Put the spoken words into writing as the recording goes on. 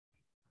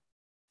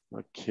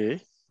Okay.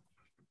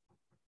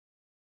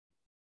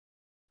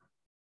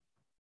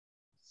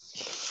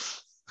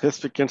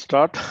 Yes, we can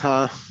start.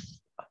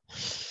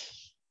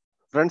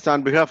 Friends,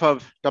 on behalf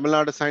of Tamil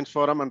Nadu Science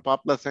Forum and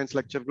Popular Science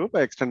Lecture Group,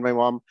 I extend my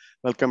warm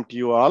welcome to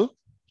you all.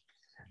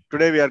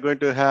 Today, we are going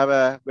to have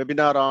a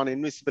webinar on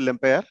invisible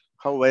empire,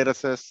 how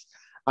viruses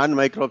and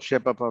microbes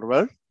shape up our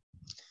world.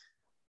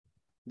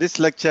 This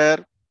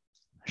lecture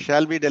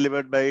shall be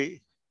delivered by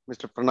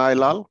Mr. Pranay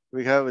Lal.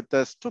 We have with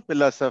us two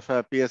pillars of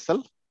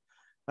PSL,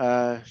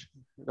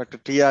 Dr.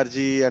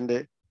 TRG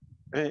and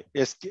Dr.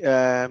 S.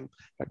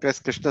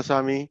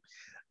 Krishnaswamy,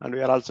 and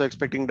we are also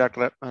expecting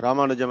Dr.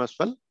 Ramanujam as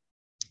well.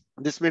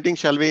 This meeting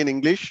shall be in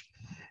English.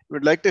 We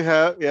would like to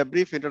have a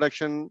brief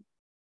introduction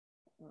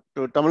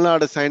to Tamil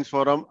Nadu Science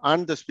Forum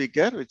and the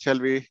speaker, which shall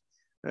be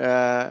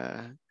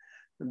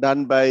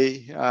done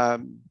by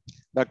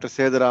Dr.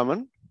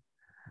 Seduraman.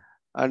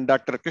 And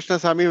Dr.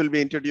 Krishnaswamy will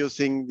be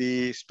introducing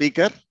the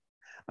speaker.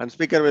 And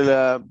speaker will,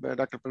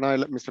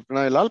 Mr.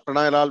 Pranay Lal.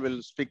 Pranay Lal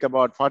will speak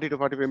about 40 to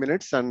 45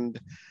 minutes, and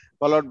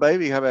followed by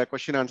we have a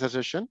question answer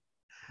session.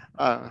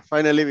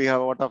 Finally, we have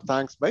a vote of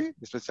thanks by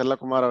Mr.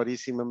 Sellakumar, our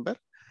EC member.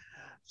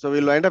 So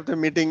we'll wind up the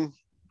meeting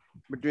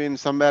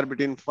somewhere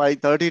between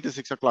 5:30 to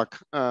 6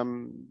 o'clock.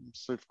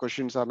 So if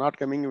questions are not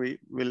coming,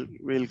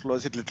 we'll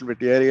close it a little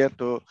bit earlier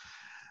to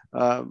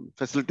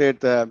facilitate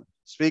the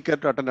speaker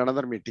to attend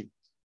another meeting.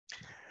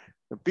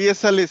 The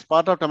PSL is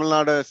part of Tamil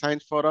Nadu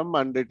Science Forum,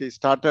 and it is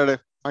started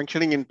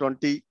functioning in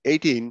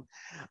 2018,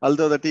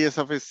 although the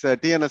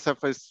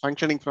TNSF is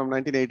functioning from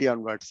 1980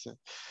 onwards.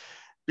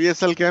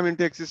 PSL came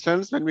into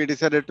existence when we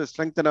decided to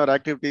strengthen our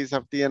activities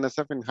of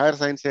TNSF in higher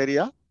science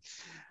area.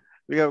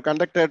 We have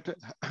conducted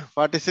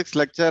 46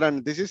 lecture,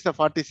 and this is the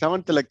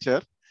 47th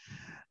lecture.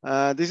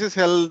 This is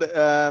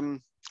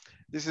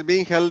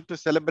being held to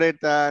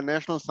celebrate the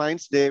National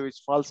Science Day,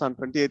 which falls on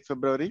 28th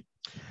February.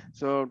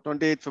 So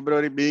 28th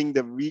February being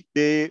the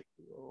weekday,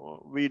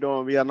 we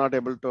are not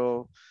able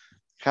to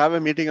have a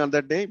meeting on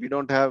that day. We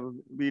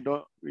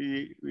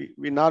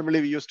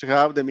normally used to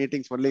have the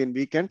meetings only in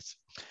weekends.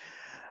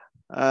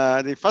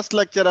 The first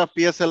lecture of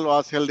PSL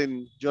was held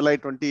in July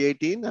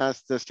 2018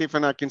 as the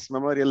Stephen Hawking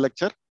Memorial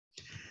Lecture.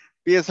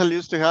 PSL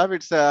used to have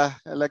its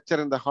lecture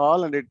in the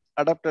hall, and it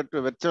adapted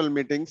to virtual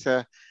meetings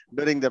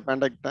during the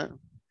pandemic time.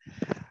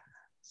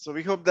 So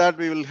we hope that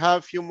we will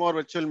have few more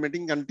virtual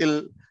meetings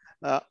until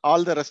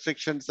all the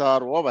restrictions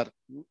are over.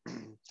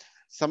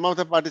 Some of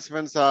the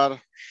participants are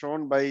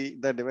shown by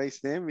the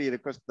device name. We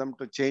request them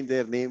to change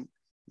their name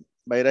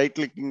by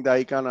right-clicking the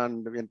icon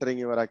and entering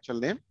your actual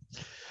name.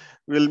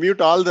 We will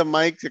mute all the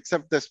mics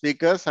except the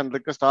speakers and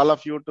request all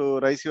of you to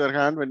raise your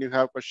hand when you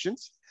have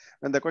questions.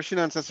 When the question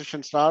answer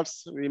session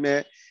starts, we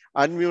may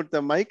unmute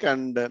the mic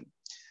and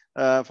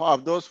for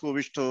those who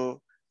wish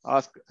to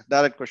ask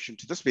direct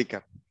questions to the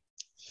speaker.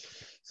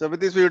 So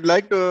with this, we would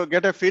like to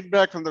get a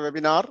feedback from the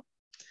webinar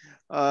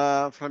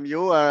from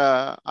you,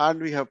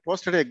 and we have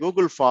posted a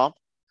Google form.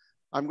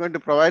 I'm going to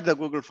provide the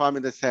Google form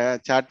in the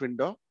chat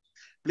window.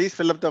 Please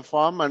fill up the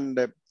form,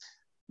 and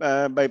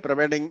by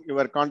providing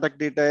your contact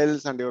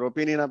details and your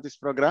opinion of this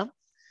program,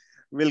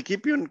 we'll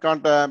keep you in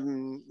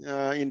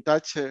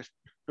touch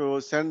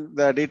to send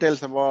the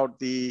details about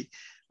the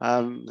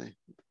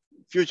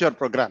future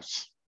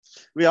programs.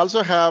 We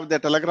also have the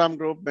Telegram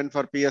group meant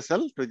for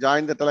PSL. To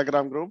join the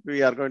Telegram group,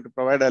 we are going to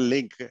provide a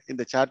link in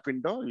the chat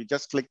window. You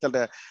just click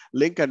the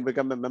link and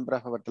become a member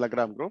of our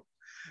Telegram group.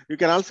 You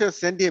can also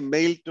send a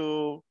mail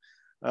to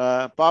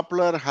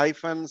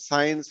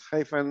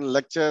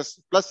popular-science-lectures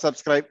plus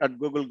subscribe at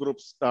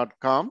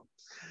googlegroups.com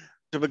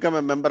to become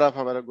a member of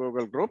our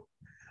Google group.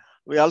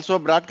 We also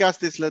broadcast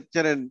this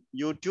lecture in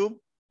YouTube.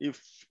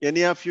 If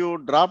any of you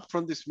drop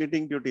from this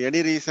meeting due to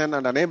any reason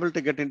and unable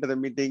to get into the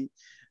meeting,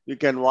 you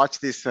can watch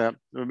this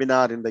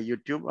webinar in the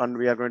YouTube, and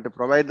we are going to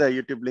provide the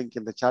YouTube link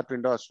in the chat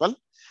window as well.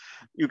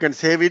 You can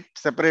save it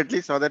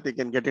separately so that you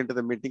can get into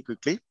the meeting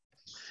quickly.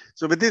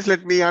 So with this,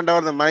 let me hand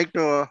over the mic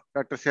to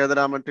Dr.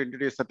 Seduraman to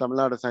introduce the Tamil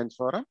Nadu Science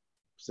Forum.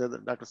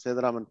 Dr.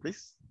 Seduraman,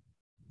 please.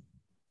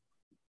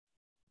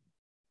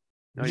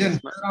 No, yes,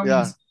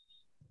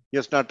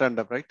 not turned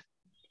up, right?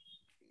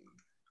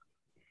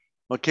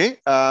 Okay.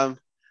 I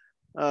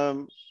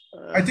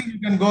think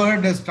you can go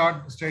ahead and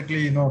start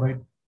straightly, right?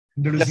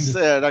 Yes,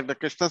 Dr.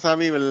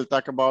 Krishnaswamy will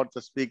talk about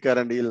the speaker,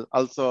 and he'll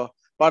also,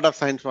 part of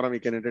Science Forum, he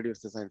can introduce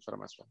the Science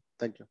Forum as well.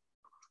 Thank you.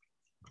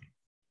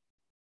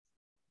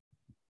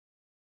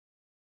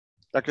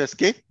 Dr.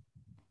 SK?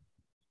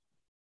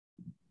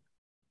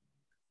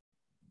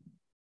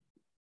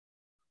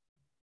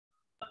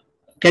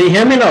 Can you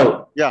hear me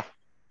now? Yeah.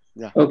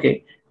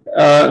 Okay.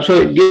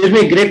 So it gives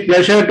me great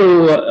pleasure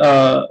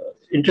to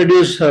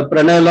introduce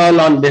Pranay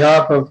Lal on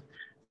behalf of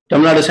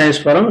Tamil Nadu Science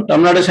Forum.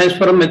 Tamil Nadu Science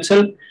Forum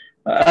itself,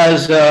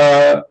 as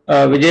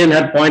Vijayan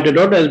had pointed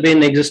out, has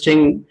been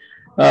existing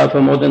for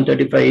more than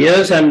 35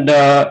 years, and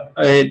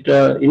it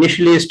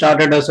initially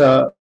started as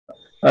a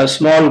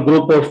small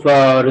group of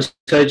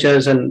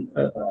researchers and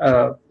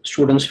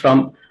students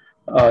from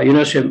in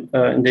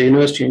the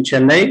university in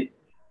Chennai,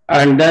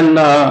 and then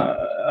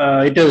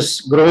it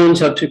has grown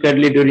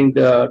subsequently during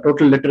the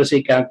total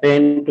literacy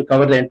campaign to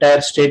cover the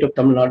entire state of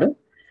Tamil Nadu,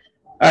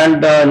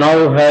 and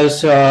now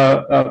has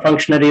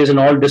functionaries in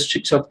all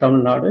districts of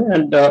Tamil Nadu,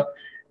 and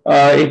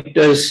it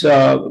has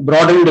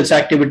broadened its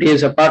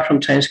activities apart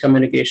from science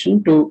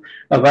communication to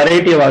a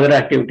variety of other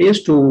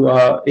activities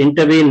to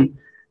intervene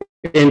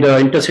in the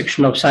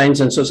intersection of science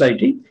and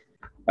society.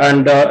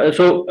 And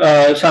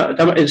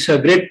it's a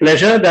great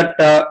pleasure that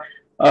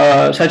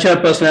such a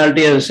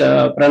personality as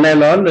Pranay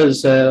Lal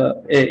is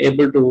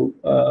able to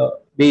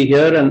be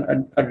here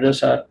and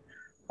address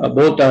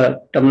both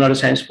Tamil Nadu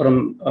Science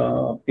Forum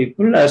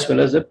people as well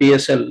as the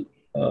PSL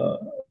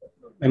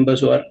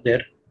members who are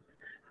there.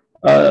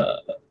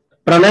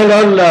 Pranay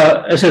Lal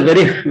is a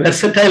very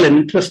versatile and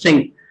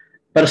interesting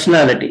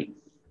personality.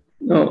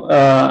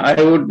 I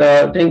would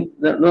think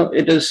that,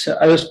 it is.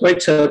 I was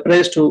quite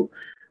surprised to.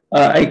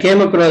 I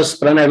came across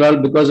Pranay Lal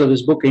because of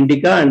his book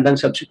Indica, and then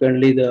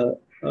subsequently the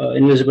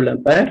Invisible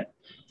Empire.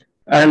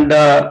 And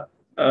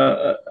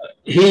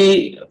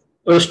he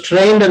was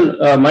trained in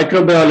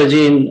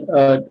microbiology and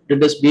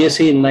did his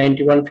BSc in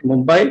 91 from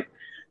Mumbai,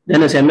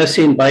 then his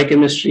MSc in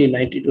biochemistry in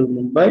 92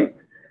 Mumbai,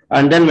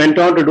 and then went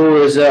on to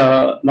do his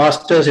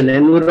master's in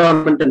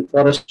environment and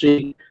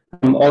forestry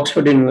from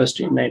Oxford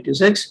University in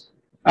 96.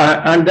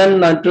 And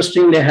then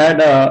interestingly had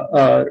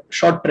a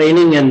short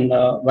training in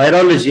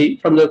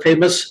virology from the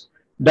famous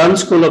Dunn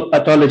School of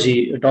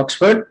Pathology at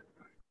Oxford,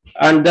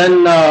 and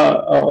then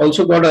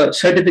also got a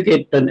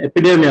certificate in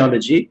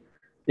epidemiology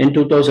in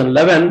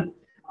 2011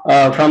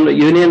 from the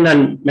Union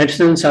and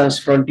Medicine Sans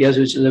Frontiers,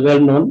 which is a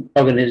well-known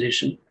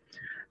organization.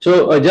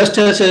 So just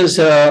as his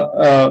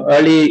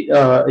early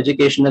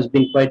education has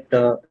been quite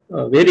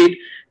varied,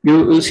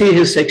 you will see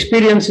his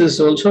experience is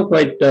also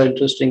quite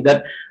interesting.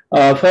 That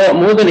for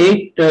more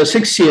than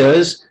 6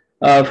 years,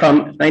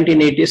 from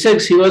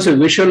 1986, he was a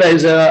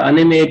visualizer,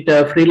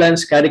 animator,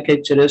 freelance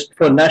caricaturist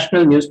for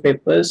national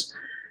newspapers.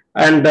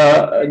 And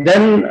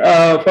then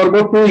for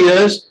about 2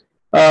 years,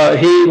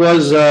 he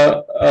was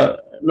as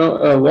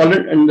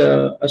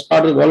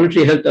part of the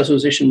Voluntary Health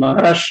Association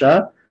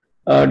Maharashtra,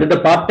 did a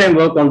part-time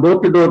work on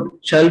door-to-door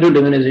childhood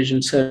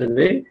immunization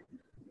survey.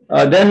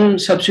 Then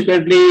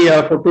subsequently,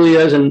 for 2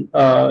 years,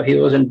 he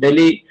was in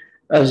Delhi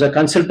as a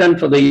consultant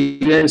for the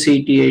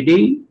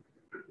UNCTAD.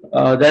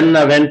 Then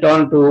went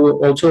on to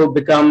also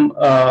become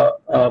a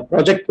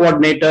project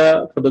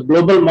coordinator for the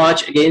Global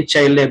March Against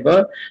Child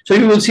Labor. So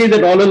you will see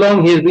that all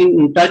along he has been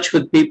in touch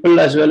with people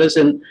as well as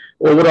in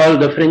overall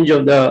the fringe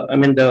of the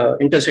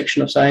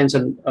intersection of science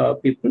and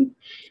people.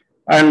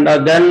 And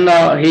then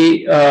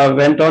he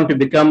went on to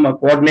become a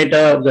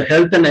coordinator of the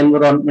Health and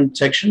Environment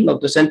section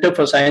of the Center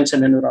for Science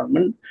and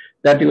Environment.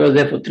 That he was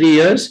there for 3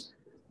 years.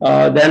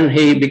 Then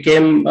he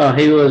became,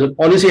 he was a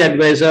policy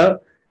advisor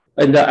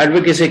in the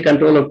advocacy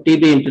control of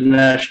TB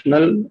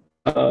International.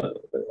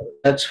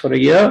 That's for a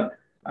year.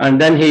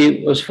 And then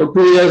he was for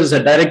 2 years as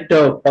a director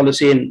of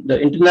policy in the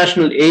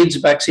International AIDS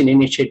Vaccine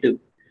Initiative.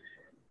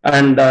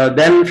 And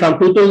then from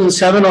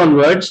 2007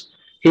 onwards,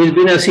 he's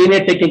been a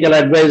senior technical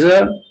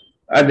advisor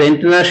at the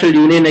International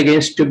Union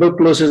Against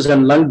Tuberculosis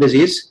and Lung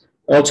Disease,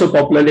 also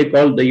popularly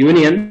called the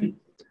Union.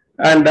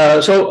 And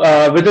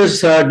with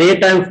his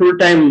daytime,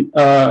 full-time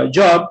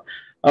job,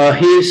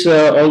 he's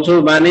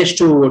also managed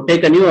to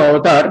take a new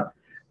avatar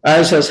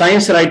as a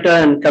science writer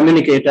and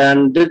communicator.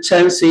 And in that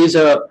sense, he's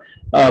a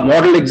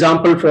model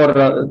example for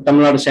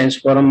Tamil Nadu Science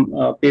Forum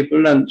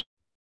people. And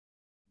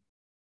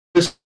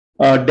his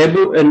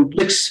debut in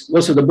Flix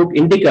was the book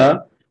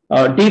Indica,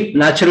 Deep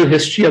Natural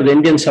History of the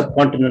Indian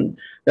Subcontinent,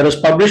 that was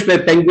published by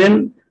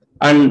Penguin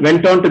and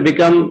went on to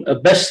become a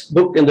best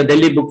book in the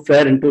Delhi Book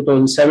Fair in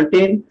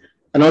 2017,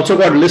 and also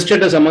got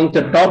listed as among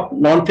the top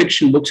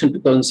non-fiction books in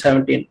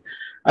 2017.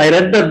 I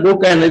read that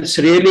book and it's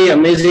really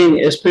amazing,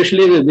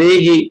 especially the way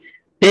he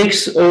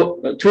takes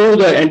through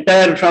the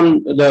entire,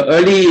 from the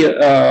early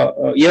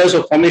years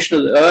of formation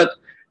of the earth,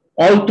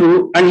 all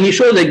through, and he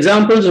shows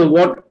examples of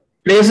what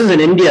places in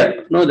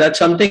India. That's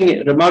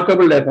something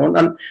remarkable I found.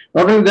 And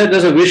not only that,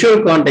 there's a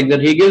visual context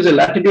that he gives a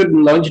latitude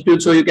and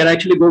longitude, so you can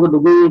actually go to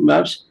Google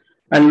Maps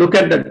and look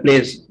at that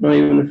place.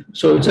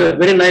 So it's a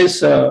very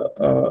nice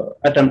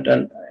attempt,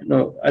 and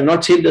I've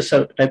not seen this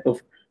type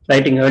of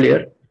writing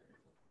earlier.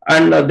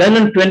 And then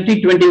in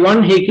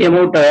 2021, he came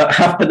out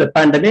after the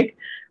pandemic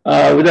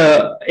with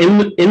the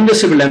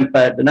Invisible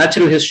Empire, the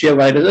natural history of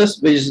viruses,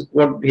 which is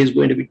what he's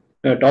going to be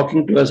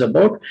talking to us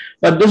about.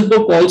 But this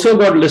book also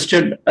got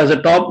listed as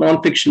a top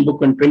non-fiction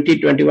book in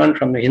 2021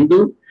 from the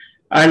Hindu,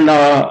 and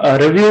a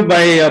review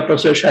by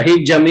Professor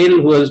Shahid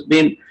Jamil, who has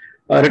been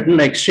written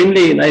an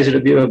extremely nice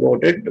review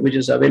about it, which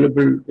is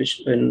available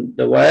in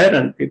the Wire,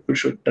 and people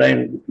should try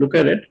and look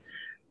at it.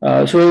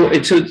 So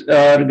it's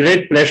a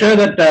great pleasure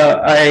that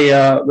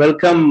I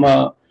welcome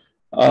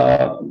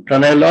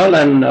Pranay Lal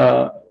and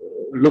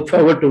look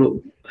forward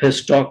to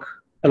his talk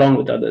along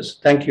with others.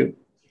 Thank you.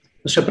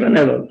 Mr.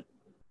 Pranay Lal.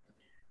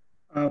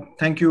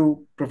 Thank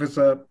you,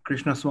 Professor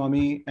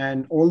Krishnaswamy,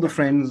 and all the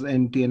friends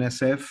in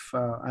TNSF.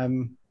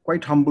 I'm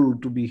quite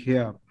humbled to be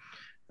here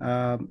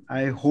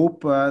I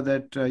hope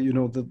that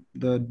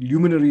the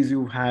luminaries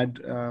you've had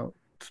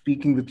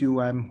speaking with you.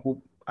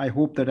 I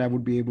hope that I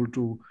would be able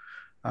to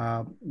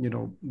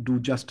do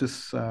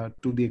justice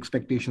to the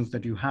expectations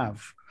that you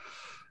have.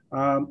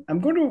 I'm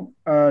going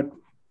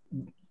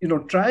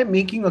to try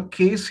making a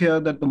case here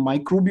that the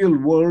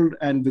microbial world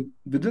and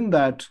within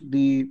that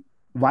the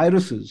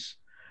viruses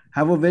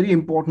have a very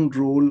important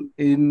role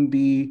in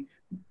the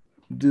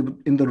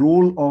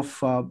role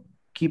of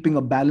keeping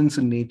a balance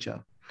in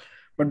nature.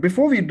 But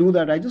before we do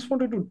that, I just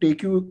wanted to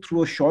take you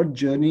through a short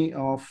journey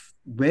of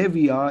where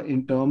we are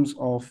in terms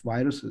of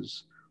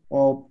viruses,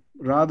 or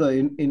rather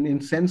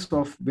in sense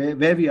of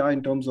where we are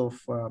in terms of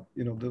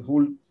the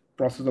whole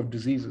process of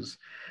diseases.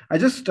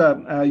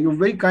 You're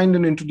very kind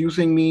in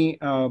introducing me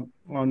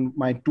on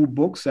my two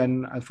books.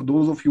 And for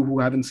those of you who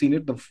haven't seen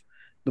it,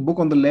 the book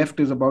on the left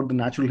is about the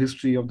natural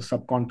history of the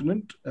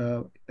subcontinent,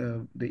 the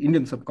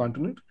Indian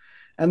subcontinent.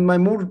 And my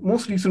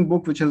most recent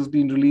book, which has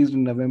been released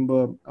in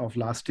November of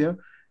last year,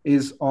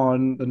 is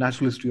on the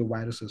natural history of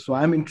viruses. So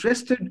I'm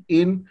interested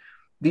in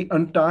the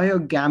entire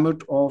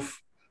gamut of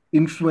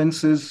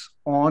influences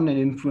on and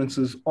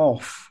influences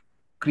off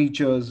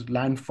creatures,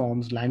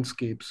 landforms,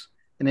 landscapes,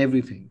 and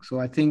everything. So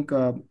I think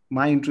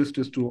my interest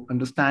is to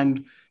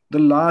understand the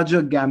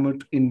larger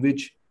gamut in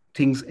which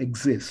things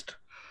exist.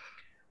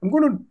 I'm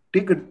going to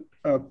take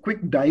a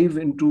quick dive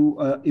into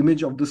an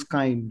image of this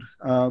kind.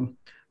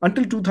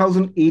 Until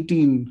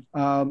 2018,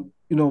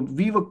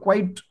 we were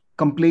quite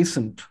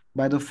complacent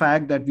by the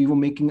fact that we were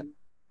making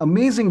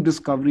amazing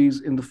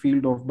discoveries in the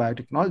field of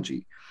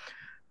biotechnology.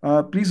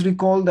 Please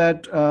recall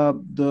that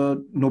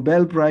the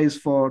Nobel Prize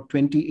for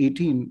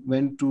 2018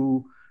 went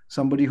to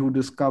somebody who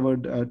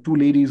discovered, two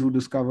ladies who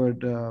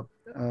discovered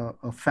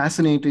a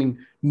fascinating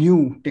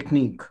new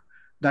technique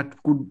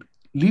that could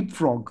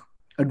leapfrog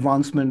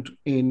advancement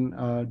in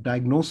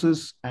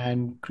diagnosis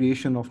and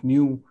creation of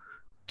new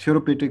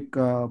therapeutic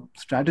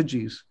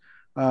strategies.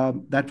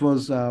 That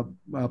was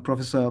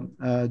Professor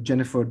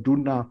Jennifer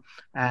Doudna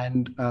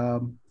and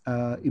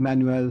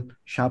Emmanuel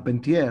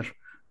Charpentier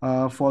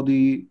for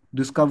the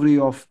discovery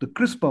of the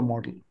CRISPR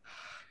model.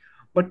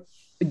 But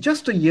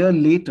just a year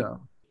later,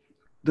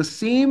 the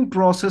same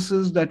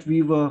processes that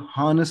we were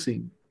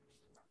harnessing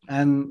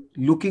and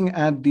looking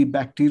at the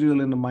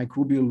bacterial and the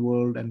microbial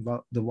world and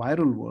the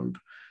viral world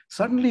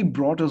suddenly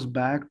brought us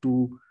back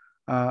to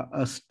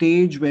a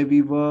stage where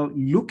we were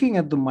looking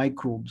at the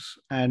microbes,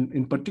 and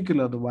in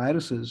particular the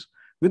viruses,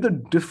 with a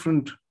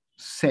different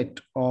set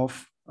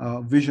of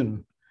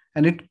vision.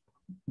 And it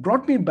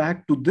brought me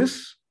back to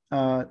this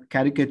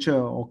caricature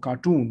or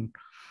cartoon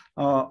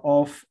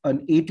of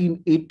an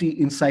 1880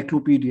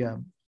 encyclopedia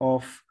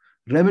of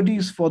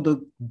remedies for the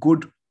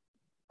good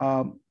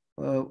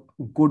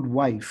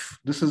wife.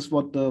 This is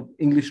what the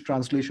English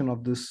translation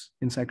of this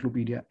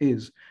encyclopedia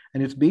is.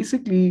 And it's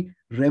basically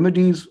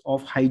remedies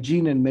of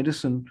hygiene and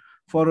medicine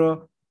for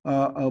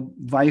a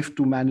wife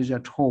to manage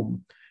at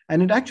home.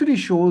 And it actually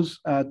shows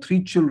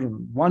three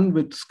children, one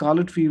with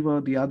scarlet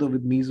fever, the other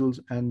with measles,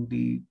 and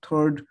the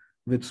third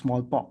with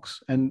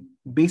smallpox. And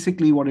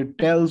basically what it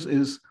tells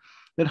is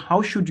that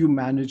how should you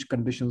manage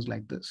conditions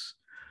like this?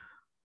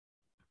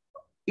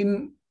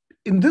 In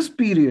this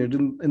period,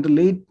 in the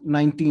late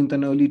 19th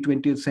and early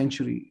 20th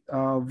century,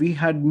 we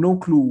had no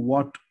clue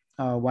what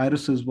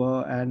viruses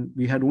were, and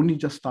we had only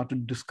just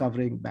started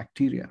discovering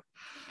bacteria.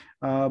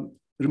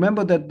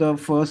 Remember that the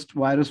first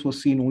virus was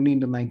seen only in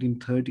the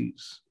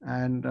 1930s,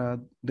 and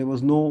there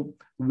was no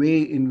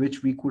way in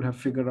which we could have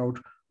figured out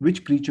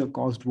which creature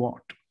caused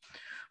what.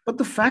 But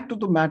the fact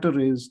of the matter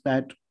is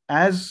that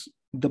as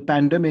the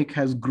pandemic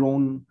has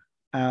grown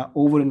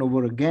over and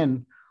over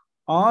again,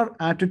 our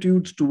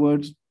attitudes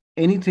towards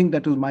anything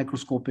that is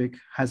microscopic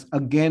has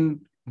again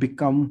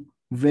become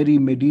very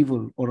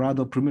medieval, or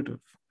rather primitive.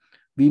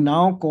 We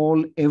now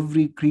call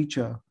every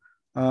creature,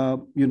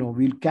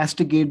 we'll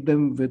castigate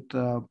them with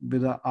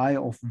an eye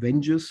of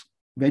vengeance,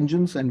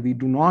 and we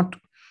do not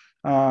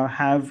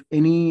have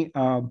any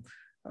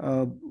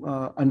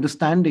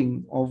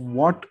understanding of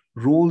what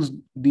roles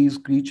these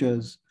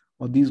creatures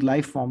or these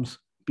life forms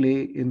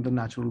play in the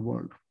natural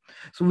world.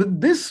 So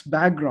with this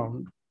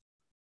background,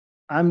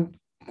 I'm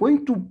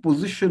going to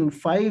position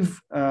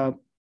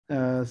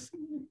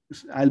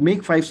I'll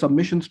make 5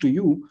 submissions to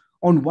you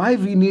on why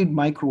we need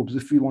microbes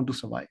if we want to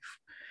survive.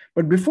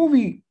 But before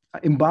we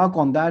embark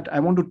on that, I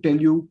want to tell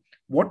you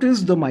what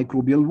is the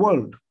microbial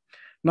world.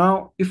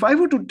 Now, if I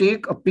were to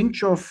take a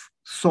pinch of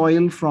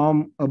soil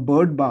from a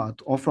bird bath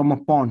or from a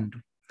pond,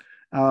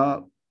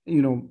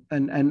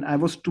 and I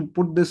was to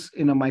put this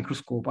in a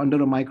microscope,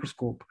 under a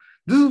microscope,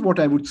 this is what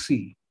I would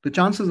see. The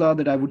chances are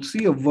that I would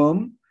see a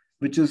worm,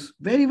 which is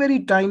very, very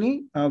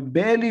tiny,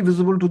 barely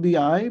visible to the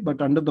eye,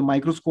 but under the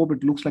microscope,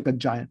 it looks like a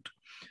giant.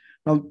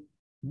 Now,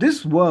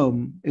 this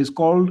worm is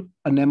called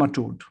a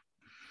nematode.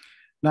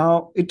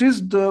 Now, it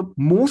is the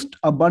most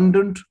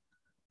abundant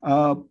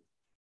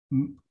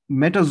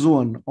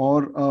metazoan,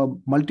 or a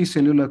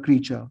multicellular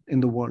creature in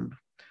the world.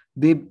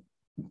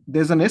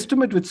 There's an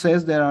estimate which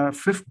says there are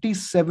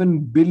 57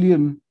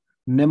 billion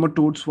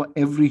nematodes for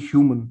every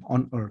human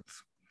on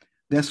Earth.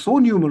 They're so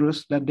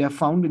numerous that they are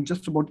found in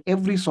just about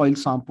every soil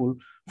sample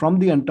from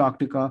the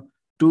Antarctica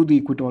to the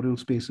equatorial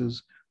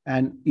spaces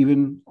and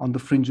even on the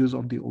fringes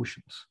of the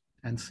oceans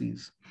and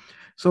seas.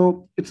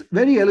 So it's a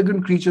very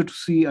elegant creature to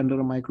see under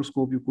a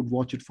microscope. You could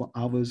watch it for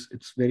hours.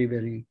 It's very,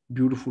 very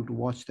beautiful to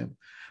watch them.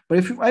 But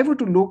if I were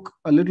to look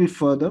a little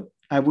further,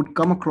 I would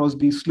come across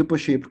these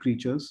slipper-shaped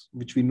creatures,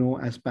 which we know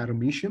as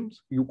parameciums.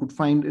 You could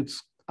find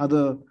its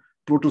other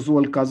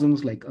protozoal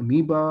cousins like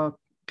amoeba,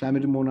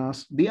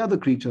 chlamydomonas. The other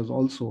creatures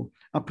also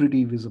are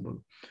pretty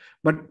visible.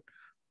 But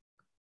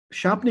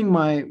sharpening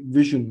my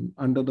vision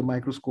under the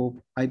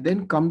microscope, I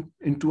then come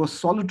into a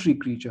solitary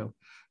creature,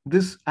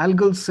 this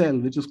algal cell,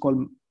 which is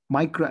called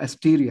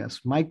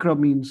microasterias. Micro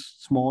means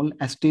small,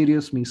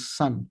 asterias means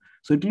sun.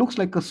 So it looks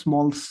like a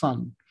small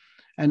sun.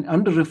 And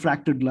under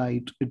refracted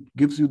light, it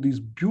gives you these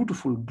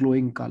beautiful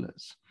glowing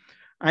colors.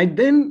 I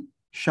then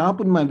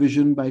sharpen my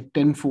vision by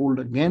tenfold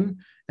again,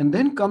 and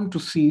then come to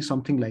see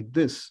something like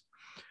this.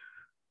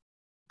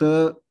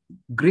 The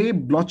gray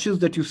blotches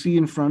that you see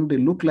in front, they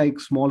look like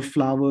small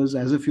flowers,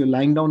 as if you're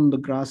lying down in the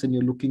grass and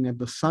you're looking at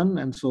the sun.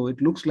 And so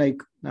it looks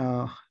like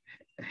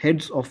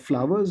heads of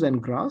flowers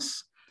and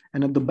grass.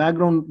 And at the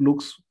background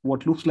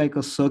what looks like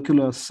a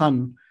circular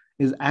sun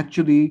is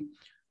actually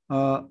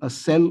a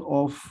cell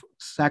of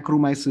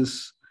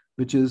Saccharomyces,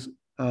 which is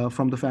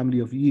from the family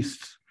of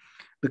yeasts.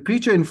 The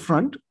creature in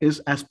front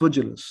is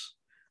Aspergillus.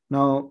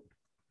 Now,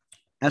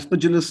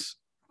 Aspergillus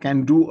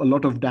can do a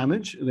lot of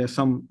damage. There's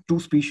two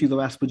species of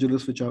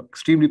Aspergillus which are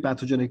extremely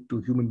pathogenic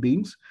to human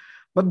beings,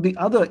 but the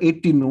other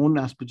 80 known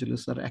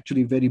Aspergillus are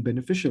actually very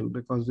beneficial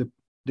because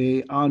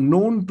they are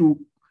known to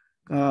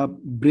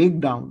break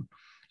down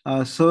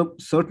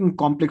certain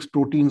complex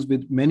proteins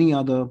with many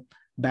other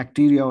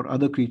bacteria or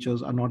other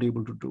creatures are not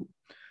able to do.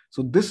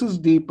 So this is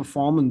the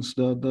performance,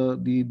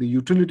 the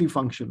utility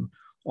function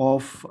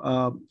of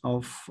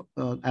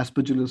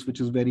Aspergillus, which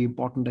is very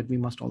important that we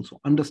must also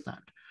understand.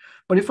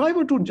 But if I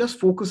were to just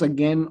focus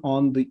again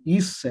on the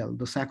yeast cell,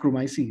 the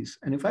Saccharomyces,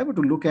 and if I were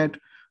to look at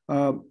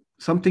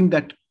something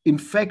that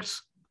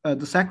infects the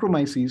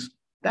Saccharomyces,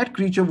 that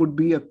creature would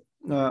be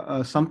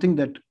something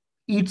that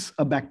eats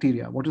a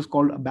bacteria, what is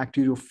called a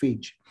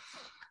bacteriophage.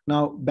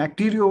 Now,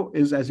 bacterio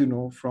is, as you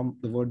know, from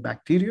the word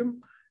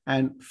bacterium,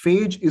 and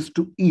phage is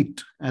to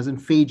eat, as in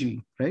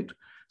phagy, right?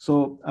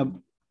 So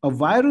a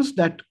virus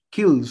that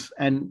kills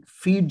and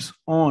feeds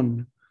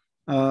on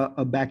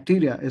a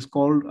bacteria is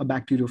called a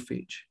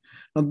bacteriophage.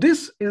 Now,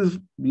 this is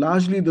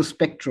largely the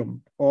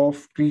spectrum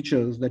of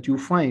creatures that you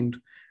find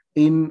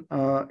in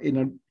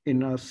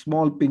a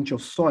small pinch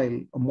of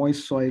soil, a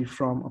moist soil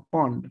from a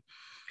pond.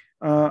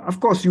 Of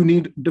course, you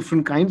need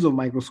different kinds of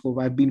microscope.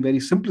 I've been very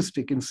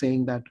simplistic in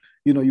saying that,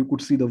 you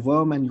could see the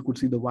worm and you could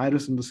see the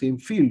virus in the same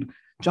field.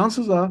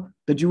 Chances are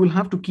that you will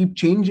have to keep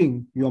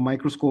changing your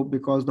microscope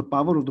because the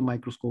power of the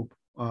microscope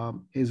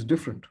is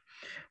different.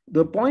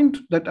 The point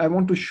that I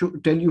want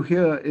to tell you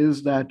here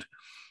is that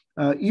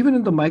even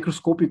in the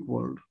microscopic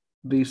world,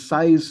 the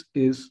size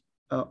is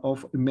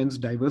of immense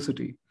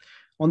diversity.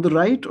 On the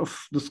right of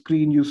the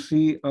screen, you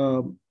see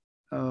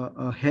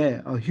a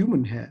hair, a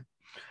human hair.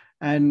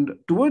 And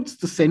towards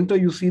the center,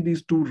 you see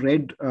these two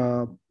red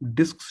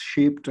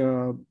disc-shaped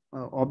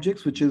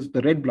objects, which is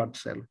the red blood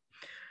cell.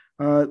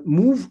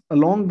 Move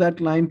along that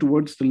line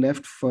towards the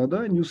left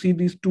further, and you see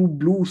these two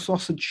blue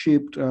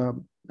sausage-shaped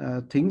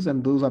things,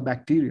 and those are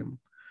bacterium.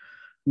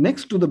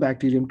 Next to the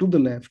bacterium, to the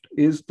left,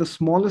 is the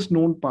smallest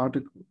known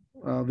particle,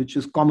 which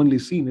is commonly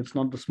seen. It's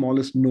not the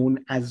smallest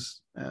known as,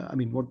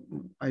 what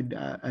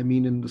I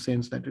mean in the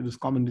sense that it is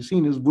commonly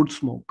seen is wood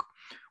smoke.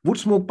 Wood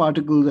smoke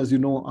particles, as you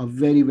know, are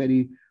very,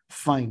 very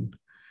fine.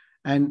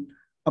 And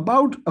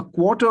about a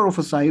quarter of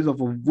a size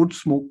of a wood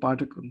smoke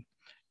particle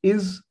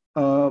is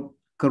a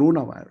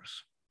coronavirus.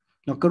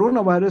 Now,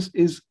 coronavirus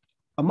is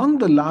among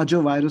the larger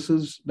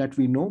viruses that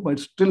we know, but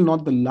it's still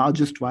not the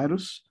largest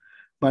virus.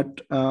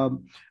 But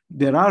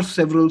there are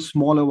several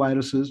smaller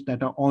viruses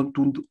that are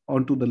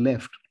onto the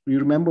left. You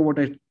remember what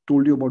I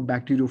told you about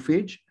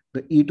bacteriophage,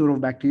 the eater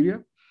of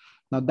bacteria?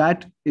 Now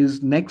that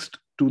is next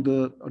to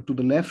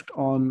the left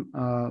on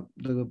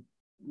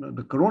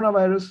the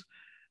coronavirus,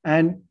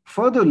 and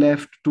further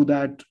left to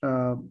that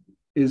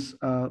is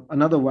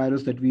another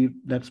virus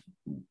that's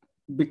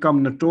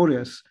become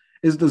notorious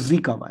is the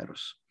Zika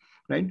virus,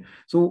 right?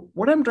 So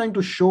what I'm trying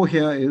to show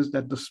here is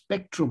that the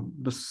spectrum,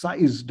 the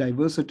size,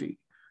 diversity,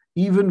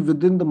 even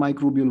within the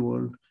microbial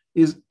world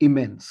is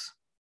immense.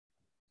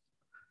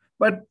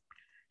 But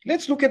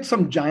let's look at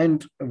some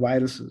giant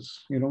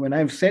viruses. When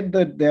I've said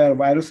that there are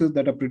viruses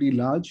that are pretty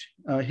large,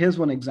 here's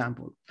one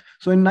example.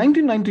 So in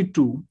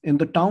 1992, in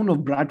the town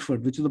of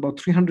Bradford, which is about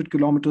 300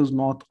 kilometers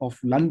north of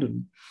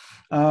London,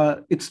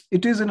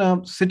 it is in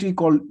a city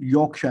called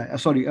Yorkshire,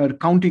 a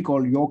county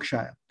called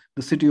Yorkshire,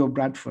 the city of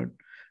Bradford.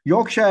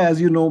 Yorkshire,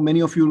 as you know,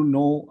 many of you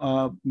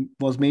know,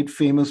 was made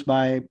famous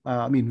by,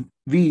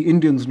 we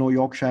Indians know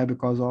Yorkshire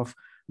because of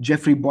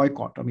Geoffrey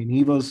Boycott.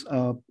 He was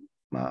a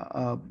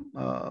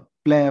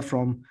player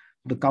from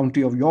the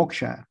county of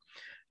Yorkshire.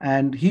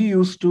 And he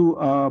used to,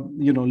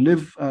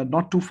 live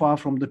not too far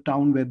from the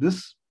town where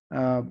this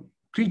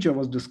creature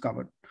was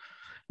discovered.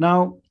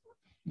 Now,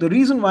 the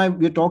reason why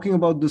we're talking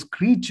about this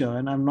creature,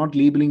 and I'm not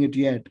labeling it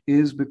yet,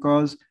 is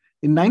because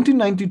in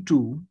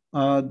 1992,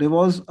 there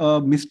was a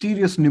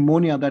mysterious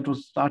pneumonia that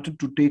was started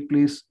to take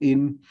place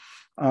in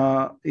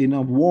a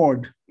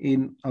ward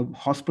in a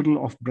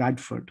hospital of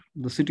Bradford,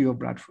 the city of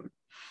Bradford.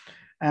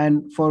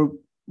 And for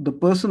the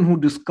person who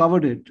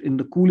discovered it in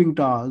the cooling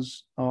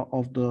towers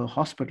of the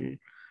hospital,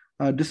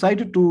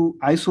 decided to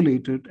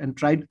isolate it and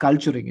tried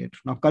culturing it.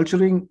 Now,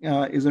 culturing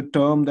is a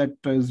term that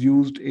is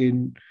used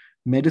in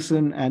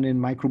medicine and in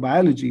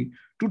microbiology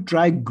to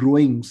try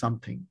growing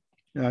something.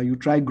 You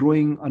try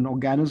growing an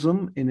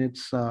organism in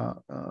its,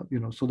 so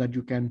that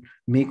you can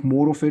make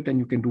more of it and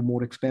you can do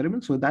more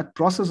experiments. So that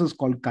process is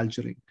called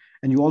culturing.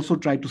 And you also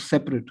try to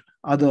separate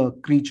other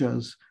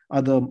creatures,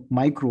 other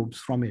microbes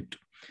from it.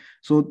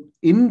 So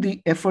in the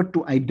effort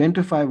to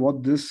identify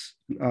what this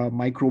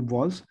microbe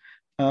was,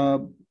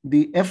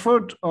 the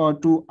effort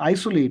to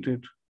isolate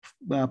it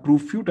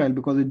proved futile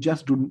because it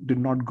just did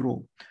not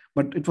grow.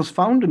 But it was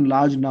found in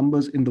large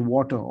numbers in the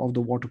water of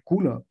the water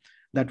cooler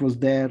that was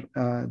there,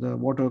 the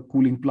water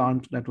cooling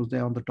plant that was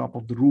there on the top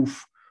of the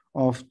roof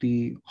of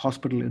the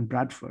hospital in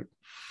Bradford.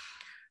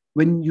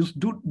 When you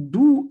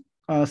do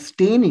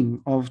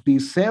staining of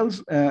these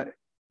cells,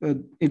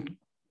 it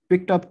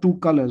picked up two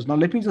colors. Now,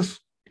 let me just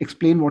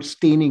explain what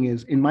staining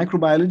is. In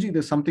microbiology,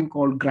 there's something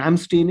called Gram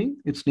staining.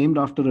 It's named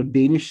after a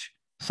Danish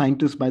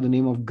scientist by the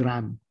name of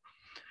Gram.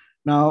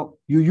 Now,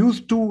 you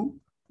use two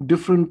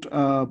different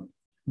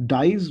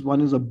dyes.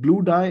 One is a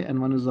blue dye and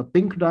one is a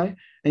pink dye.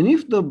 And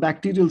if the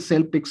bacterial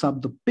cell picks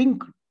up the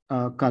pink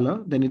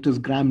color, then it is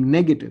Gram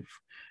negative.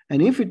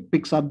 And if it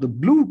picks up the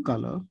blue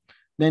color,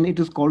 then it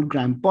is called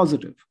Gram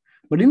positive.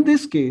 But in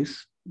this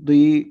case,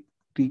 the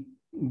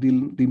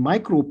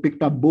microbe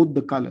picked up both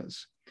the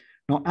colors.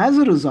 Now, as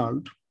a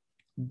result,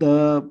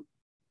 the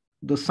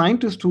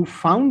scientist who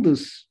found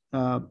this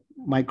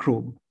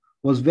microbe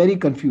was very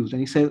confused. And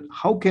he said,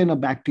 how can a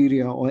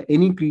bacteria or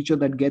any creature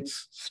that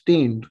gets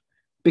stained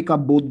pick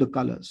up both the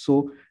colors?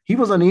 So he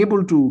was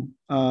unable to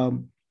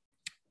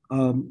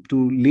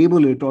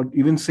label it or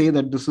even say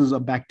that this is a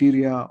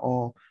bacteria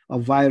or a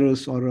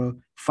virus or a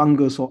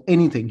fungus or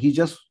anything. He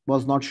just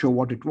was not sure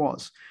what it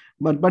was.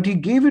 But he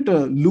gave it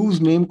a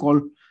loose name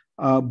called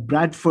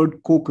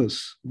Bradford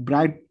coccus.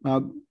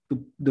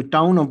 The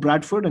town of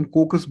Bradford, and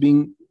coccus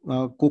being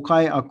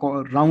cocci are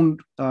called,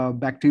 round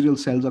bacterial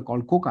cells are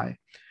called cocci.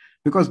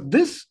 Because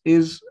this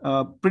is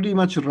pretty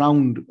much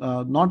round,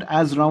 not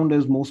as round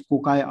as most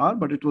cocci are,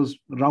 but it was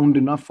round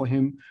enough for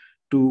him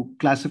to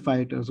classify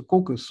it as a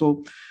coccus.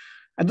 So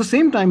at the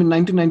same time, in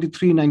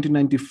 1993,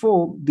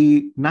 1994,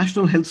 the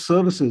National Health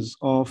Services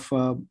of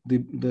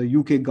the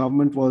UK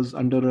government was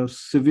under a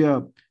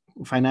severe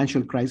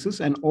financial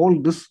crisis, and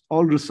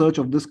all research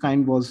of this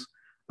kind was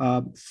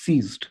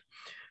ceased.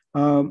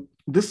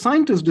 This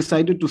scientist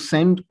decided to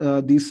send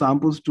these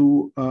samples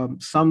to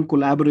some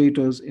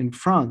collaborators in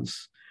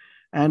France.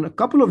 And a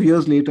couple of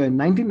years later, in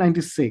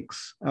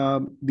 1996,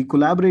 the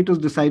collaborators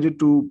decided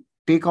to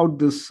take out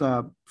this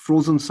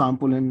frozen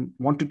sample and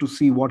wanted to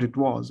see what it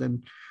was.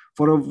 And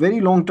for a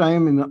very long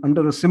time,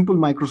 under a simple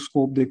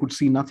microscope, they could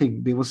see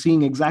nothing. They were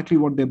seeing exactly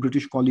what their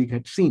British colleague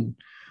had seen.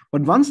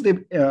 But once they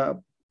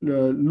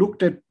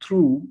looked at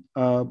through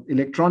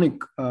electronic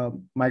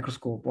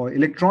microscope or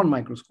electron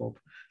microscope,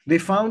 they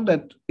found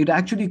that it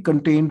actually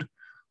contained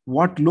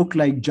what looked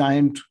like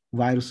giant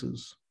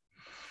viruses.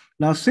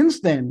 Now, since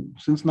then,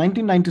 since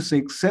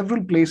 1996,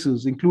 several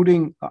places,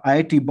 including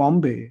IIT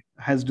Bombay,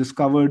 has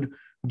discovered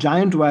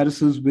giant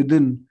viruses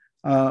within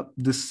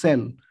this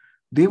cell.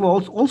 They were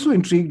also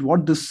intrigued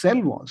what this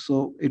cell was.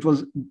 So it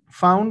was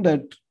found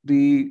that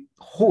the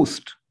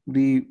host,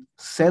 the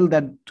cell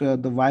that the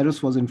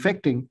virus was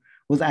infecting,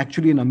 was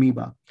actually an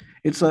amoeba.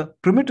 It's a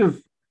primitive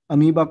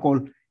amoeba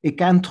called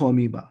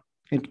acanthoamoeba.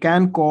 It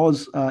can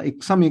cause,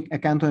 some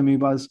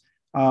acanthoamoebas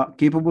are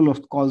capable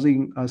of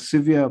causing a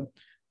severe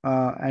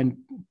and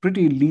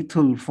pretty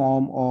lethal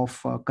form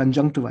of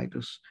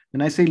conjunctivitis.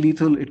 When I say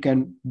lethal, it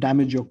can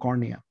damage your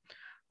cornea,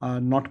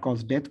 not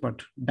cause death,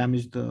 but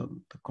damage the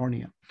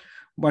cornea.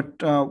 But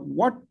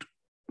what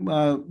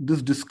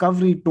this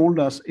discovery told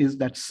us is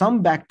that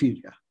some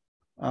bacteria,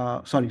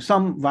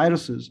 some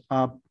viruses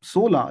are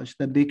so large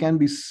that they can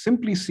be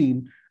simply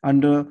seen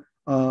under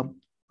a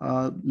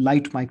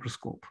light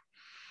microscope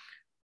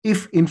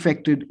if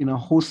infected in a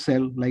host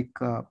cell like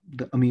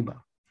the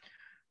amoeba.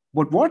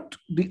 But what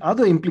the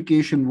other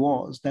implication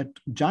was that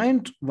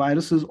giant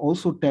viruses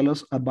also tell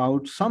us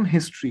about some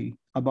history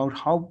about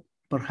how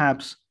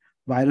perhaps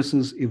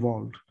viruses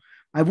evolved.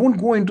 I won't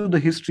go into the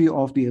history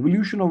of the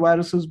evolution of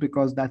viruses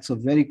because that's a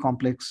very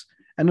complex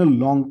and a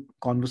long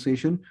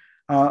conversation.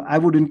 I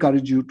would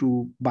encourage you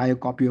to buy a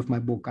copy of my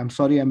book. I'm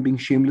sorry I'm being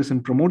shameless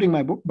in promoting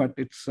my book, but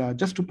it's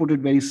just to put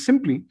it very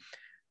simply,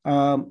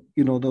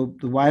 the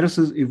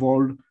viruses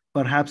evolved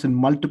perhaps in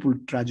multiple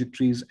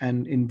trajectories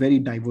and in very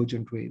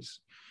divergent ways.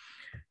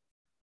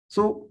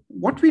 So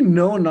what we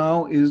know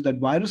now is that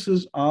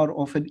viruses are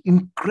of an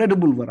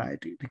incredible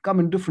variety. They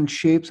come in different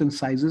shapes and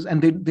sizes, and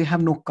they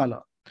have no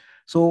color.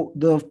 So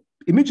the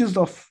images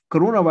of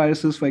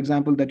coronaviruses, for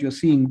example, that you're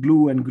seeing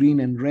blue and green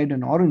and red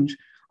and orange,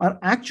 are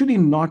actually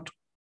not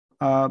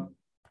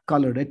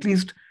colored. At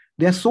least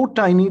they're so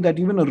tiny that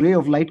even a ray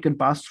of light can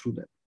pass through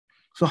them.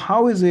 So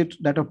how is it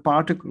that a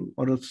particle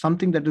or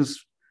something that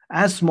is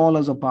as small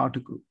as a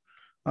particle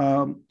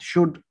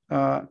should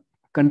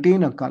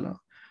contain a color?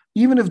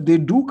 Even if they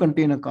do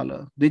contain a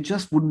color, they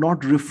just would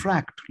not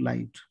refract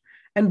light.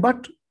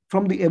 But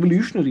from the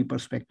evolutionary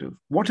perspective,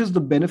 what is the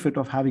benefit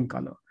of having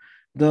color?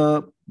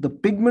 The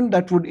pigment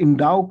that would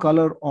endow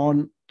color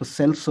on the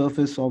cell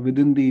surface or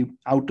within the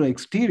outer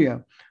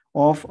exterior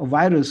of a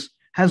virus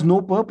has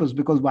no purpose,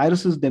 because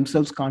viruses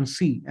themselves can't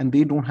see, and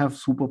they don't have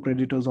super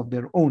predators of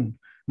their own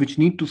which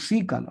need to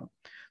see color.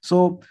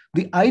 So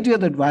the idea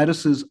that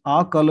viruses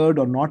are colored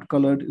or not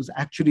colored is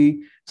actually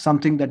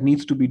something that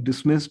needs to be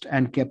dismissed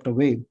and kept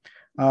away.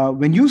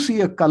 When you see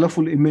a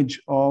colorful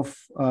image of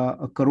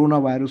a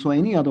coronavirus or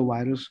any other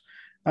virus,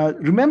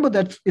 remember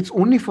that it's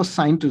only for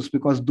scientists,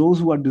 because those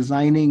who are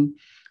designing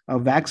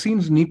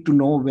vaccines need to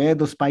know where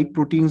the spike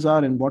proteins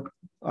are and what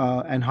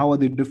and how are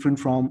they different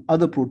from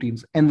other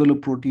proteins,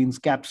 envelope proteins,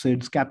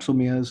 capsids,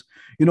 capsomeres,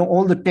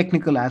 all the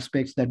technical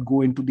aspects that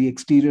go into the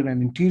exterior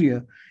and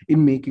interior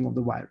in making of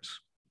the virus.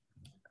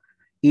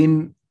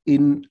 In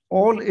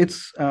all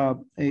its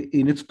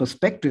in its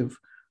perspective,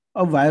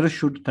 a virus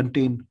should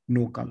contain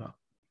no color,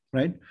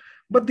 right?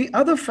 But the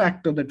other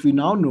factor that we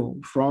now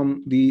know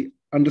from the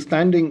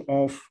understanding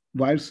of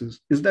viruses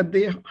is that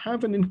they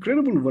have an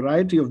incredible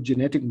variety of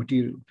genetic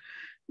material.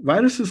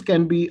 Viruses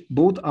can be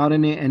both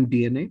RNA and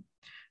DNA.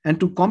 And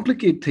to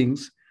complicate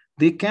things,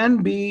 they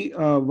can be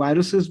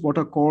viruses what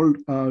are called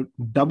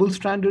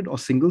double-stranded or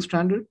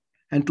single-stranded.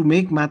 And to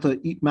make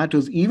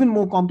matters even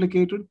more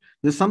complicated,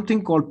 there's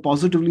something called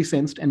positively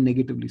sensed and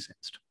negatively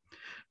sensed.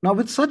 Now,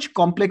 with such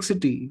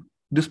complexity,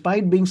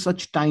 despite being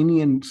such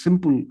tiny and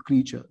simple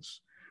creatures,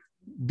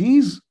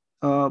 these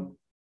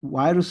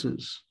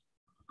viruses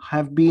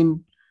have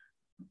been,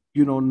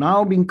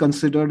 now being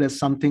considered as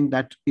something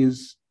that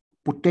is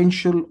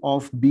potential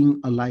of being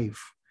alive.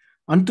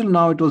 Until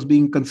now, it was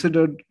being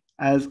considered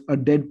as a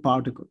dead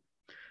particle.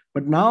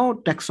 But now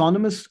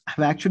taxonomists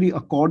have actually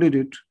accorded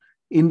it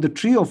in the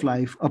tree of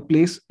life a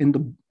place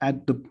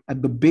at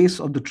the base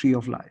of the tree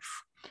of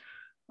life.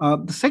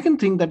 The second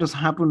thing that has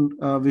happened,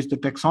 which the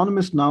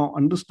taxonomists now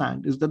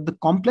understand, is that the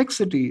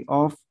complexity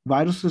of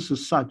viruses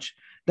is such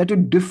that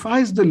it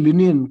defies the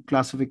Linnean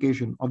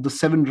classification of the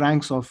 7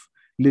 ranks of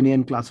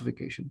Linnean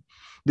classification.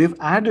 They've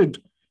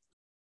added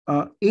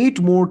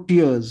 8 more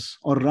tiers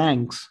or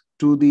ranks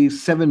to the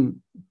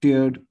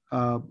 7-tiered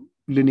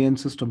Linnean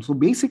system. So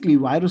basically,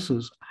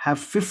 viruses have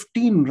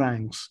 15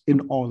 ranks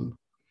in all.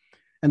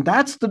 And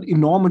that's the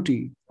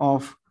enormity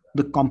of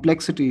the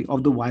complexity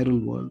of the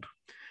viral world.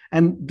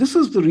 And this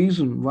is the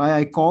reason why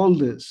I call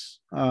this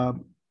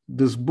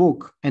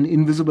book an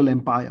invisible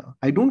empire.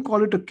 I don't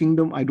call it a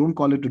kingdom. I don't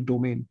call it a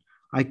domain.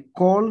 I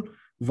call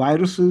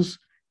viruses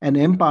an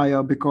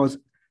empire because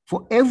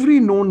for every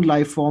known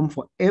life form,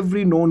 for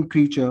every known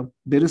creature,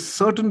 there is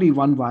certainly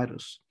one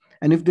virus.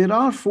 And if there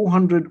are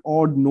 400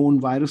 odd known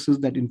viruses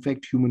that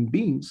infect human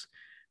beings,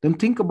 then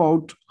think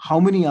about how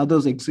many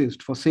others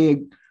exist. For,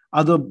 say,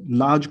 other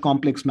large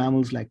complex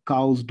mammals like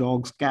cows,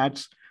 dogs,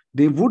 cats,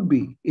 they would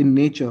be in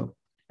nature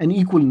an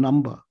equal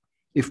number,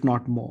 if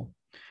not more.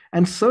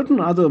 And certain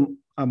other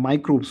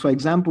microbes, for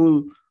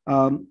example,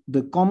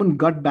 the common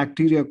gut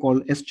bacteria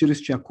called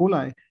Escherichia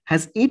coli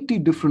has 80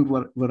 different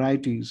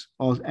varieties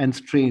and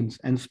strains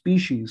and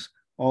species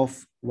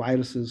of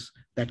viruses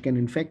that can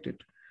infect it.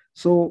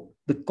 So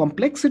the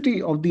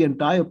complexity of the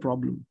entire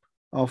problem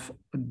of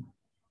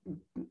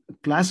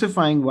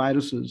classifying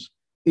viruses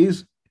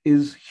is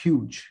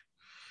huge.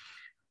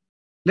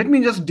 Let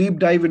me just deep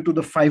dive into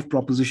the 5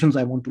 propositions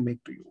I want to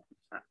make to you.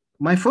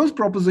 My first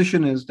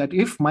proposition is that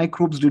if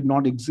microbes did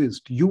not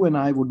exist, you and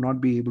I would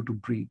not be able to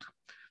breathe.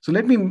 So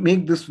let me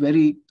make this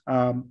very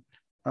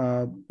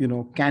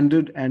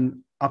candid and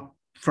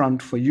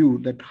upfront for you,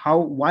 that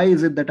why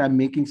is it that I'm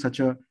making such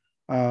a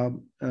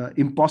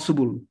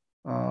impossible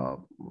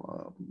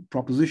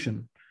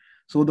proposition.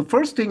 So the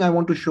first thing I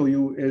want to show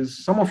you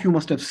is, some of you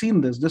must have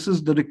seen this. This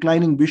is the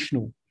reclining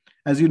Vishnu.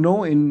 As you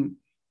know, in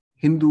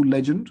Hindu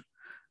legend,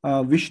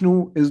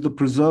 Vishnu is the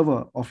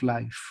preserver of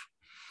life.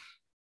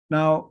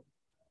 Now,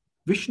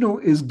 Vishnu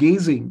is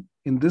gazing,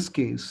 in this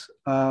case,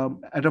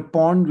 at a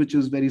pond which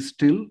is very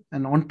still.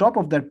 And on top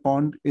of that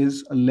pond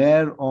is a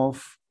layer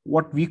of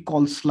what we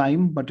call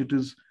slime, but it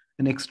is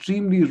an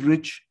extremely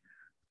rich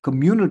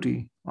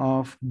community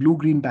of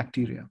blue-green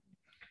bacteria.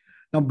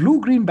 Now,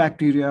 blue-green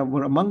bacteria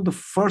were among the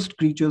first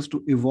creatures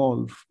to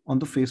evolve on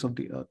the face of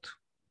the earth.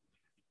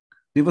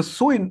 They were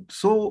so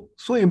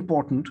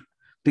important,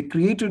 they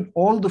created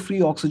all the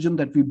free oxygen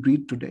that we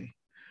breathe today.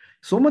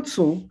 So much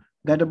so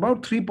that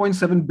about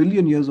 3.7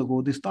 billion years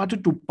ago, they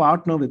started to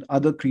partner with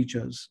other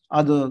creatures,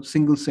 other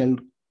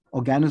single-celled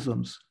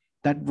organisms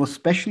that were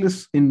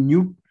specialists in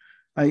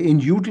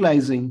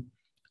utilizing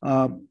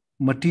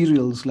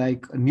materials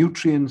like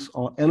nutrients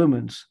or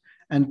elements.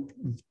 And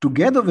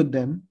together with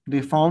them,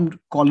 they found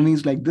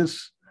colonies like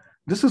this.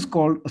 This is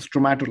called a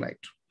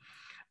stromatolite.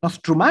 Now,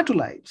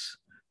 stromatolites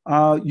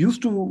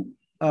used to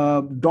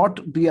dot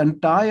the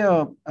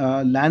entire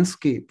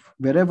landscape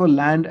wherever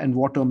land and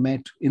water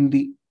met in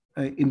the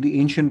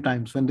ancient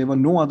times, when there were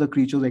no other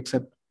creatures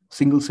except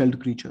single-celled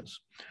creatures.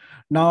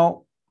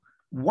 Now,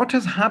 what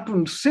has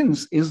happened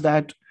since is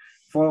that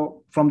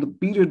from the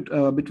period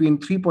between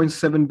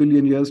 3.7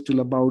 billion years till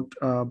about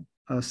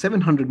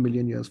 700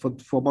 million years,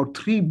 for about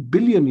 3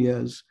 billion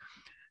years,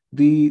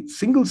 the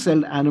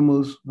single-celled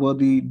animals were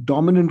the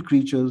dominant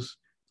creatures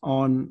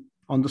on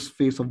the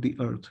face of the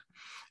earth.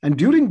 And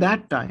during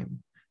that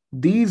time,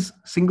 these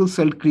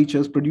single-celled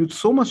creatures produced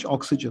so much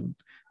oxygen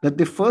that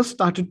they first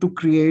started to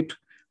create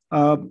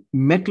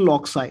metal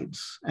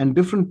oxides and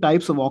different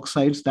types of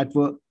oxides that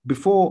were,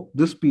 before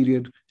this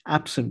period,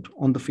 absent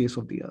on the face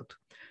of the earth.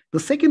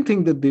 The second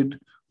thing they did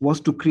was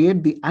to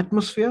create the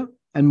atmosphere,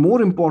 and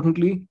more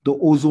importantly, the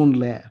ozone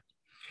layer.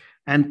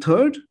 And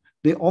third,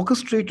 they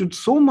orchestrated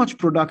so much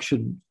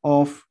production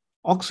of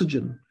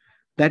oxygen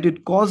that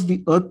it caused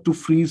the earth to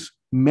freeze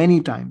many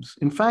times.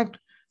 In fact,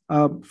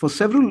 for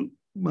several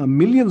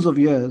millions of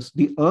years,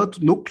 the earth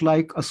looked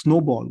like a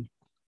snowball.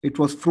 It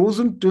was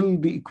frozen till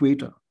the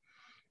equator.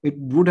 It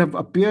would have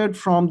appeared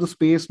from the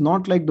space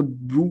not like the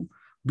blue,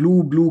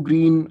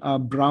 green,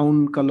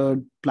 brown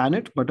colored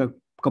planet, but a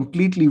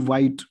completely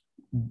white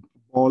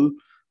ball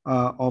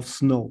of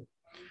snow.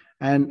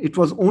 And it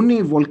was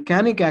only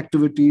volcanic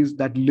activities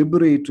that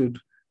liberated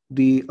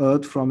the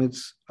earth from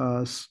its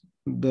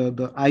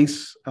the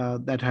ice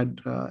that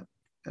had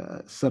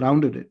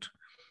surrounded it.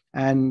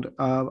 And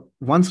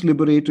once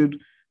liberated,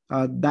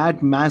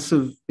 that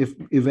massive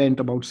event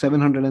about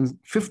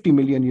 750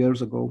 million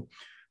years ago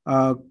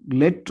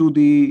led to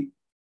the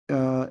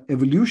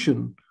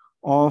evolution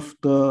of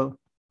the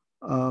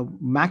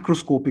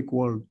macroscopic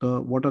world,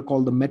 what are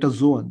called the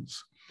metazoans.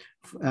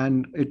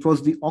 And it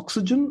was the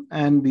oxygen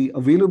and the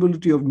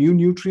availability of new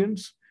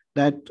nutrients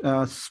that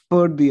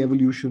spurred the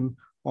evolution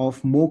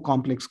of more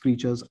complex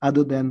creatures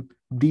other than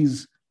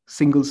these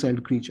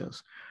single-celled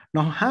creatures.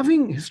 Now,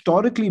 having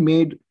historically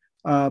made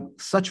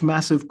such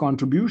massive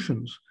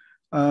contributions,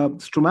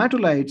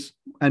 stromatolites,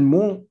 and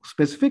more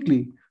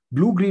specifically,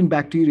 blue-green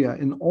bacteria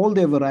in all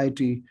their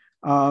variety,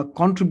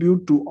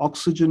 contribute to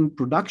oxygen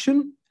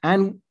production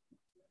and,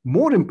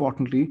 more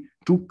importantly,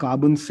 to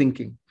carbon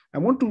sinking. I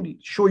want to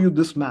show you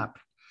this map.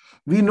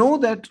 We know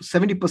that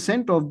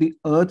 70% of the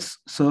Earth's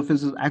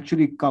surface is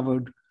actually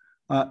covered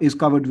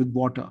with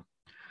water.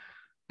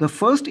 The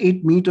first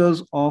 8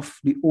 meters of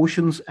the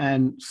oceans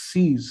and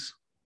seas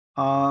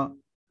are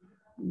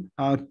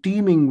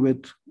teeming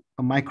with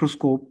a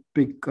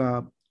microscopic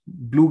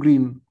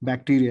blue-green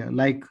bacteria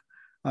like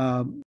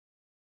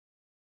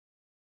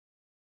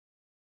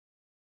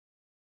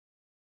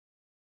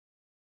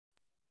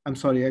I'm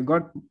sorry, I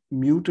got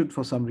muted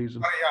for some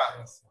reason. Oh, yeah,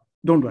 yes.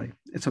 Don't worry,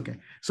 it's okay.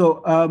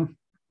 So,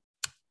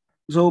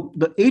 so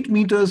the 8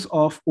 meters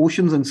of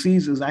oceans and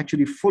seas is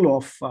actually full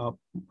of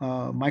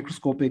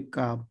microscopic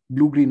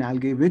blue-green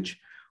algae, which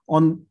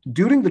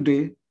during the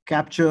day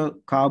capture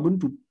carbon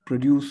to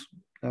produce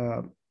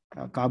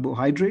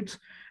carbohydrates.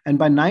 And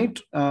by night,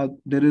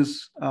 there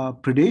is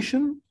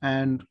predation,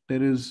 and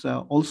there is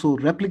also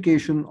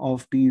replication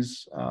of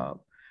these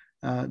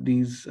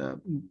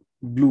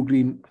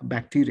blue-green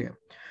bacteria.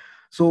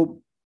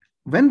 So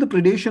when the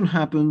predation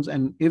happens,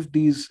 and if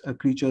these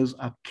creatures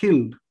are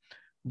killed,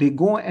 they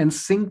go and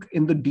sink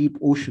in the deep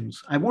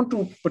oceans. I want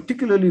to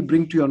particularly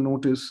bring to your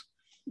notice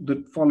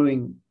the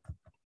following.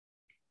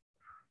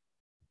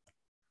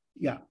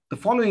 The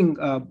following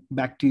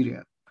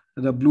bacteria,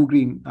 the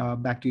blue-green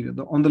bacteria.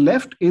 On the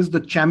left is the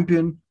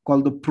champion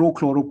called the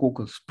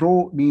Prochlorococcus.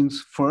 Pro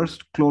means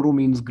first, chloro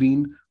means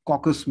green,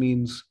 coccus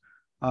means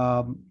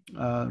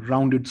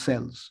rounded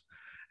cells.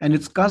 And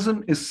its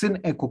cousin is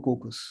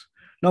Synechococcus.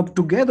 Now,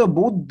 together,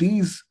 both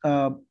these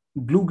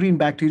blue-green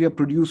bacteria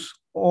produce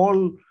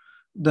all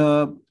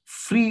the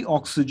free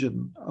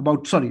oxygen.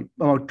 About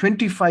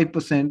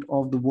 25%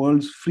 of the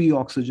world's free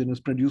oxygen is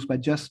produced by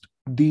just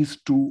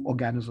these two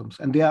organisms.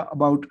 And there are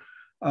about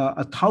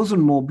 1,000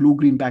 more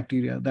blue-green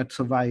bacteria that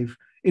survive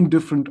in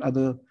different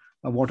other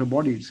water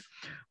bodies.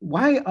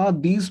 Why are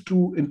these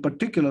two in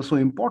particular so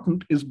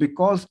important is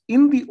because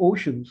in the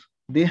oceans,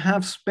 they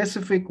have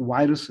specific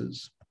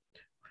viruses.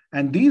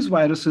 And these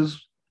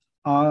viruses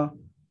are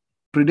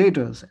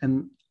predators,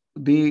 and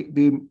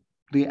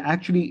they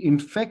actually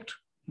infect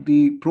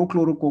the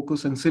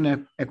Prochlorococcus and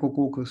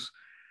Synechococcus.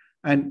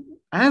 And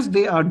as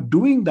they are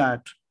doing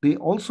that, they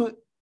also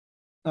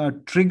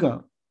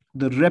trigger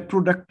the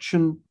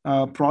reproduction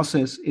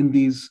process in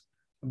these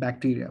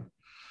bacteria.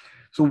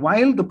 So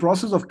while the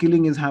process of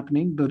killing is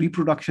happening, the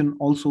reproduction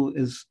also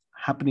is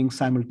happening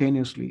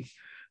simultaneously.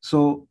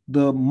 So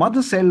the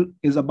mother cell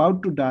is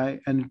about to die,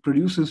 and it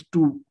produces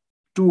two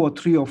or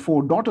three or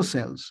four daughter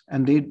cells,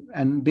 and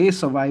they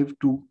survive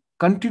to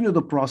continue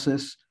the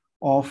process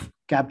of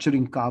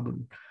capturing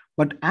carbon.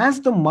 But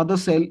as the mother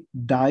cell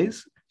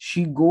dies,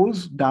 she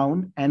goes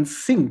down and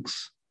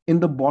sinks in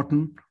the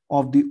bottom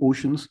of the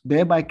oceans,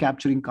 thereby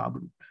capturing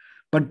carbon.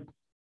 But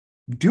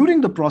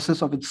during the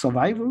process of its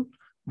survival,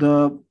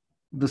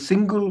 the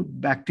single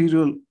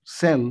bacterial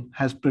cell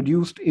has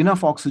produced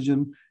enough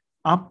oxygen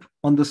up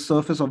on the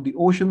surface of the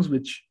oceans,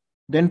 which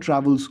then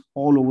travels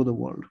all over the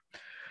world.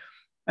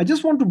 I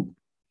just want to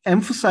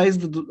emphasize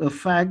the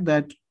fact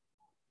that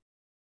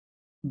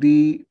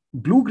the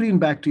blue-green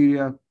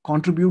bacteria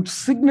contribute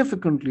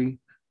significantly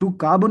to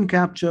carbon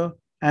capture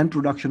and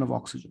production of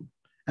oxygen.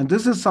 And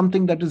this is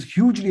something that is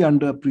hugely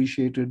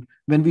underappreciated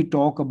when we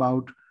talk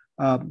about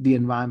the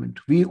environment.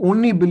 We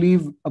only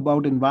believe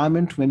about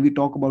environment when we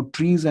talk about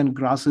trees and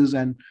grasses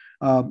and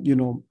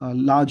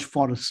large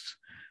forests.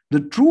 The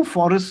true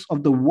forests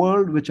of the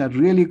world, which are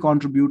really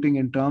contributing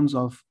in terms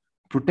of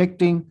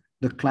protecting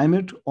the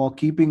climate or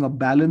keeping a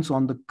balance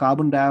on the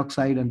carbon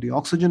dioxide and the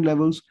oxygen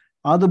levels,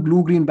 are the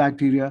blue-green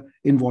bacteria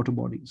in water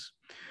bodies.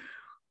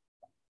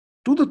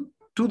 To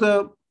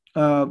the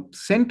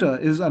center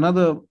is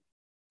another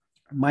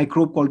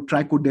microbe called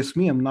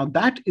Trichodesmium. Now,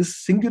 that is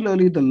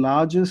singularly the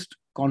largest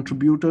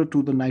contributor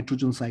to the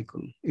nitrogen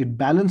cycle. It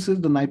balances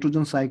the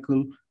nitrogen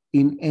cycle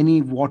in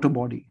any water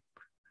body.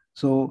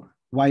 So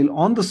while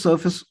on the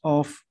surface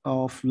of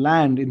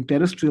land in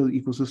terrestrial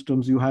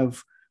ecosystems, you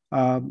have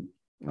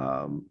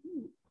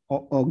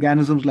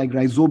organisms like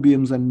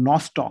rhizobiums and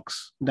nostocs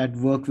that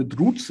work with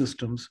root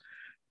systems,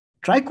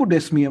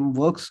 Trichodesmium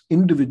works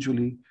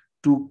individually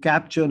to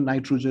capture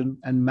nitrogen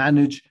and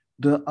manage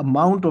the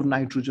amount of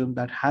nitrogen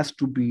that has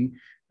to be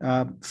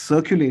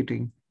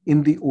circulating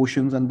in the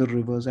oceans and the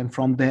rivers, and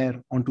from there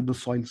onto the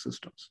soil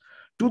systems.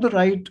 To the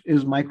right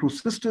is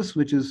Microcystis,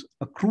 which is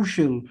a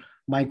crucial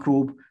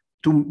microbe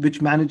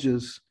which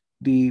manages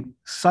the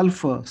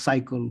sulfur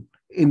cycle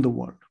in the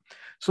world.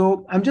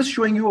 So I'm just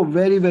showing you a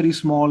very, very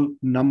small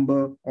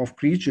number of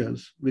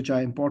creatures which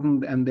are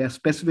important, and they're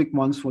specific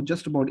ones for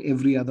just about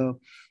every other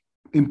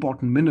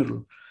important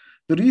mineral.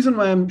 The reason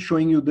why I'm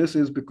showing you this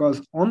is because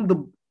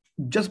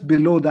just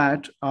below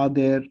that are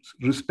their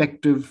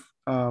respective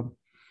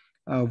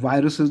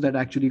viruses that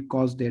actually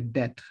cause their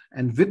death.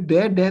 And with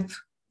their death,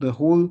 the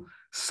whole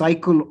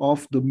cycle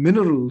of the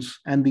minerals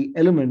and the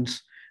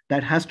elements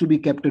that has to be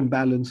kept in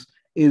balance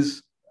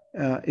is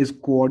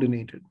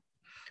coordinated.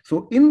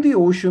 So in the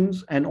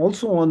oceans and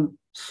also on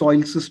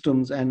soil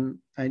systems and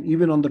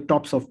even on the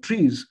tops of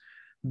trees,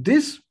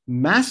 this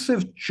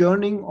massive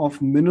churning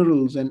of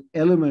minerals and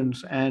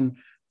elements and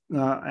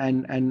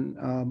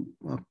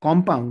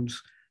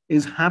compounds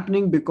is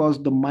happening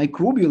because the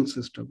microbial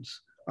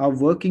systems are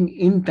working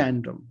in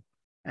tandem.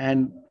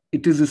 And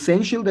it is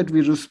essential that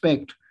we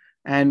respect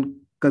and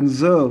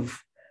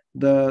conserve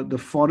the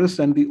forests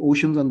and the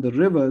oceans and the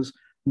rivers,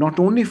 not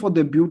only for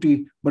their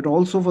beauty, but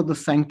also for the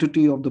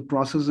sanctity of the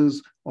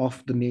processes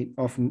of the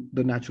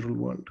natural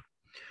world.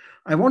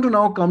 I want to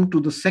now come to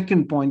the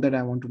second point that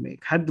I want to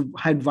make.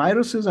 Had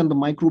viruses and the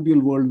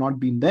microbial world not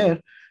been there,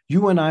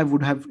 you and I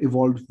would have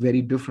evolved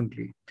very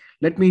differently.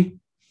 Let me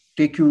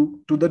take you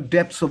to the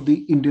depths of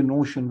the Indian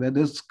Ocean, where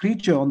this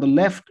creature on the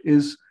left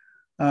is,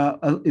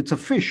 it's a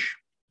fish.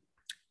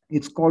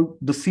 It's called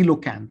the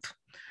coelacanth.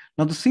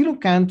 Now, the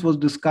coelacanth was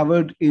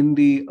discovered in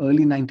the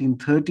early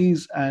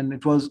 1930s, and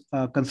it was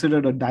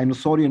considered a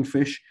dinosaurian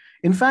fish.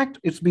 In fact,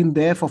 it's been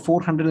there for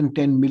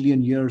 410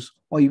 million years,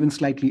 or even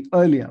slightly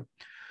earlier.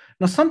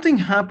 Now, something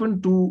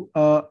happened to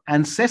an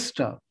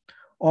ancestor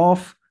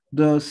of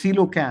the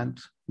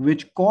coelacanth,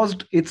 which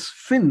caused its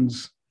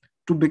fins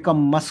to become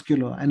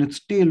muscular and its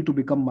tail to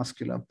become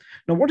muscular.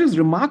 Now, what is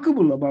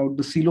remarkable about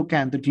the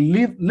coelacanth, it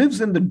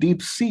lives in the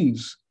deep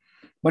seas,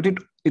 but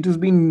it has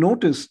been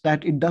noticed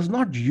that it does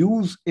not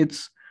use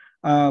its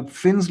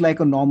fins like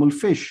a normal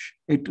fish.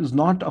 It is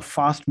not a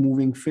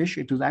fast-moving fish.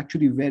 It is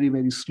actually very,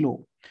 very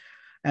slow.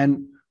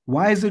 And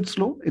why is it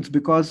slow? It's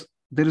because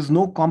there is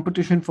no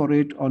competition for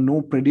it or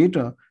no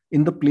predator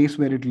in the place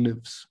where it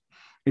lives.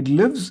 It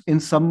lives in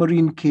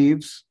submarine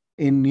caves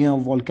near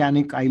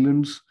volcanic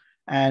islands,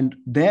 and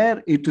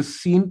there it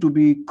is seen to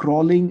be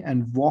crawling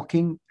and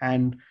walking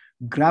and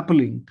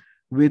grappling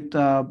with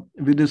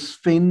its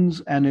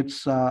fins and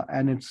its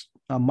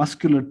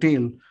muscular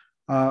tail,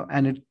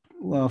 and it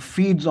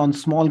feeds on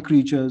small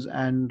creatures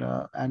and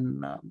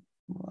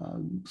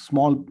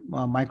small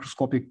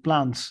microscopic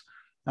plants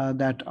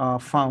that are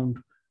found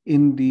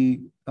in the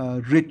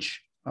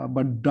rich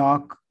but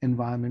dark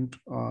environment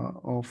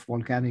of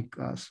volcanic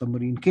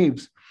submarine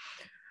caves.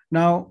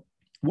 Now,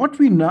 what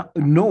we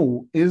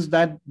know is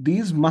that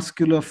these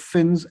muscular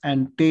fins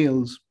and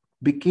tails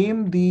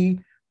became the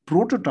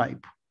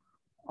prototype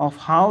of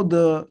how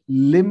the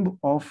limb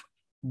of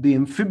the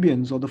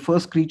amphibians, or the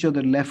first creature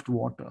that left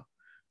water.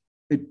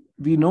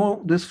 We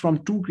know this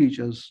from two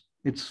creatures.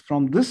 It's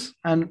from this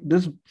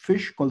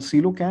fish called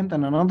coelacanth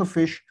and another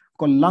fish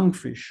called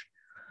lungfish.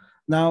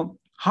 Now,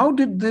 how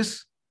did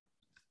this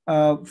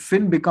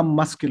fin become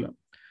muscular?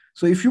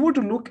 So if you were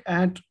to look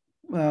at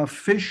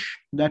fish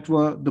that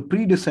were the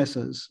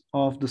predecessors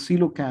of the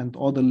coelacanth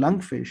or the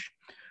lungfish,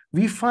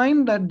 we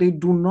find that they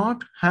do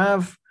not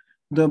have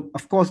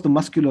of course, the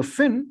muscular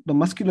fin. The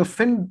muscular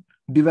fin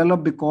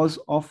developed because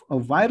of a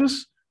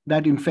virus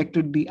that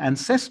infected the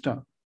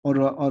ancestor or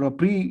a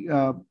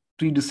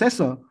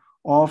predecessor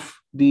of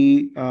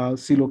the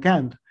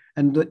coelacanth.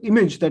 And the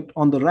image that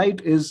on the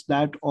right is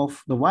that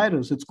of the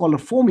virus. It's called a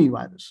foamy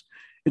virus.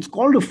 It's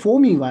called a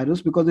foamy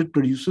virus because it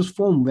produces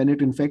foam when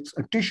it infects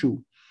a tissue.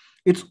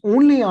 It's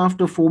only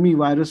after foamy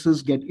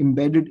viruses get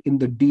embedded in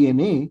the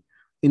DNA,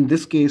 in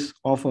this case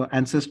of an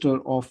ancestor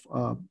of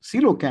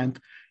coelacanth,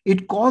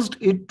 it caused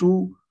it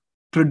to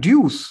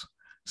produce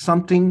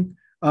something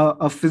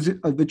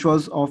which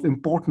was of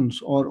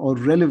importance or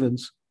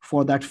relevance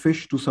for that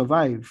fish to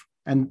survive.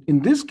 And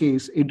in this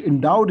case, it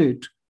endowed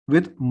it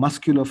with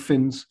muscular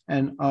fins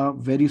and a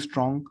very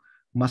strong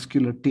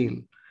muscular tail.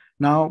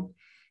 Now,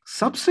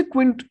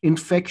 subsequent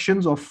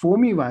infections of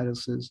foamy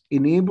viruses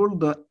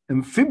enabled the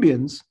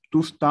amphibians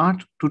to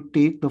start to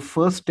take the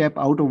first step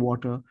out of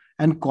water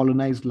and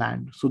colonize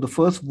land. So the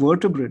first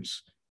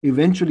vertebrates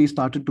eventually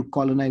started to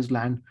colonize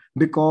land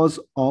because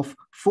of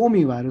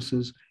foamy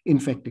viruses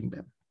infecting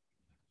them,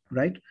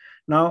 right?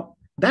 Now,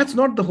 that's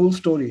not the whole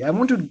story. I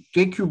want to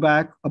take you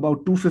back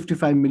about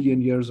 255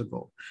 million years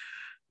ago.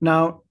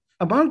 Now,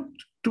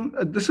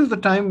 this is the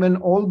time when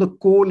all the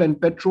coal and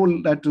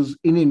petrol that is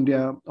in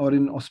India or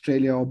in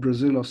Australia or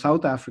Brazil or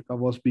South Africa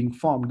was being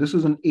formed. This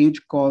is an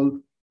age called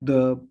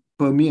the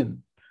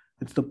Permian.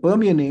 It's the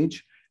Permian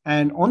age.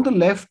 And on the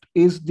left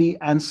is the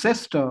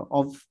ancestor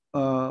of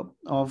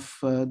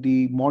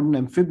the modern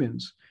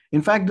amphibians.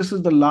 In fact, this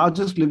is the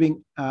largest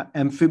living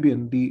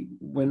amphibian.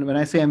 When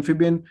I say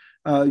amphibian,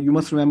 you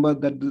must remember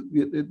that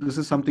this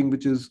is something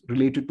which is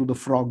related to the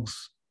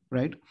frogs,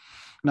 right?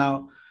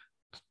 Now,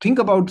 think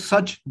about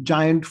such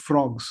giant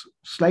frogs,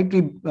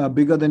 slightly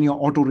bigger than your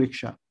auto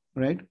rickshaw,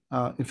 right?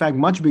 In fact,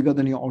 much bigger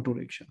than your auto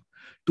rickshaw.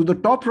 To the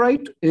top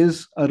right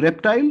is a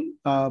reptile,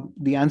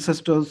 the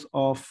ancestors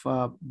of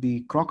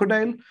the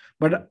crocodile.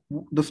 But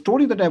the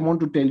story that I want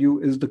to tell you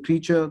is the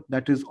creature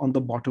that is on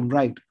the bottom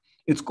right.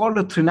 It's called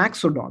a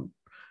Thrinaxodon.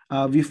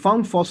 We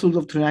found fossils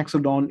of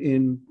Thrinaxodon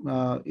in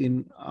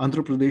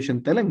Andhra Pradesh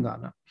and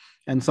Telangana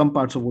and some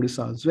parts of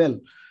Odisha as well.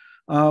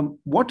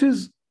 What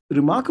is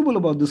remarkable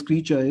about this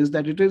creature is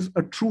that it is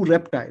a true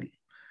reptile,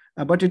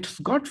 but it's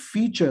got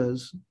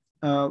features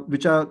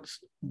which are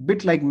a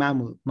bit like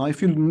mammal. Now,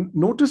 if you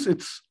notice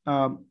its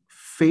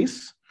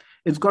face,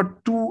 it's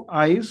got two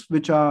eyes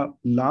which are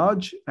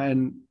large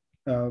and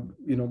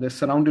they're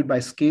surrounded by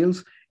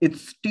scales.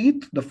 Its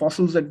teeth, the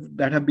fossils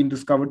that have been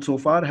discovered so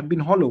far, have been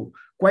hollow,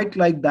 quite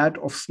like that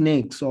of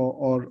snakes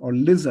or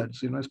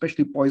lizards,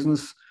 especially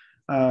poisonous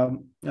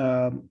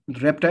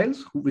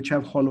reptiles which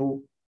have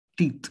hollow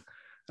teeth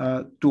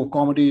to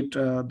accommodate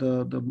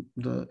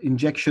the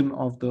injection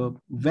of the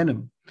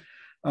venom.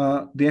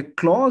 Their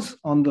claws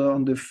on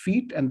the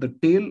feet and the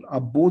tail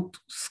are both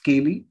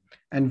scaly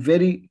and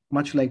very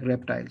much like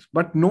reptiles.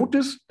 But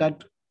notice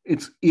that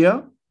its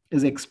ear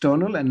is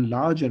external and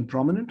large and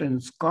prominent, and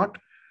it's got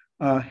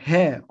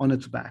hair on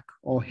its back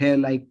or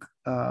hair-like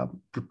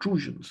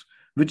protrusions,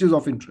 which is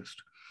of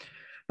interest.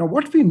 Now,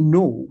 what we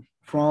know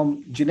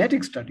from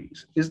genetic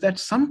studies is that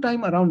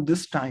sometime around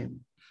this time,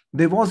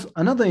 there was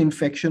another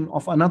infection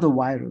of another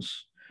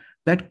virus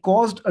that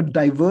caused a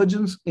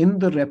divergence in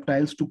the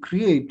reptiles to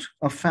create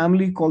a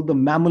family called the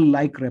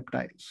mammal-like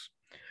reptiles.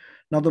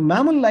 Now, the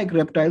mammal-like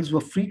reptiles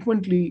were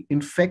frequently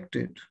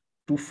infected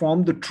to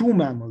form the true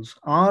mammals,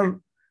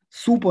 our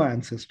super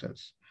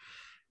ancestors.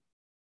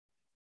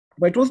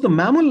 But it was the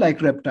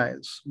mammal-like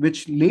reptiles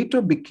which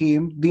later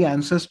became the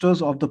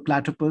ancestors of the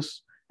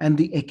platypus and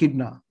the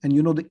echidna, and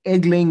the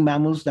egg-laying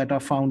mammals that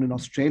are found in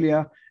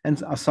Australia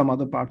and some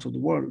other parts of the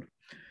world.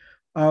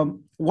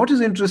 What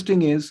is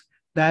interesting is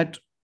that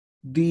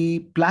the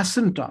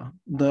placenta,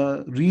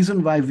 the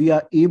reason why we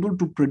are able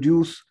to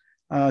produce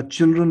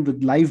children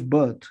with live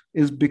birth,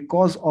 is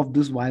because of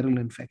this viral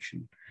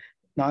infection.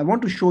 Now, I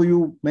want to show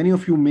you, many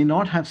of you may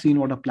not have seen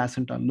what a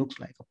placenta looks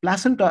like. A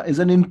placenta is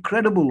an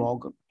incredible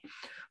organ.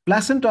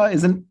 Placenta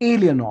is an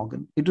alien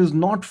organ. It is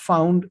not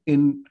found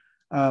in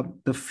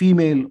the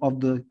female of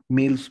the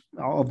males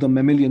of the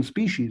mammalian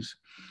species.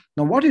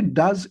 Now, what it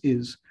does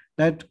is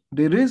that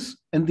there is,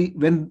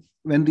 when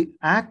the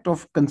act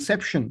of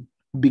conception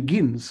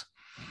begins,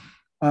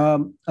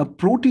 a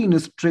protein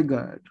is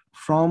triggered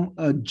from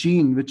a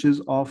gene which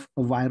is of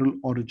a viral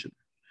origin.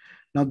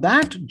 Now,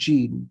 that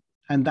gene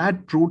and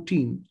that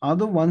protein are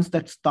the ones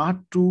that start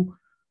to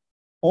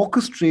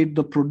orchestrate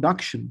the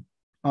production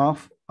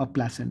of a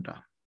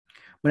placenta.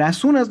 But as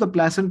soon as the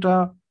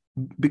placenta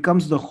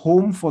becomes the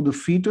home for the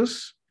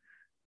fetus,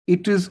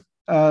 it is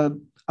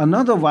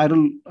another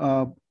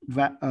viral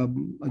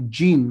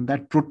gene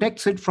that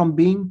protects it from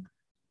being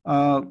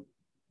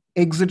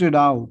exited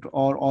out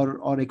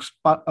or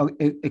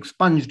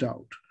expunged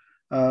out.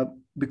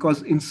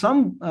 Because in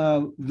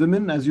some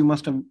women, as you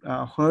must have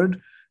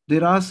heard,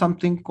 there are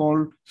something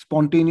called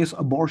spontaneous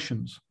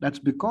abortions. That's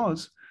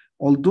because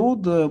although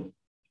the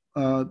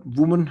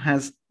woman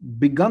has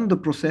begun the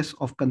process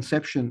of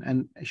conception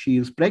and she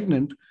is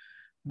pregnant,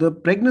 the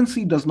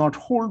pregnancy does not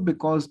hold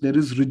because there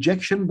is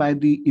rejection by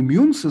the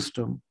immune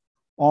system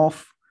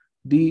of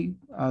the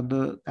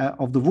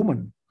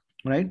woman.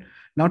 right?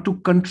 Now, to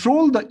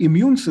control the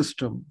immune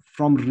system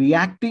from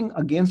reacting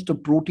against a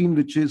protein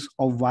which is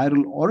of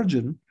viral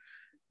origin,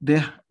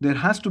 there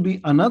has to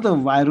be another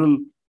viral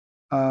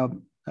uh,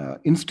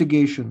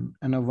 instigation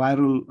and a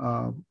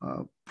viral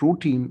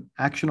protein,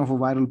 action of a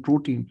viral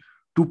protein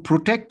to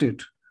protect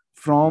it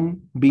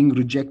from being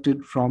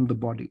rejected from the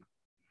body.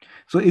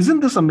 So isn't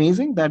this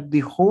amazing that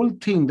the whole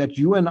thing, that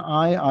you and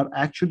I are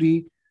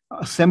actually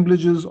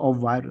assemblages of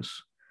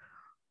virus?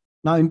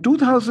 Now, in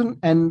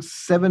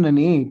 2007 and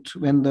 8,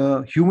 when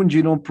the Human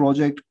Genome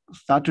Project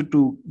started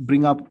to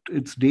bring up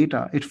its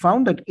data, it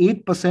found that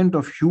 8%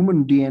 of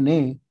human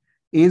DNA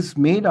is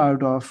made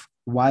out of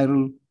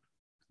viral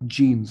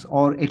genes,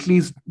 or at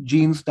least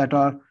genes that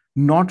are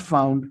not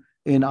found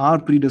in our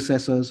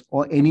predecessors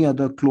or any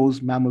other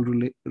close mammal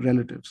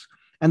relatives.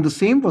 And the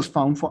same was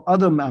found for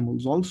other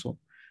mammals also,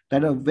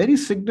 that a very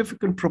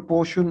significant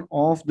proportion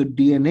of the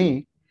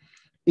DNA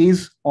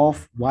is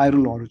of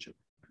viral origin.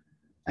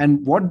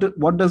 And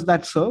what does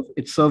that serve?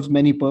 It serves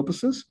many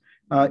purposes,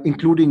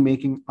 including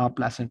making our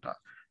placenta.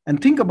 And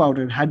think about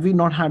it, had we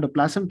not had a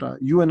placenta,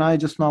 you and I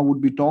just now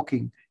would be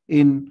talking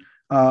in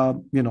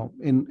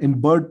in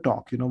bird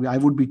talk. I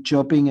would be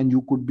chirping and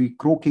you could be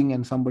croaking,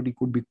 and somebody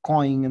could be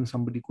cawing and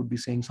somebody could be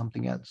saying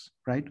something else,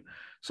 right?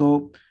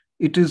 So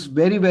it is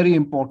very, very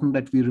important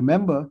that we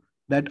remember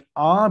that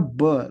our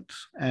birth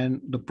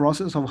and the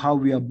process of how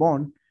we are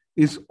born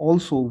is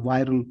also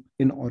viral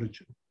in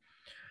origin.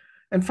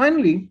 And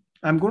finally,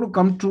 I'm going to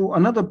come to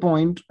another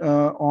point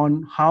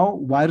on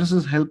how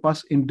viruses help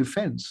us in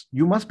defense.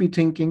 You must be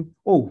thinking,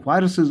 oh,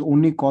 viruses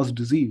only cause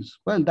disease.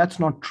 Well, that's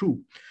not true.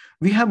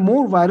 We have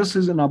more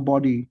viruses in our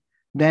body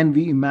than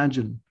we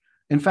imagine.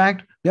 In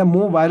fact, there are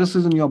more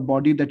viruses in your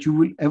body that you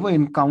will ever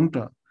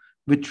encounter,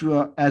 which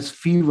as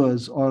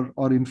fevers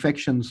or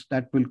infections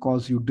that will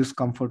cause you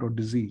discomfort or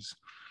disease.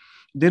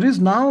 There is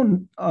now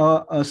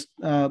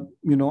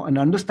an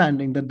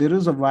understanding that there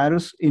is a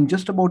virus in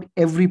just about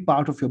every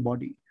part of your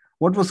body.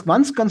 What was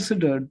once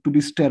considered to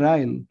be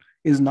sterile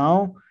is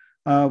now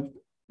a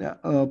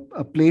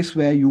place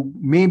where you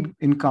may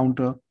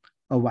encounter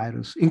a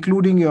virus,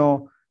 including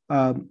your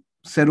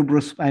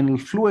cerebrospinal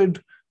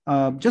fluid,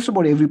 just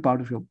about every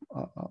part of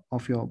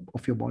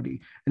your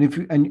body,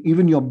 and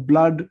even your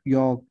blood,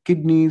 your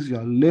kidneys,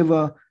 your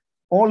liver,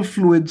 all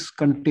fluids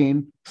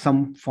contain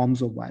some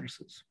forms of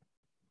viruses.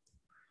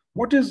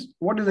 What is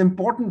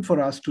important for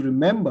us to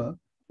remember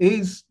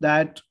is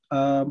that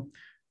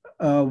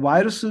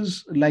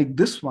viruses like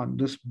this one,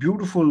 this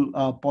beautiful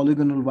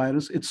polygonal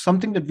virus, it's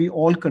something that we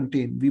all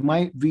contain.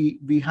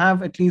 We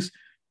have at least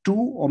 2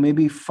 or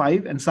maybe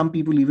 5, and some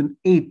people even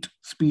 8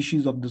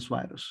 species of this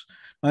virus.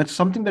 Now, it's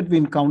something that we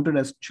encountered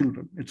as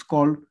children. It's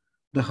called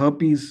the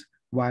herpes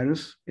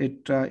virus.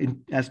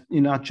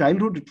 In our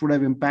childhood, it would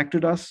have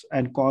impacted us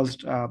and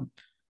caused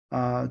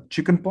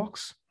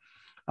chickenpox.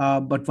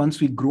 But once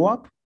we grow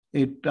up,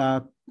 it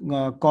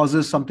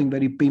causes something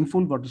very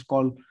painful, what is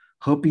called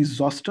herpes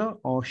zoster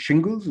or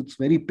shingles. It's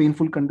a very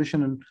painful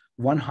condition in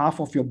one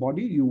half of your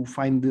body. You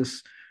find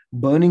this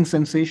burning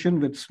sensation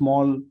with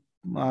small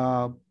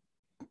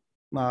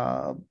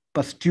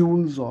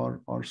pustules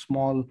or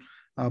small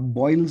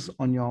boils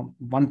on your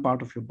one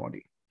part of your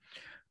body.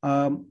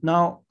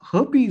 Now,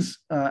 herpes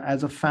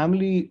as a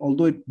family,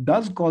 although it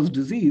does cause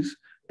disease,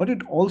 but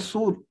it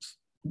also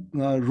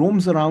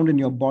roams around in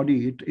your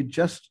body. It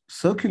just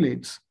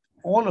circulates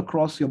all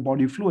across your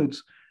body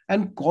fluids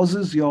and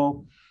causes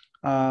your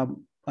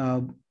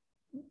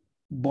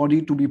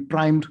body to be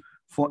primed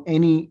for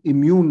any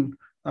immune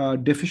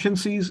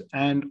deficiencies,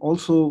 and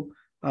also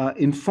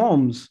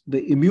informs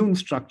the immune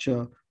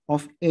structure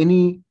of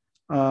any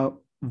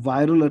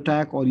viral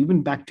attack or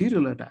even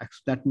bacterial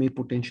attacks that may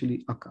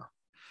potentially occur.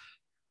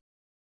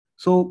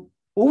 So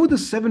over the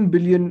 7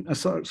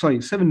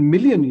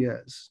 million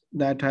years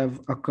that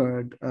have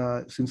occurred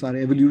since our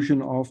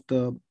evolution of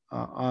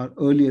our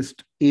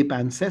earliest ape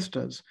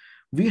ancestors,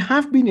 we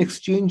have been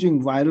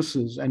exchanging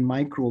viruses and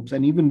microbes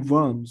and even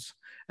worms.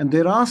 And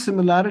there are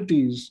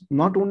similarities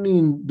not only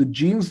in the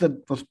genes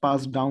that was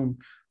passed down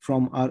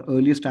from our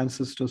earliest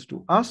ancestors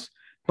to us,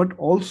 but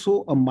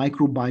also a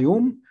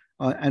microbiome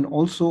and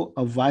also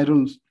a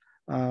viral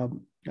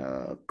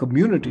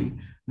community,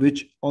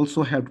 which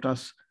also helped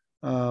us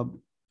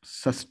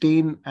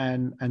sustain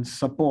and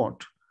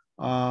support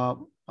our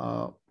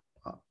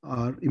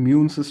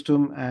immune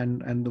system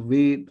and the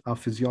way our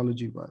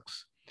physiology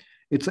works.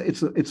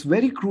 It's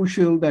very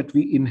crucial that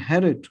we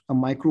inherit a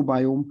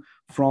microbiome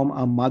from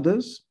our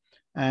mothers,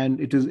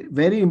 and it is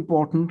very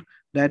important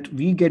that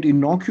we get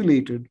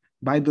inoculated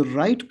by the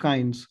right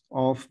kinds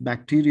of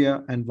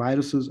bacteria and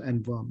viruses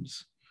and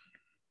worms,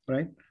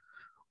 right?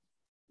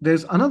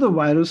 There's another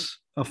virus,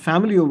 a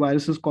family of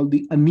viruses called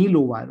the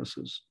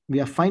anniloviruses. We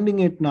are finding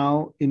it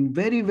now in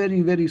very,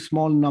 very, very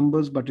small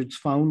numbers, but it's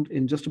found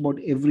in just about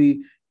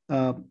every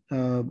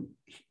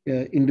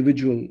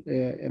individual.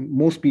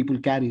 Most people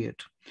carry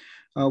it.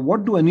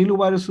 What do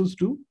anniloviruses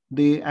do?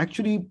 They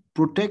actually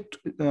protect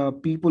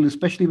people,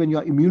 especially when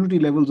your immunity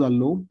levels are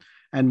low.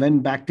 And when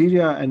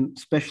bacteria and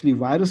especially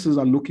viruses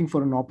are looking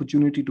for an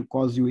opportunity to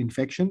cause you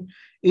infection,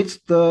 it's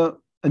the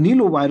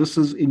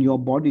aneloviruses in your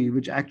body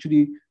which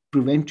actually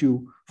prevent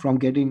you from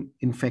getting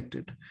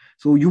infected.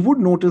 So you would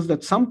notice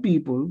that some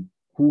people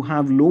who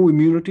have low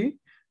immunity,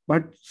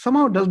 but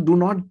somehow do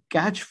not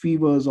catch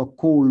fevers or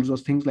colds or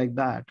things like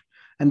that.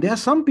 And there are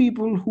some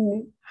people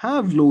who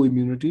have low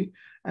immunity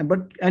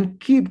and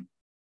keep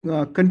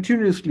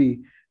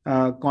continuously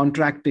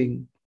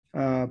contracting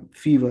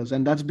fevers.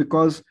 And that's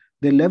because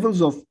the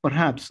levels of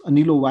perhaps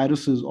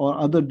aneloviruses or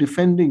other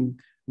defending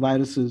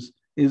viruses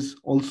is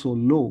also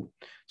low.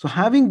 So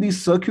having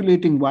these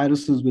circulating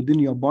viruses within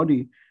your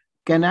body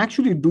can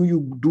actually do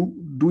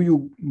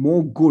you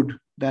more good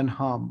than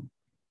harm.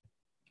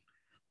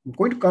 I'm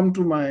going to come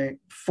to my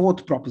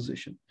fourth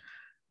proposition.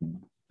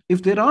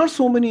 If there are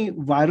so many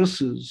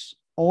viruses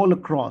all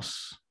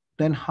across,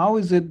 then how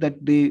is it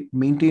that they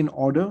maintain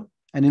order,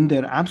 and in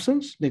their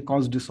absence, they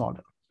cause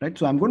disorder, right?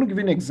 So I'm going to give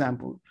you an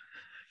example.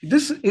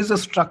 This is a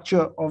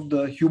structure of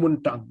the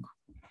human tongue.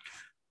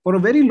 For a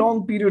very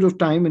long period of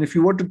time, and if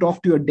you were to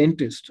talk to your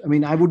dentist, I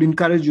mean, I would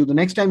encourage you, the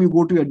next time you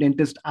go to your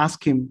dentist,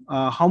 ask him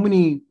how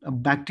many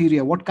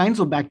bacteria, what kinds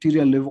of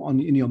bacteria live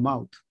in your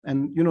mouth.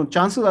 And,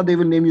 chances are they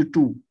will name you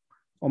 2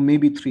 or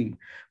maybe 3.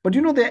 But,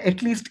 there are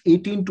at least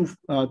 18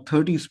 to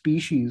 30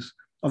 species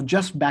of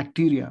just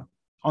bacteria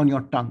on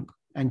your tongue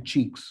and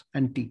cheeks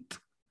and teeth,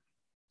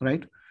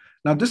 right?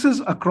 Now, this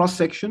is a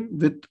cross-section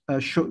with,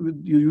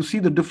 you see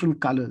the different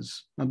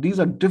colors. Now,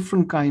 these are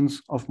different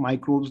kinds of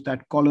microbes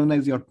that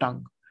colonize your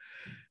tongue.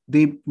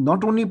 They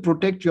not only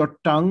protect your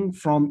tongue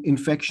from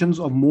infections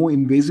of more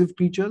invasive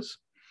creatures,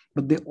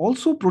 but they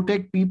also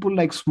protect people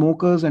like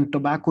smokers and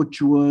tobacco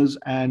chewers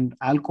and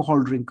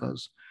alcohol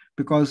drinkers,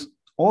 because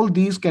all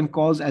these can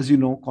cause, as you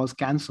know, cause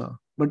cancer.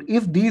 But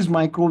if these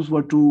microbes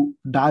were to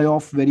die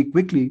off very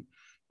quickly,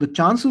 the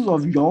chances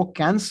of your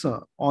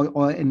cancer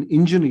or an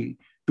injury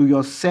to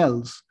your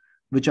cells,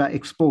 which are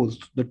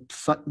exposed,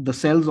 the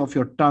cells of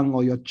your tongue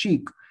or your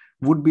cheek,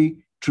 would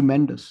be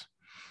tremendous.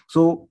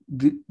 So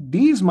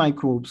these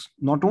microbes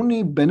not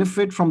only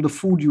benefit from the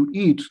food you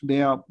eat,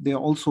 they are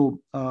also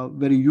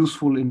very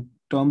useful in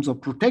terms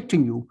of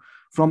protecting you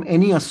from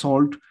any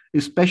assault,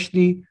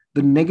 especially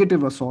the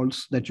negative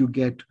assaults that you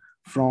get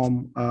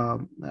from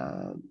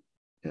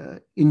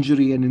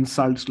injury and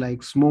insults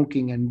like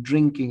smoking and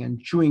drinking and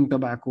chewing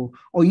tobacco,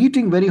 or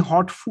eating very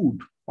hot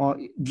food, or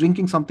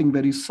drinking something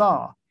very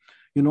sour.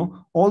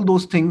 All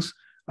those things,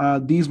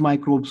 these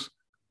microbes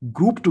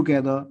group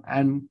together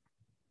and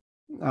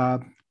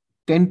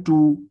tend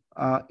to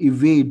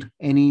evade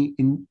any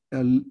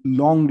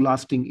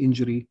long-lasting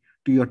injury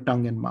to your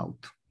tongue and mouth,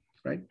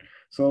 right?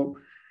 So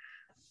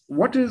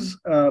what is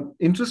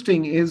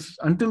interesting is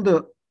until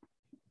the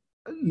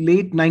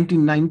late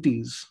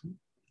 1990s,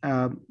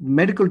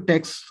 medical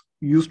texts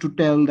used to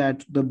tell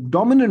that the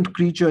dominant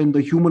creature in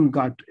the human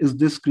gut is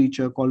this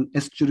creature called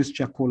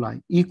Escherichia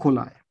coli, E.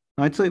 coli.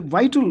 Now, it's a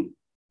vital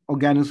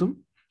organism.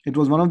 It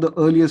was one of the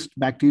earliest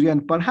bacteria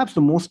and perhaps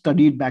the most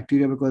studied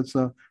bacteria, because it's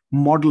a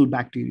model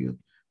bacteria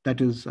that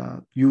is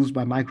used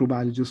by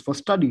microbiologists for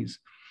studies.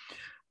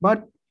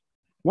 But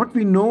what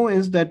we know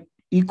is that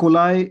E.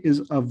 coli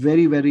is a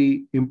very,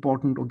 very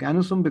important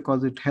organism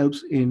because it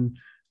helps in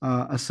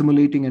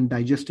assimilating and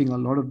digesting a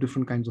lot of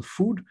different kinds of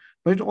food,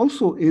 but it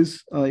also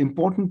is an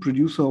important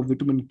producer of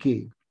vitamin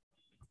K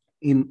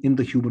in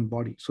the human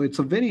body. So it's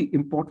a very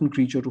important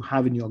creature to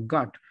have in your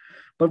gut.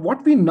 But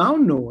what we now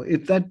know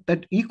is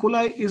that E.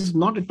 coli is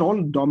not at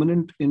all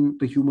dominant in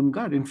the human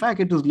gut. In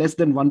fact, it is less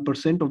than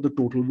 1% of the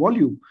total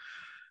volume.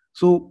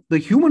 So the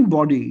human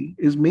body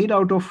is made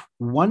out of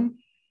 1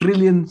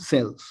 trillion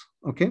cells,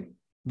 okay?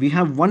 We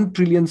have 1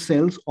 trillion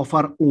cells of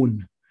our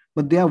own,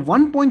 but there are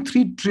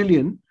 1.3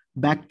 trillion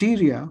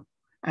bacteria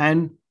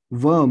and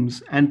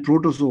worms and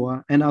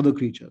protozoa and other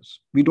creatures.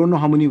 We don't know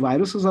how many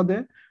viruses are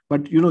there,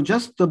 but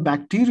just the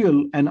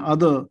bacterial and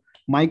other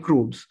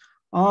microbes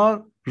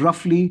are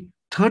roughly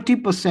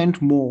 30%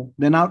 more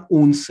than our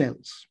own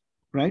cells,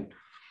 right?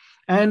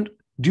 And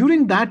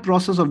during that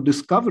process of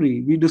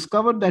discovery, we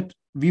discovered that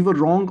we were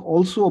wrong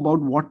also about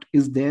what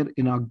is there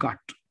in our gut.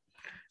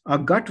 Our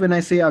gut, when I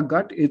say our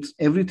gut, it's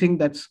everything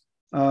that's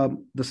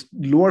the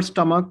lower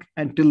stomach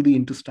until the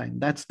intestine.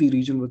 That's the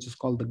region which is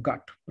called the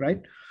gut,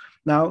 right?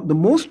 Now, the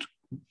most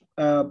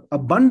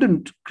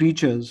abundant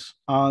creatures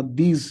are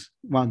these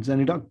ones.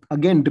 And it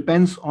again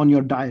depends on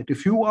your diet.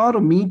 If you are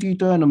a meat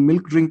eater and a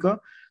milk drinker,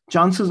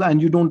 chances, and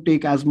you don't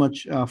take as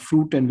much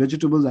fruit and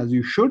vegetables as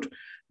you should,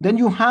 then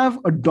you have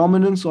a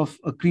dominance of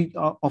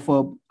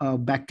a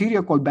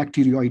bacteria called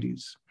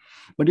Bacteroides.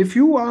 But if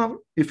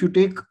you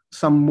take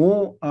some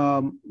more,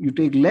 you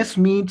take less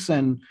meats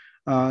and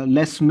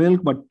less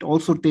milk, but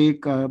also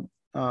take a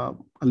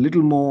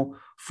little more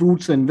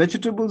fruits and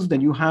vegetables,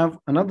 then you have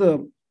another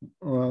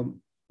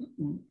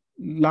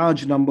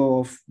large number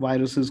of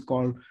viruses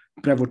called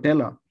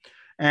Prevotella.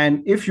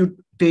 And if you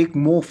take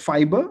more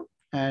fiber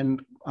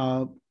and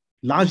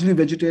largely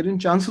vegetarian,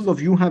 chances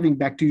of you having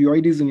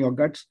Bacteroides in your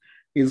guts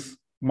is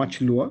much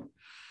lower,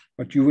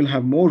 but you will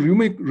have more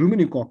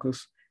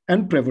Ruminococcus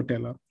and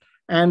Prevotella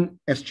and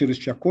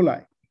Escherichia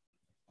coli.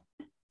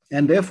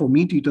 And therefore,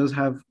 meat eaters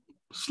have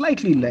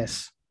slightly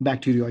less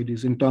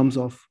bacteroides in terms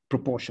of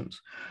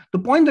proportions. The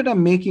point that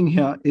I'm making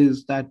here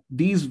is that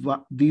these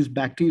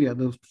bacteria,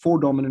 the 4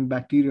 dominant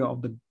bacteria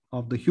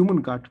of the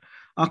human gut,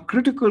 are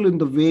critical in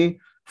the way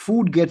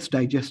food gets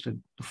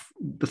digested.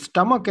 The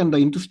stomach and the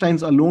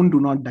intestines alone do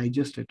not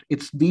digest it.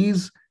 It's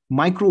these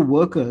micro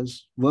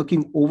workers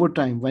working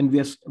overtime when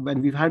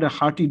we've had a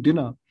hearty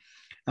dinner.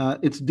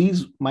 It's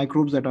these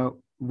microbes that are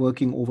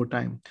working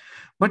overtime.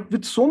 But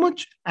with so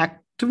much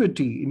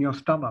activity in your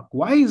stomach,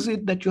 why is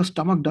it that your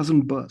stomach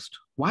doesn't burst?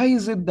 Why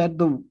is it that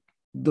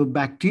the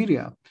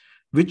bacteria,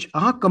 which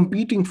are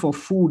competing for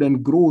food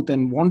and growth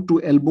and want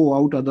to elbow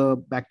out other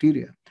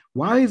bacteria,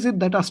 why is it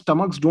that our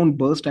stomachs don't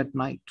burst at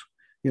night?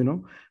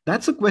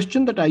 That's a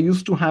question that I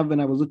used to have when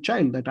I was a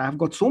child, that I've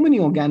got so many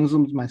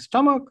organisms in my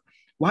stomach.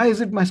 Why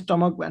is it my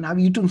stomach, when I've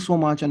eaten so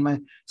much and my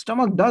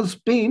stomach does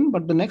pain,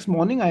 but the next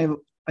morning I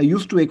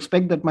used to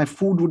expect that my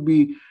food would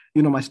be,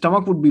 my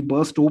stomach would be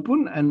burst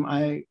open and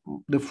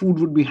the food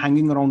would be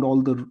hanging around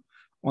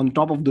on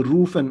top of the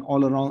roof and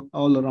all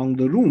around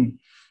the room.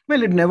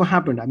 Well, it never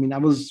happened. I mean, I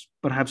was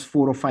perhaps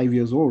 4 or 5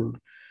 years old,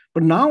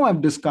 but now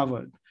I've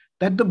discovered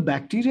that the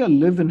bacteria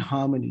live in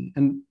harmony.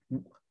 And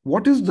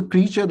what is the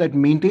creature that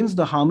maintains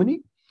the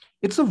harmony?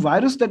 It's a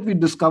virus that we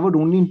discovered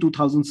only in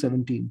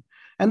 2017.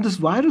 And this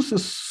virus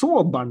is so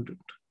abundant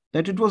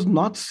that it was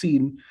not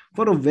seen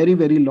for a very,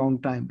 very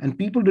long time. And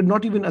people did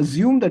not even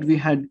assume that we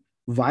had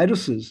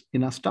viruses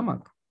in our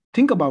stomach.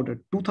 Think about it.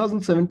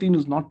 2017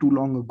 is not too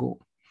long ago.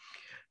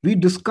 We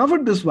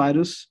discovered this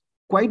virus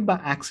quite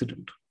by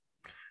accident.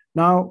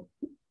 Now,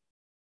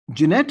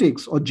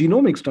 genetics or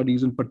genomic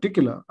studies in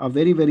particular are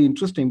very, very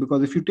interesting,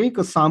 because if you take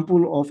a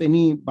sample of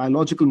any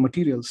biological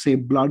material, say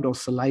blood or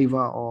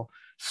saliva or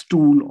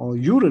stool or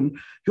urine,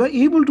 you are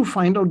able to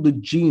find out the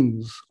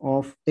genes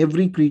of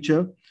every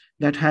creature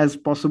that has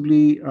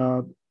possibly,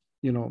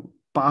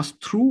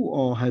 passed through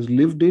or has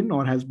lived in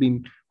or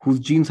whose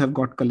genes have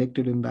got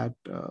collected in that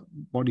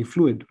body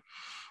fluid.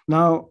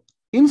 Now,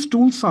 in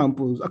stool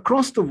samples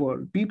across the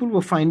world, people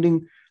were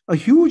finding a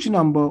huge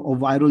number of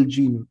viral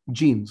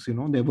genes.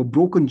 There were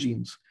broken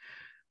genes.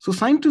 So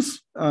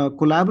scientists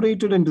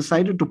collaborated and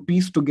decided to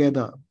piece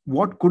together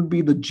what could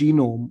be the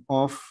genome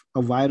of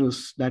a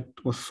virus that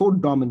was so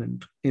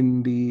dominant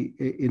in the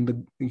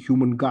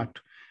human gut,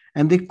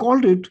 and they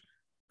called it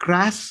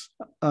crassphage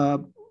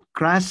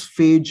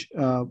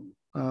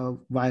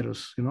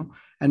virus.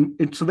 And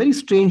it's a very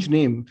strange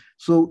name.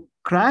 So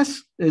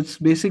crass, it's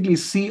basically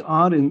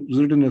CR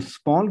written as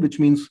small, which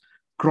means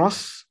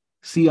cross.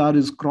 CR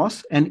is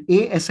cross, and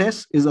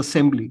ASS is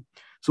assembly.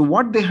 So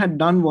what they had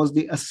done was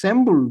they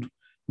assembled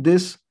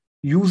this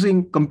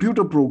using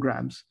computer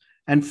programs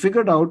and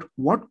figured out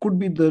what could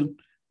be the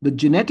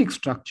genetic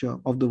structure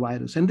of the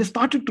virus. And they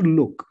started to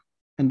look,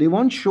 and they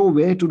weren't sure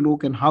where to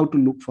look and how to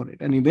look for it.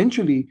 And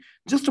eventually,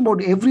 just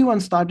about everyone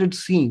started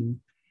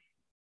seeing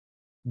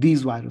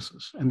these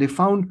viruses, and they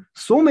found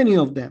so many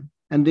of them,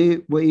 and they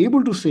were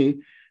able to say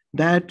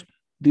that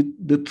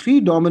the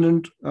 3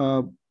 dominant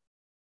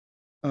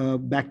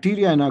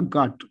bacteria in our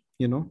gut,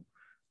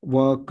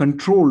 were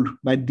controlled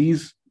by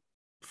these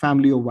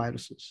family of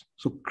viruses.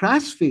 So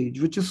crassphage,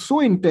 which is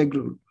so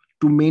integral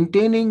to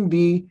maintaining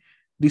the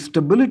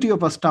stability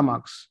of our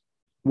stomachs,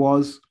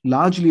 was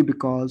largely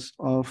because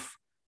of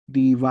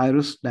the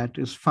virus that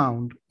is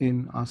found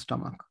in our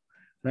stomach,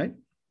 right?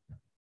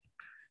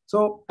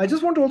 So I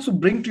just want to also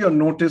bring to your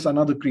notice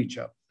another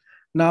creature.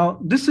 Now,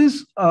 this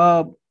is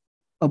a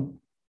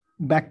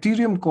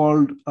bacterium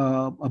called,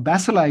 a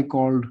bacilli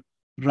called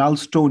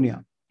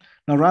Ralstonia.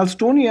 Now,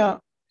 Ralstonia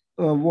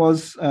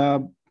was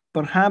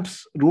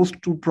perhaps rose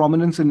to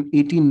prominence in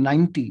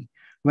 1890,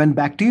 when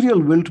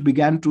bacterial wilt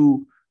began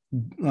to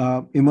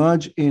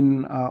emerge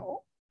in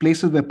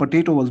places where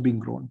potato was being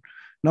grown.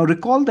 Now,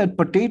 recall that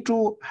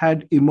potato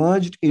had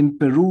emerged in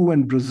Peru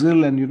and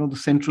Brazil and, the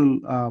central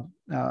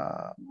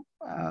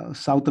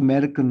South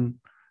American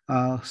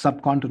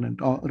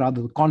subcontinent, or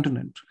rather the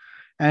continent.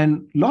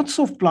 And lots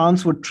of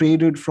plants were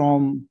traded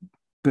from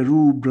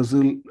Peru,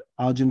 Brazil,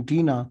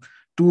 Argentina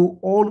to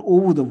all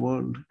over the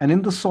world. And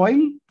in the soil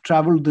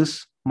traveled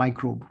this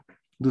microbe,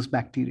 this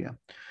bacteria.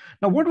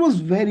 Now, what was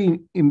very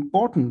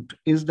important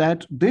is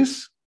that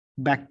this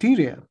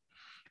bacteria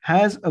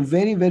has a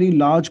very, very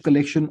large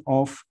collection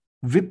of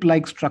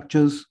whip-like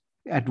structures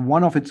at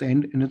one of its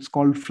end, and it's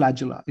called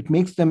flagella. It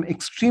makes them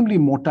extremely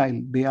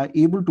motile. They are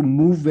able to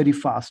move very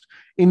fast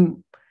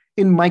in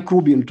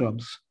microbial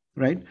terms,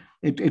 right?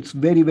 It's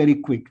very, very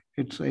quick.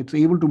 It's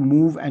able to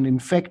move and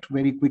infect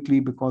very quickly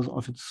because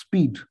of its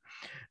speed.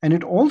 And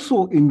it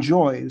also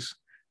enjoys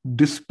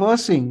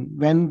dispersing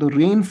when the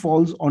rain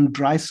falls on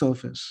dry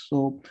surface.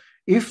 So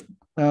if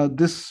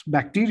this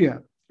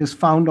bacteria is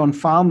found on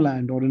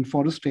farmland or in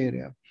forest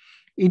area,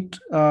 it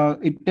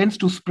tends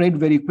to spread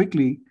very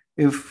quickly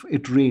if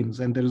it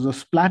rains, and there is a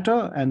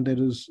splatter and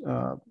there's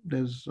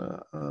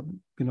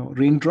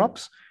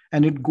raindrops,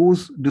 and it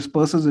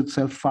disperses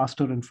itself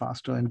faster and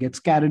faster and gets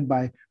carried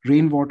by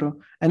rainwater,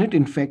 and it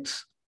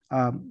infects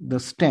the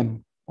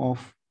stem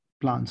of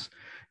plants.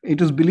 It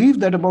is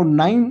believed that about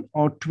 9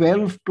 or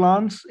 12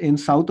 plants in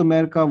South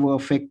America were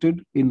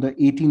affected in the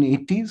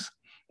 1880s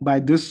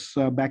by this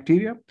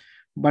bacteria.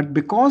 But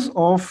because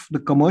of the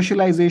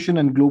commercialization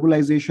and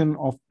globalization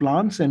of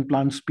plants and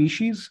plant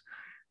species,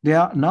 there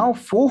are now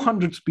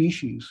 400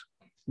 species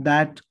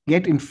that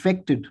get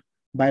infected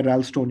by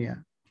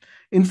Ralstonia.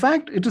 In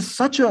fact, it is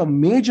such a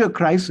major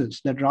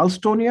crisis that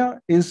Ralstonia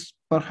is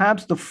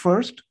perhaps the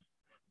first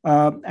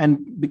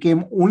and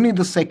became only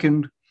the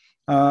second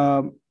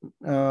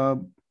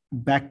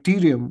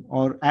bacterium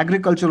or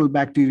agricultural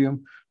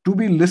bacterium to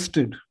be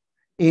listed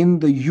in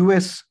the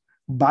US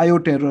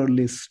bioterror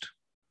list.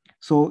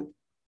 So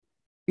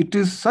it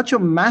is such a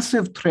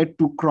massive threat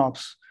to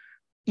crops.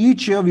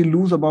 Each year we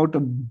lose about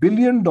 $1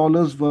 billion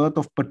worth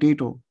of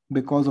potato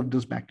because of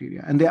this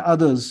bacteria. And there are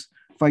others,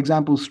 for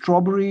example,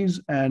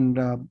 strawberries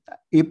and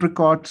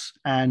apricots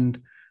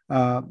and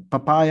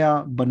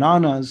papaya,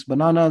 bananas.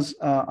 Bananas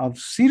are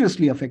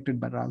seriously affected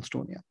by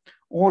Ralstonia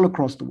all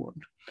across the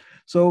world.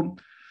 So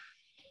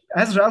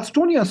as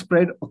Ralstonia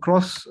spread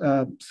across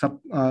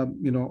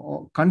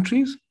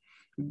countries,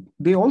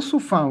 they also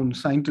found,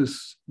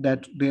 scientists,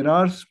 that there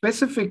are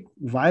specific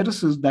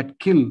viruses that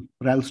kill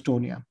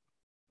Ralstonia.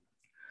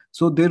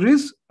 So there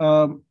is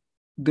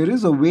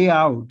a way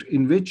out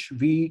in which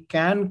we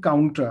can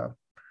counter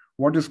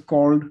what is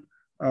called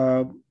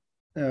a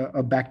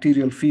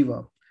bacterial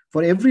fever.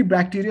 For every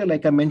bacteria,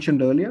 like I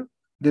mentioned earlier,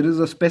 there is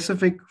a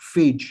specific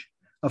phage.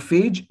 A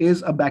phage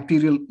is a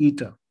bacterial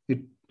eater.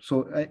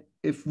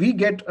 If we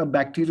get a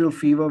bacterial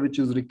fever which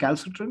is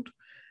recalcitrant,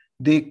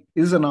 there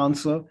is an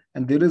answer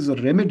and there is a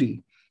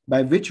remedy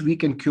by which we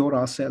can cure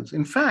ourselves.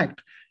 In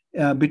fact,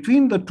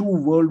 between the two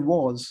world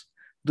wars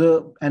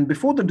and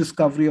before the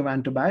discovery of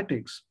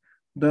antibiotics,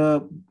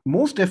 the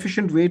most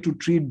efficient way to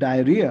treat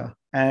diarrhea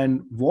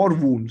and war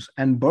wounds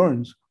and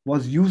burns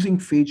was using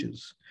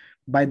phages.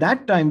 By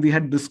that time, we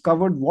had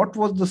discovered what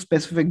was the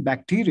specific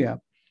bacteria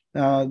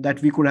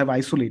that we could have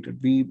isolated.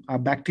 Our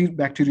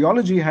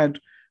bacteriology had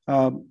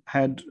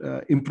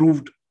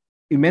improved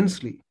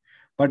immensely.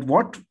 But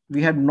what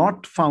we had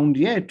not found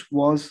yet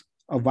was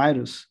a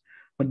virus.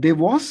 But there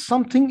was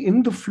something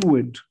in the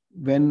fluid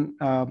when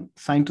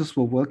scientists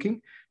were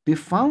working. They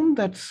found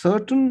that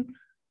certain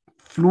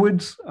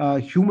fluids,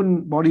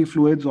 human body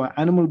fluids or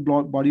animal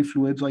body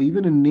fluids, or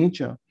even in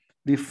nature,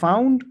 they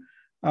found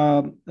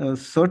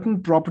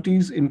certain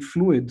properties in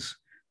fluids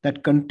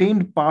that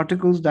contained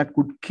particles that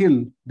could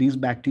kill these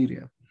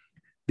bacteria.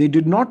 They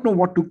did not know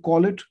what to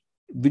call it,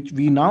 which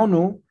we now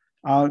know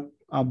are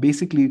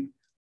basically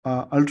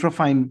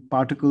ultrafine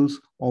particles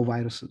or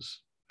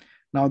viruses.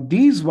 Now,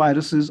 these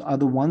viruses are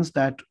the ones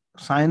that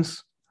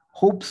science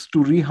hopes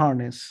to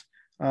reharness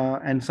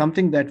and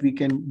something that we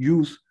can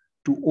use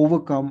to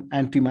overcome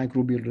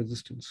antimicrobial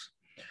resistance.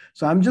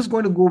 So I'm just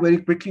going to go very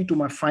quickly to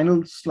my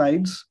final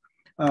slides.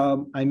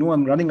 I know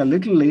I'm running a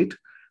little late.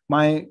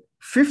 My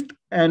fifth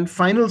and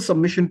final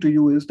submission to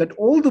you is that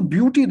all the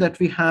beauty that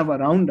we have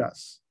around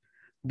us,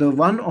 the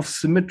one of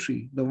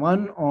symmetry, the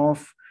one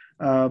of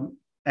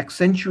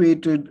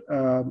accentuated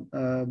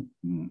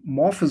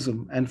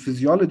morphism and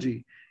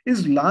physiology,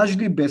 is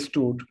largely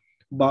bestowed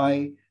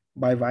by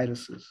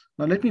viruses.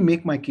 Now, let me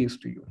make my case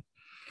to you.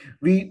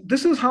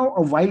 This is how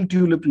a wild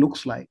tulip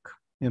looks like.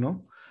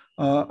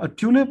 A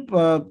tulip,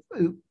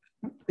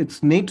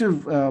 its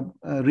native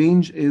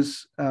range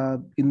is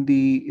in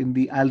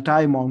the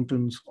Altai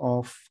mountains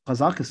of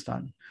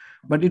Kazakhstan.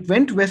 But it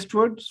went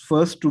westwards,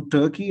 first to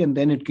Turkey, and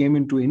then it came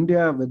into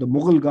India, where the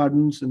Mughal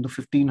gardens in the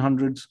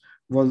 1500s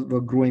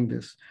were growing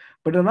this.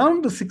 But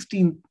around the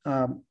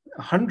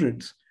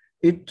 1600s,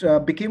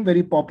 it became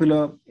very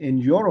popular in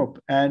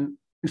Europe, and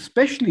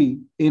especially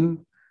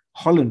in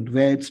Holland,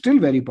 where it's still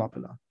very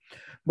popular.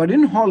 But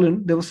in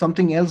Holland, there was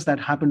something else that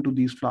happened to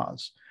these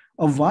flowers.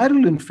 A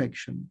viral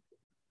infection,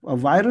 a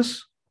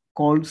virus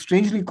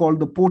strangely called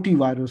the POTY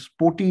virus.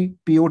 POTY,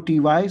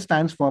 P-O-T-Y,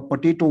 stands for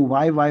potato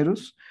Y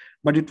virus.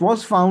 But it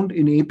was found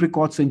in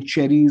apricots and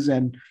cherries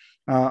and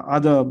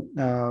other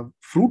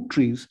fruit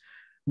trees,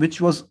 which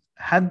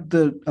had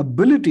the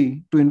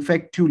ability to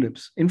infect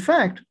tulips. In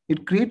fact,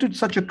 it created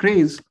such a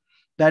craze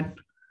that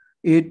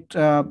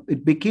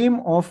it became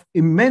of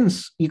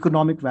immense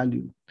economic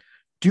value.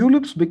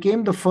 Tulips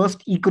became the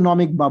first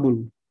economic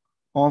bubble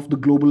of the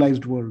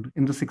globalized world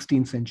in the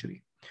 16th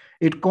century.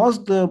 It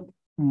caused the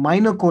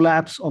minor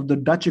collapse of the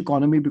Dutch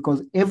economy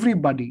because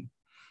everybody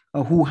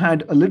who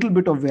had a little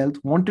bit of wealth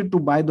wanted to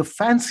buy the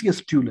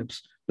fanciest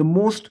tulips, the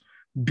most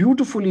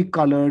beautifully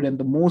colored and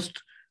the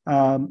most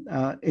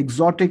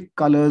exotic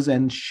colors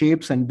and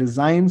shapes and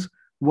designs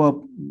were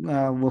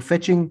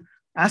fetching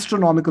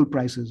astronomical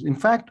prices. In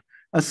fact,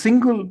 a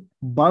single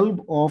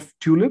bulb of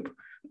tulip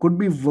could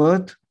be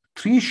worth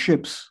 3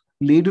 ships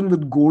laden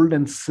with gold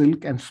and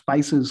silk and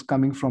spices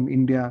coming from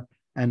India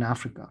and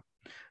Africa.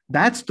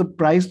 That's the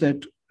price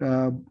that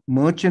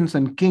merchants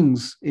and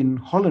kings in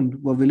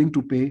Holland were willing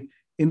to pay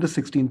in the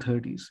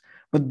 1630s.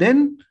 But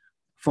then,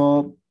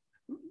 for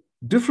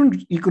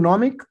different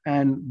economic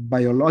and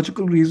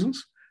biological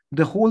reasons,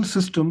 the whole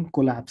system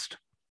collapsed.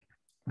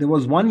 There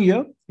was one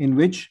year in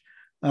which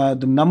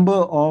the number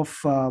of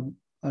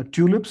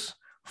tulips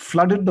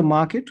flooded the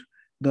market.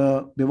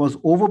 There was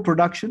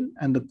overproduction,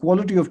 and the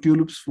quality of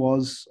tulips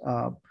was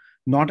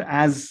not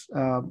as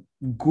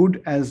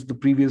good as the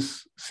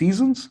previous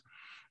seasons.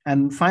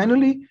 And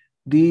finally,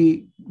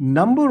 the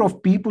number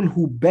of people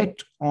who bet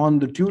on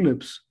the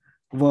tulips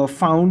were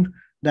found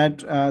that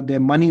their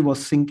money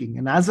was sinking.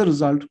 And as a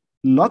result,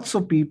 lots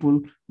of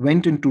people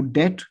went into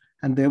debt,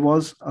 and there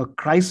was a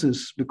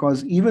crisis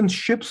because even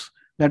ships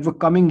that were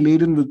coming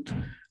laden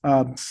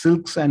with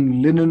silks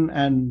and linen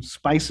and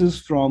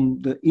spices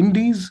from the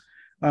Indies,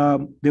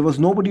 there was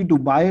nobody to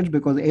buy it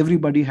because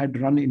everybody had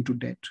run into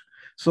debt.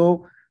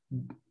 So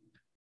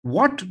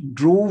what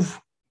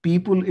drove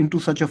people into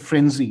such a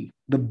frenzy?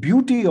 The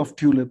beauty of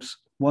tulips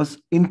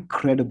was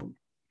incredible.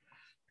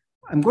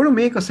 I'm going to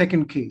make a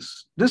second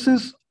case. This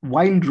is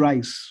wild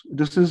rice.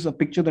 This is a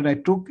picture that I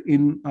took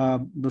in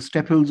the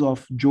steppe hills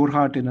of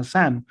Jorhat in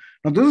Assam.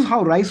 Now, this is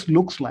how rice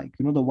looks like.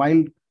 You know, the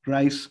wild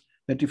rice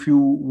that if you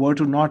were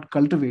to not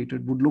cultivate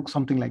it would look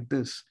something like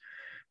this.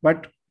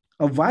 But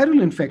a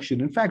viral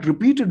infection, in fact,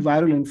 repeated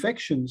viral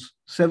infections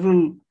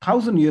several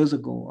thousand years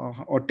ago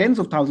or tens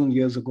of thousands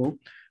years ago,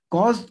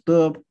 caused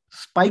the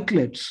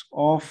spikelets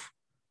of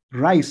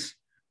rice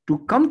to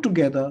come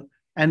together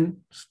and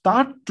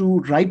start to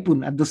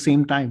ripen at the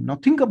same time. Now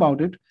think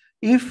about it.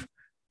 If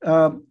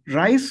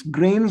rice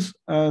grains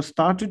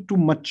started to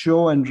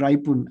mature and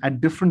ripen at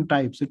different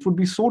types, it would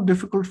be so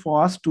difficult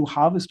for us to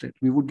harvest it.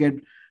 We would get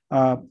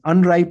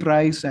unripe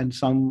rice and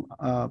some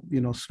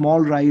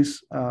small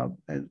rice.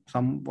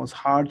 Some was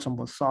hard, some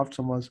was soft,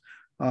 some was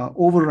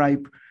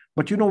overripe.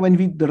 But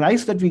when the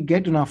rice that we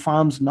get in our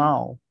farms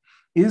now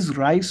is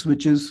rice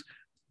which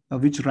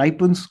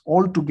ripens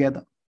all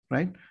together,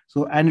 right?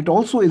 So, and it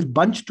also is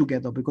bunched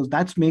together because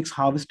that makes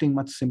harvesting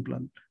much simpler.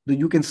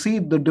 You can see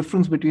the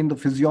difference between the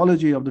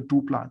physiology of the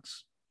two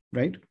plants,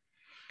 right?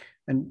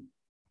 And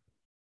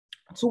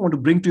I also want to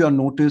bring to your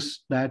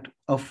notice that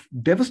a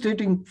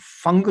devastating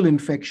fungal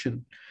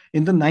infection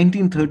in the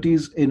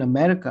 1930s in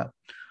America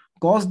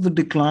caused the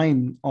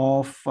decline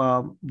of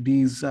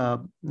these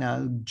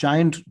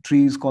giant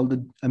trees called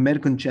the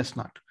American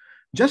chestnut.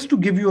 Just to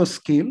give you a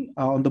scale,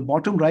 on the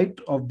bottom right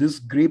of this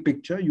gray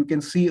picture, you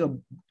can see a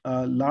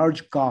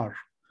large car.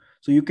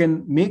 So you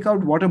can make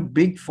out what a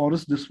big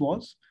forest this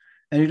was.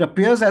 And it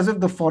appears as if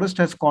the forest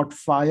has caught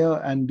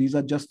fire and these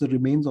are just the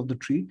remains of the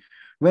tree.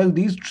 Well,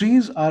 these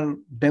trees are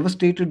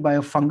devastated by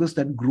a fungus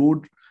that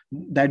grew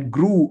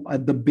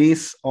at the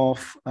base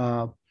of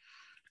the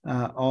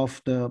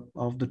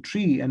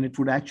tree, and it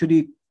would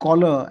actually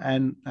collar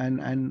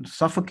and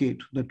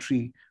suffocate the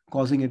tree,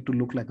 causing it to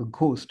look like a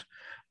ghost.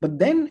 But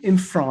then in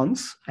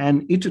France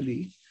and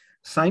Italy,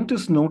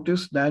 scientists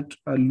noticed that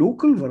a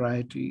local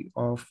variety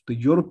of the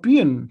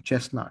European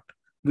chestnut,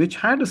 which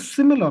had a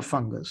similar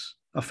fungus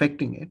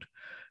affecting it,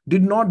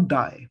 did not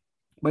die,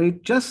 but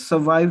it just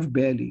survived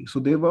barely. So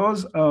there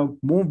was a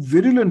more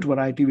virulent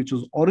variety, which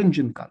was orange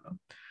in color.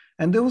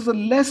 And there was a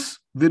less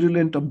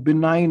virulent, a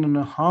benign and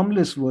a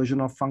harmless version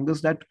of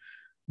fungus that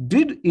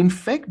did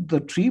infect the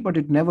tree, but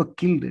it never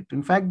killed it.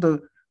 In fact,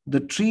 the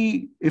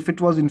tree, if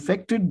it was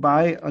infected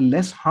by a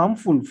less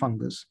harmful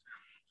fungus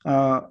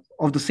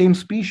of the same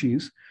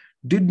species,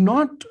 did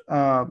not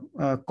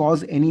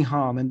cause any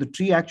harm, and the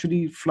tree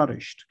actually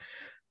flourished.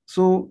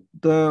 So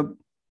the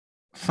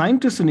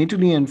scientists in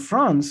Italy and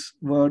France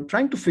were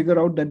trying to figure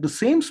out that the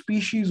same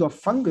species of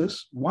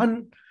fungus,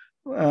 one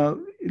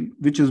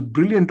which is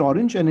brilliant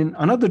orange, and in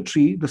another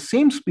tree, the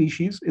same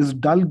species is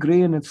dull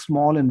gray and it's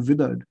small and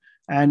withered.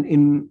 And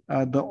in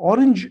the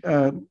orange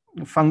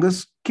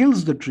fungus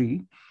kills the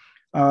tree.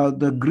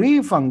 The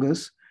gray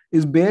fungus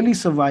is barely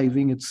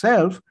surviving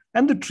itself,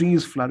 and the tree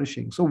is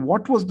flourishing. So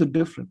what was the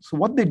difference? So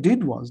what they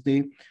did was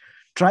they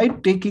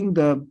tried taking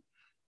the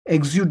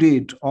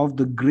exudate of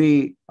the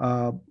gray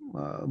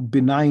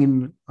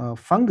benign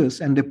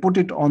fungus, and they put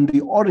it on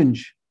the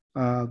orange,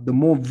 the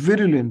more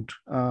virulent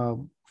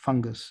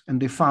fungus.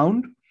 And they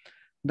found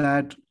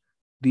that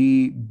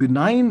the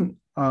benign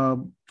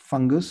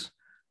fungus,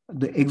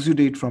 the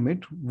exudate from it,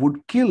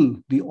 would kill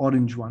the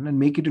orange one and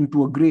make it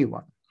into a gray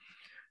one.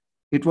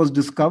 It was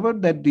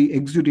discovered that the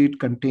exudate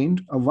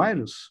contained a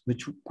virus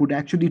which could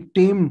actually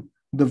tame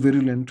the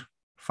virulent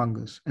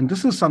fungus. And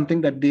this is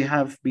something that they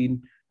have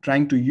been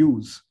trying to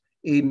use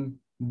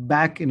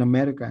back in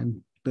America.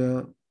 And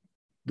the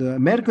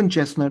American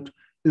chestnut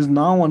is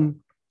now on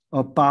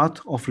a path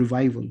of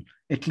revival,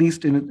 at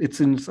least it's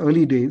in its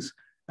early days.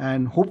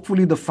 And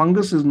hopefully the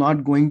fungus is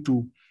not going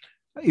to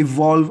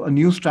evolve a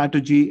new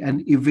strategy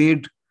and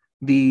evade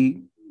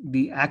the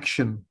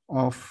action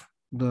of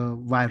the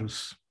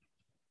virus.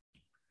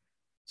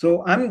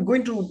 So I'm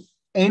going to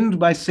end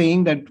by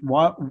saying that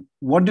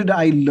what did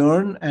I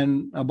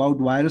learn about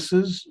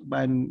viruses,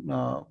 and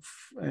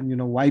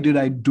why did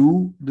I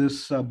do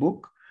this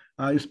book,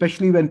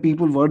 especially when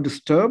people were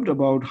disturbed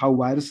about how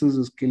viruses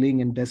is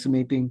killing and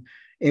decimating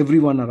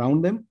everyone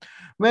around them.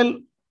 Well,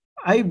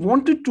 I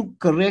wanted to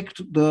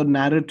correct the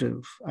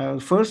narrative.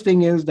 First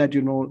thing is that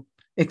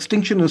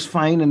extinction is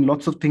fine and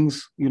lots of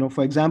things,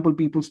 for example,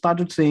 people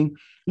started saying,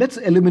 let's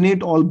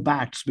eliminate all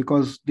bats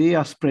because they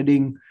are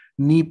spreading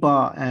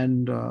Nipah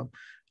and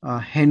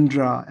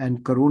Hendra and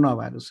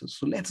coronaviruses.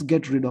 So let's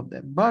get rid of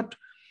them. But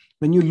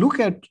when you look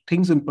at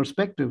things in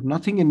perspective,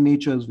 nothing in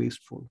nature is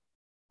wasteful,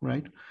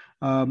 right?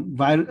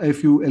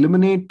 If you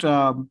eliminate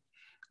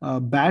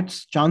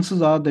bats,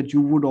 chances are that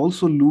you would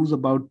also lose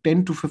about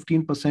 10 to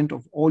 15%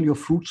 of all your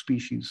fruit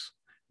species.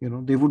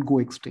 They would go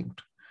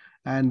extinct.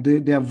 And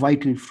they are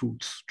vital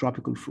fruits,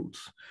 tropical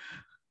fruits.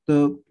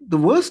 The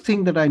worst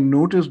thing that I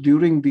noticed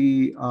during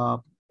the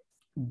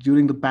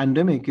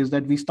pandemic is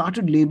that we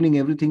started labeling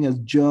everything as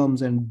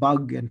germs and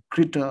bug and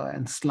critter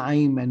and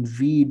slime and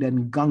weed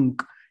and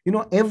gunk,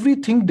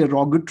 everything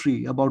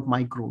derogatory about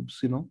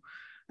microbes,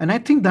 And I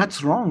think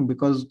that's wrong,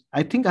 because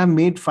I think I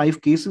made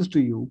 5 cases to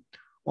you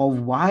of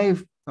why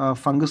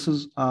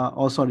viruses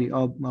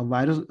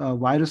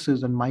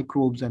and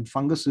microbes and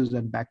funguses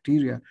and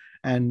bacteria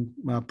and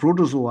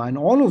protozoa and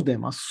all of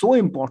them are so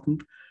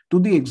important to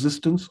the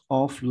existence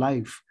of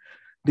life.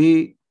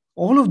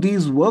 All of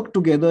these work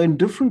together in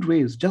different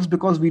ways. Just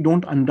because we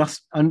don't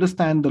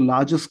understand the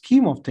larger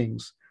scheme of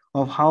things,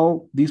 of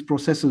how these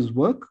processes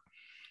work,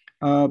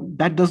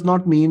 that does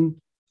not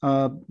mean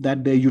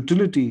that their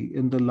utility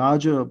in the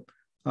larger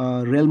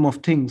realm of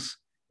things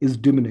is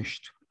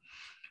diminished.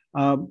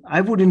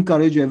 I would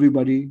encourage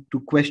everybody to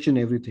question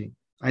everything.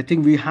 I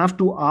think we have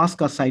to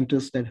ask our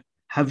scientists that,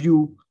 have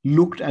you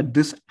looked at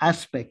this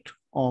aspect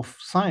of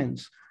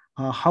science?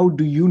 How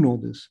do you know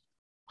this?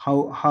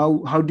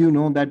 How do you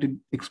know that it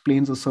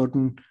explains a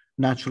certain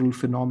natural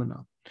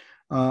phenomena?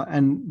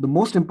 And the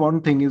most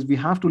important thing is we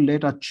have to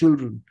let our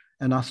children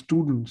and our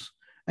students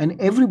and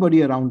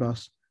everybody around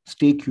us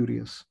stay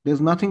curious.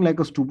 There's nothing like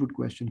a stupid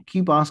question.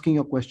 Keep asking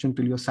your question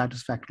till you're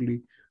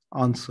satisfactorily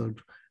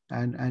answered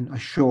and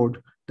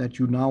assured that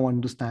you now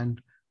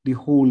understand the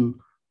whole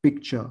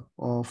picture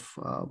of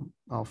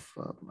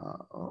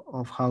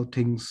how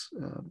things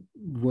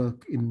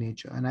work in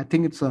nature. And I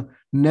think it's a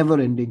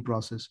never-ending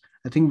process.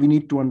 I think we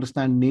need to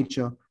understand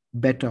nature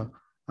better,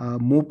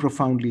 more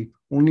profoundly.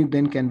 Only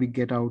then can we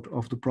get out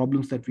of the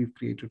problems that we've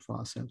created for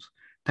ourselves.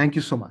 Thank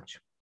you so much.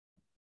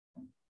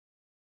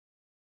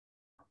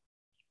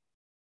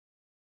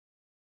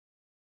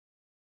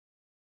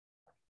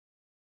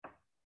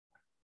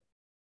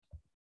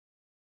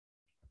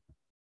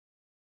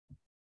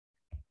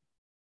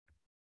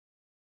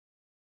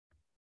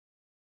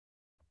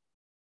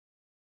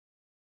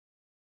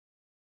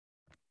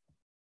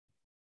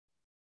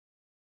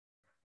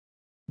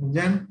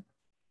 Jen?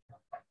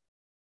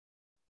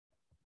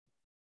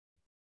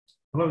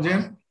 Hello,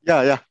 Jen?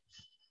 Yeah.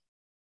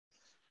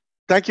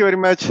 Thank you very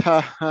much.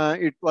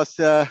 It was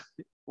a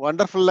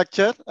wonderful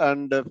lecture,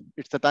 and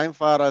it's the time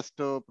for us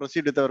to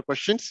proceed with our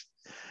questions.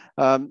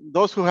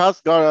 Those who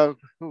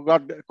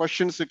got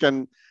questions, you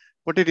can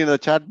put it in the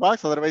chat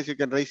box. Otherwise, you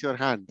can raise your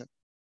hand.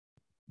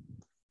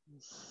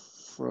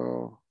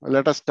 So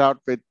let us start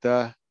with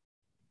the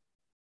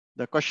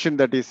question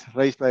that is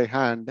raised by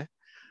hand.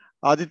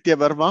 Aditya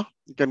Verma,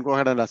 you can go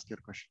ahead and ask your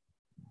question.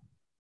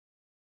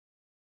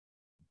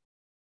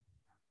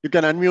 You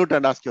can unmute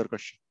and ask your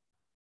question.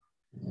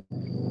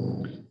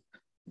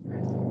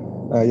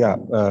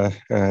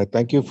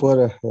 Thank you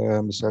for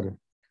Mr.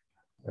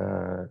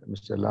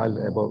 Lal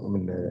about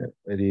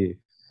very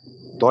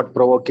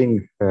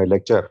thought-provoking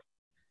lecture.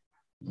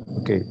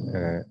 Okay,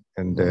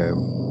 and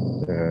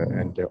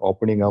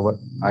opening our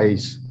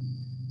eyes,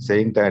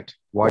 saying that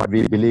what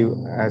we believe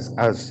as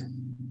us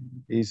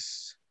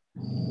is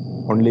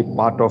only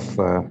part of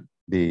that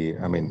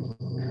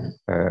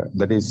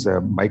is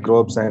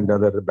microbes and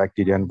other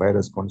bacteria and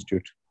virus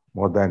constitute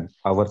more than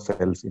our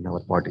cells in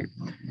our body.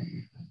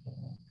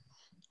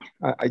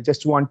 I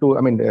just want to,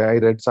 I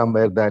read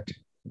somewhere that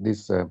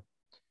this in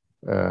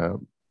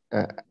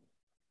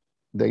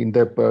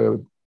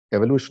the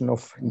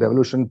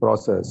evolution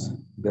process,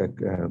 the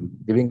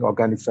living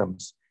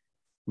organisms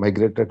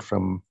migrated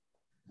from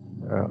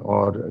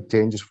or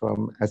changed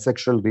from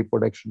asexual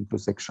reproduction to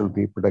sexual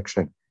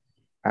reproduction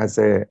as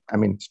a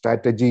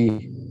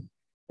strategy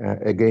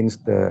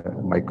against the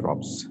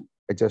microbes.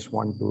 I just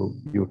want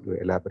you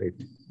to elaborate,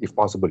 if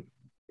possible,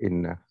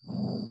 in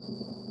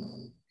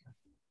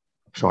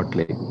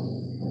shortly.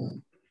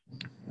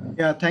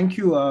 Yeah, thank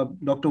you,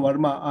 Dr.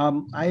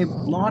 Verma. I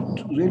have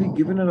not really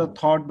given it a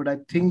thought, but I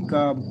think,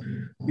 I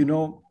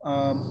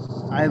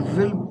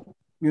will,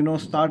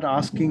 start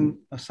asking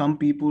some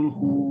people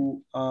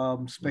who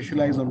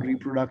specialize on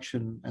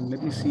reproduction. And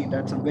let me see,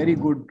 that's a very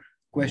good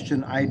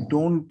question. I've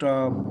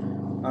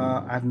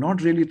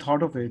not really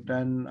thought of it.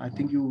 And I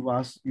think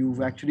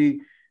you've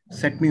actually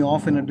set me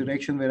off in a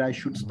direction where I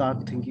should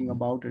start thinking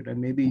about it.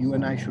 And maybe you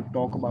and I should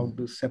talk about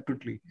this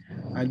separately.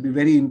 I'll be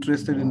very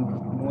interested in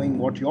knowing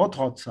what your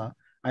thoughts are.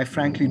 I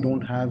frankly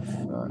don't have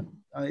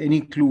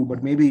any clue,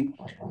 but maybe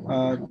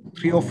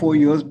 3 or 4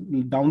 years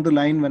down the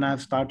line, when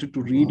I've started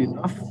to read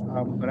enough,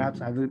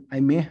 perhaps I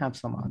may have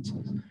some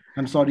answers.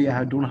 I'm sorry,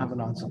 I don't have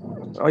an answer.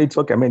 Oh, it's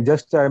okay. I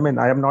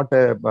am not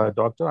a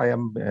doctor. I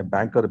am a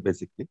banker,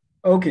 basically.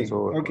 Okay.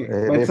 So Okay.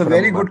 away That's a from,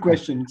 very good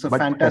question. It's a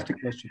fantastic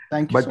question.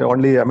 Thank you but so much.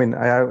 only, I mean,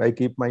 I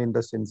keep my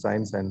interest in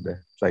science and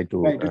try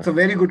to. Right. It's a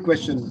very good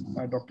question,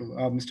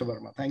 Mr.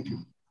 Verma. Thank you.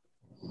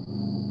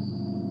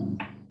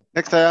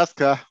 Next, I ask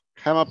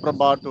Hema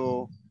Prabha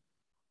to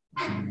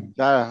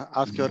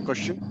ask your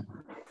question.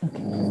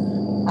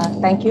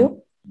 Okay. Thank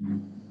you.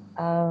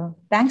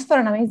 Thanks for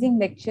an amazing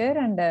lecture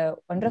and a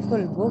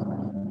wonderful book.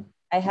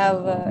 I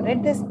have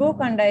read this book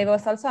and I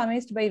was also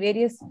amazed by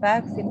various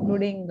facts,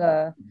 including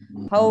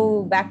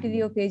how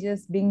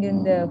bacteriophages bring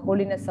in the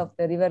holiness of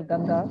the river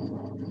Ganga.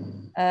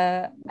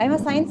 I'm a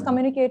science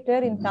communicator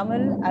in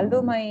Tamil.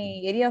 Although my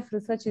area of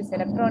research is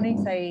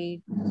electronics,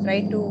 I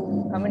try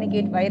to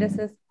communicate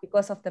viruses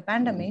because of the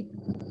pandemic.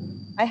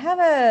 I have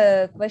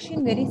a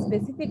question very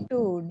specific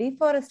to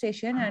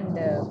deforestation and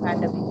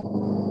pandemic.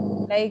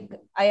 Like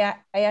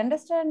I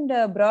understand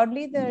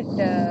broadly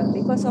that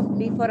because of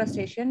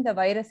deforestation, the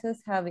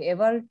viruses have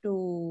evolved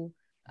to,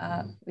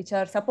 which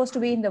are supposed to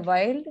be in the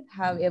wild,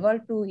 have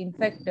evolved to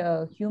infect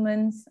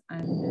humans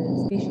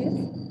and species.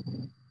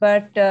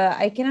 But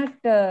I cannot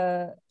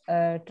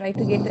I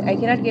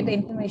cannot get the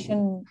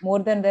information more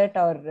than that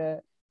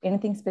or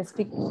anything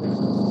specific to question.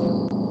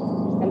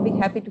 So I'll be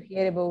happy to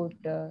hear about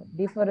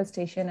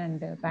deforestation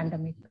and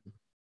pandemic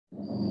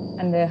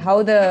and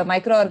how the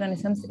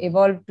microorganisms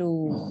evolve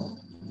to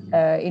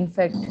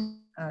infect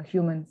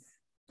humans.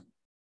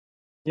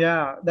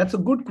 Yeah, that's a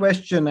good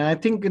question. I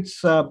think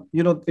it's,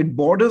 it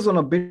borders on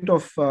a bit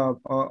of a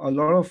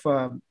lot of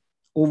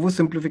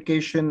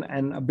oversimplification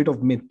and a bit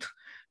of myth.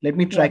 Let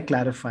me try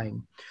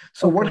clarifying.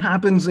 So what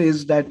happens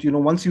is that,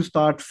 once you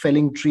start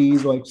felling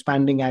trees or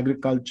expanding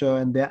agriculture,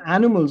 and there are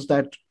animals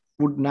that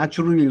would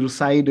naturally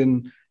reside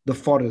in the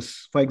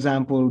forests, for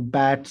example,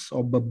 bats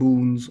or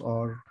baboons,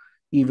 or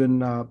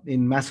even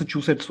in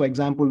Massachusetts, for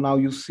example, now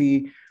you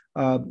see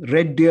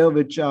red deer,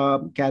 which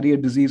carry a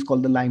disease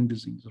called the Lyme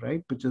disease,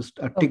 right? Which is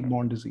a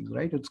tick-borne disease,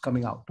 right? It's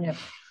coming out. Yeah.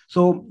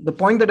 So the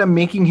point that I'm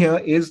making here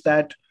is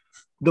that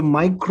the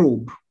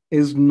microbe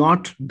is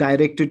not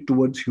directed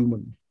towards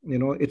human.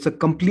 It's a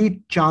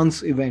complete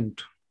chance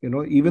event.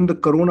 Even the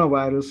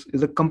coronavirus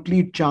is a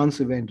complete chance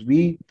event.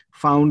 We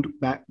found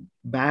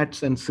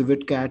bats and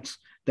civet cats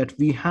that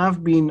we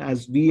have been,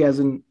 as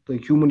in the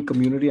human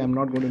community, I'm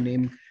not going to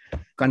name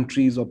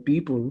countries or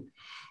people,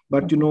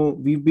 but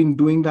we've been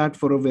doing that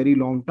for a very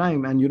long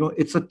time. And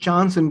it's a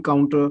chance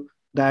encounter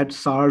that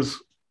SARS,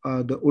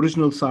 the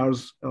original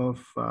SARS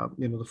of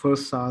the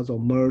first SARS or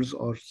MERS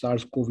or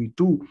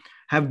SARS-CoV-2,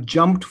 have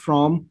jumped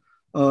from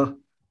a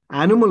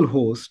animal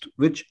host,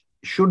 which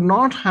should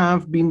not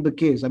have been the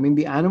case. I mean,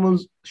 the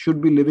animals should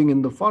be living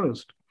in the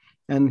forest,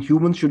 and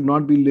humans should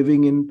not be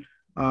living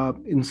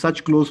in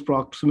such close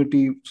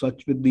proximity,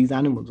 such with these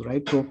animals,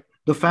 right? So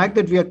the fact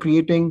that we are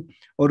creating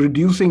or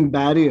reducing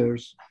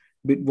barriers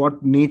with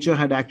what nature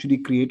had actually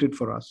created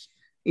for us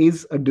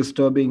is a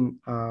disturbing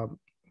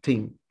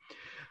thing.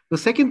 The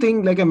second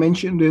thing, like I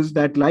mentioned, is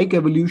that like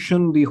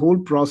evolution, the whole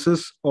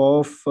process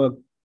of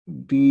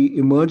the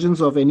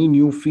emergence of any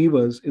new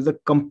fevers is a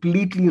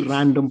completely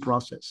random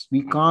process.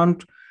 We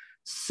can't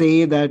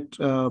say that,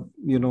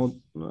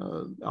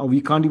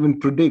 we can't even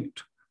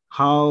predict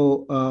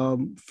how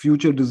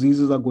future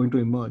diseases are going to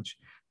emerge.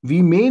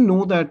 We may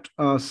know that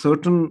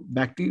certain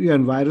bacteria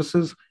and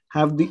viruses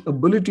have the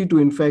ability to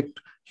infect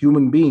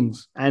human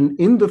beings, and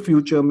in the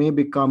future may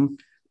become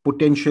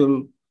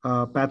potential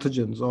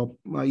pathogens or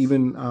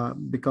even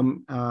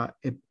become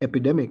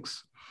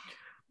epidemics.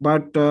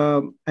 But,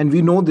 and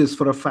we know this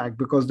for a fact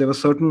because there were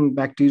certain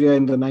bacteria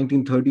in the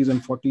 1930s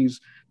and 40s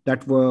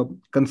that were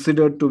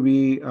considered to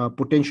be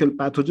potential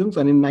pathogens.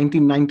 And in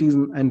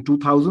 1990s and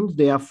 2000s,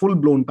 they are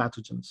full-blown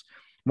pathogens.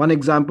 One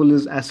example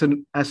is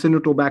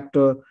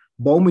Acinetobacter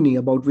baumannii,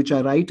 about which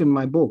I write in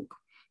my book,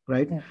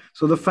 right? Yeah.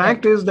 So the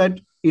fact is that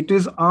it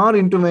is our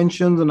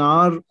interventions and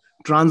our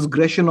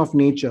transgression of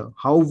nature,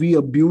 how we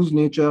abuse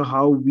nature,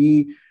 how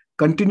we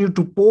continue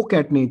to poke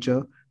at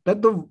nature,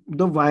 that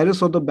the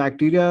virus or the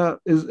bacteria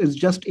is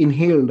just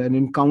inhaled and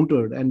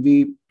encountered,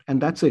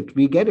 and that's it.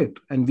 We get it,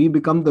 and we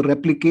become the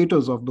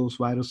replicators of those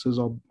viruses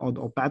or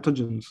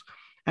pathogens,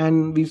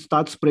 and we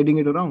start spreading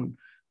it around.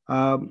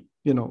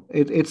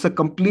 It's a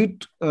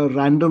complete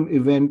random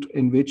event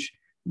in which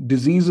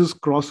diseases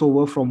cross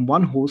over from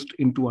one host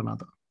into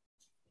another.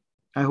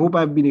 I hope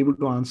I've been able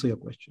to answer your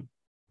question.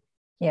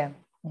 Yeah.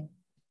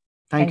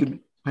 Thank you.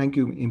 Thank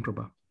you,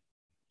 Imprabha.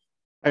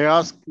 I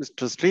ask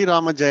Mr. Sri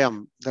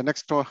Ramajayam, the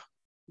next to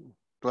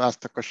ask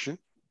the question.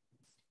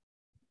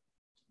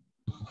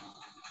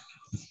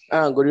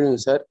 Good evening,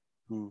 sir.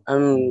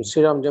 I'm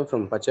Sri Ramajayam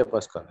from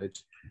Pachapas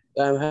College.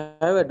 I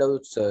have a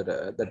doubt, sir,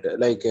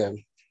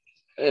 that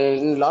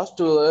in last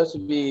 2 years,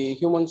 we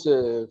humans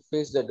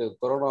face that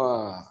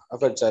corona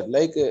effects, sir.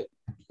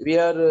 We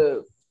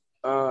are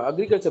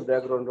agriculture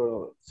background,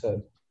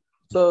 sir.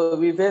 So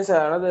we face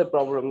another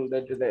problem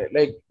that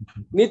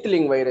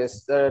needling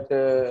virus,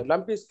 that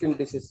lumpy skin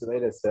disease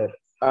virus, sir,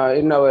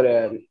 in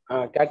our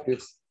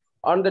cattles.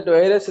 On that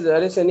virus,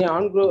 there is any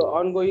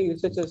ongoing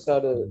researches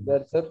are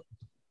there, sir?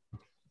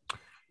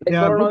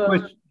 Yeah, good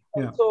question.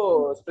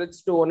 also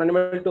spreads to one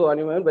animal to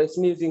animal by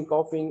sneezing,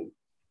 coughing.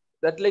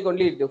 That like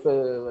only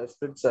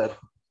spreads, sir.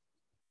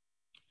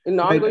 In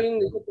ongoing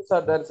researches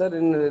are there, sir,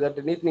 in that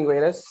neatening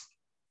virus?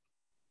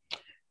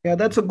 Yeah,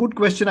 that's a good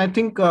question. I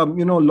think, a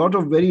lot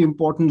of very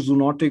important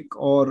zoonotic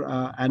or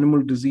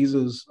animal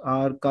diseases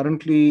are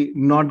currently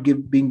not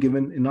being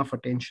given enough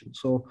attention.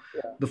 So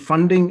the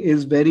funding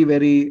is very,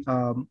 very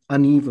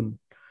uneven.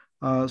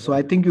 So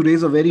I think you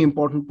raise a very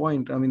important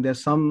point. I mean,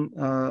 there's some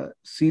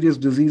serious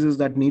diseases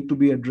that need to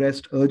be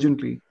addressed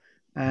urgently.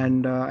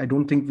 And I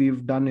don't think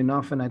we've done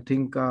enough. And I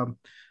think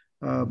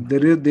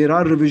there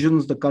are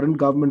revisions. The current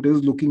government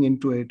is looking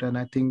into it. And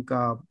I think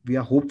we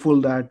are hopeful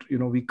that,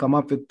 we come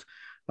up with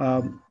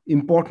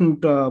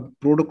important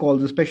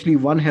protocols, especially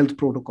One Health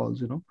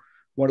protocols.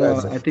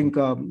 I think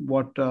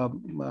what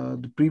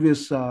the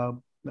previous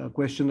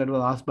question that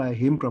was asked by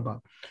Hemprabha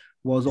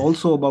was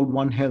also about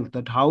One Health.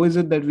 That how is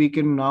it that we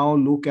can now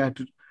look at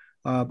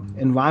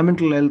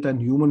environmental health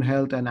and human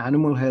health and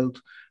animal health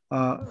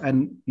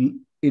and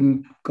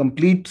in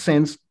complete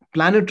sense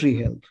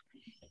planetary health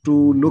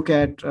to look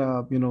at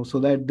so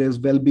that there's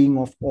well-being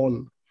of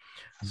all.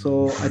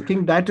 So I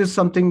think that is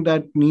something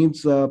that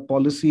needs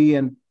policy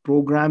and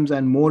programs,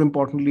 and more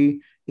importantly,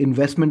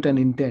 investment and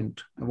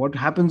intent. What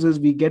happens is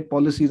we get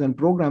policies and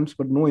programs,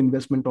 but no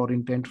investment or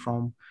intent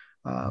from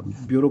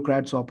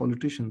bureaucrats or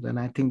politicians. And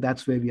I think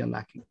that's where we are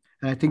lacking.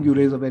 And I think you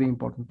raise a very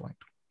important point.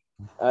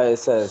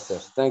 Yes, sir.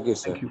 Thank you,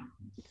 sir. Thank you.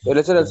 Your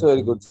lecture also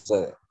very good,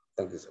 sir.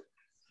 Thank you, sir.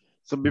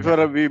 So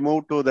before we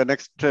move to the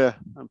next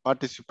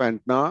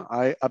participant now,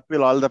 I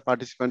appeal all the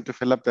participants to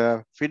fill up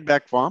the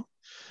feedback form.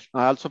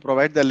 I also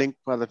provide the link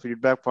for the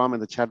feedback form in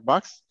the chat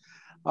box.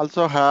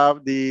 Also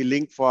have the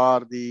link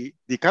for the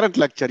current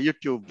lecture,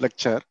 YouTube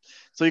lecture.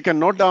 So you can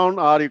note down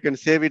or you can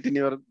save it in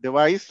your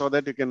device so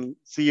that you can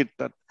see it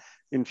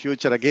in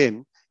future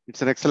again.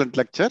 It's an excellent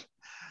lecture.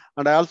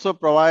 And I also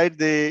provide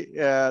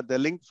the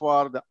link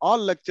for all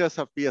lectures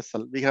of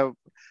PSL. We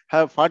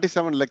have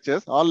 47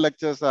 lectures. All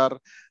lectures are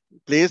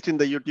placed in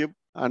the YouTube,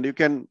 and you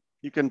can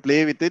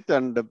play with it.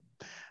 And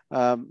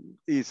I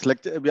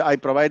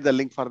provide the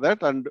link for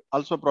that, and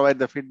also provide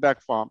the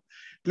feedback form.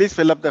 Please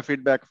fill up the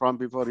feedback form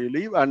before you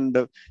leave, and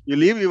you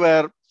leave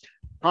your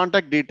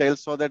contact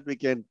details so that we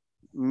can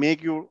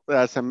make you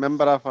as a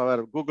member of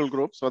our Google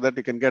group, so that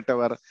you can get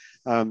our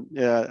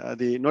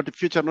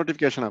future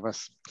notification of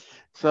us.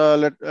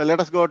 So let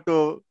us go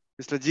to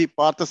Mr. G.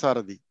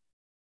 Parthasarathi.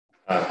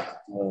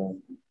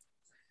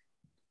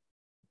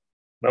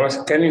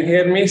 Can you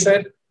hear me,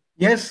 sir?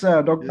 Yes,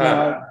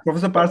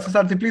 Professor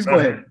Parthasarathi, please go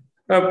ahead.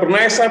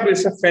 Pranay Sahab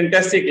is a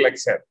fantastic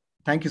lecture.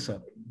 Thank you, sir.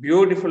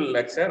 Beautiful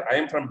lecture. I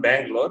am from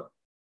Bangalore.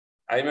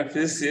 I am a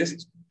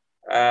physicist,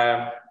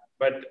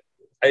 but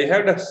I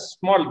had a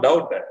small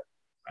doubt.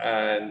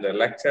 And the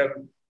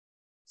lecture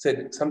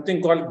said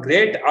something called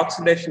great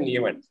oxidation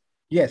event.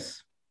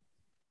 Yes.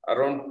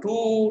 Around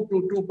 2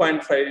 to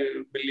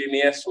 2.5 billion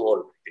years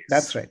old.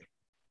 That's right.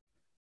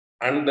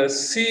 And the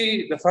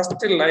sea, the first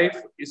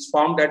life is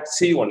formed at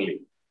sea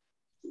only.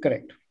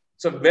 Correct.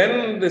 So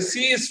when the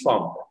sea is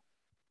formed,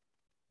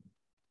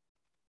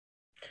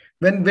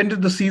 when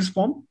did the seas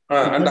form?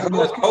 And how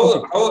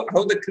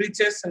the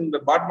creatures in the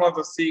bottom of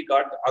the sea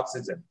got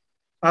oxygen?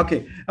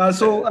 Okay,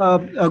 so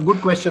a good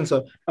question,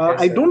 sir. Yes,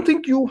 I don't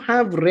think you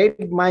have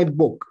read my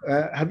book.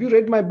 Have you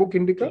read my book,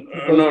 Indica?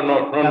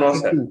 No,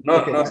 sir.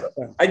 No, sir.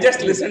 I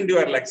just listened to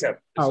your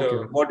lecture.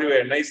 So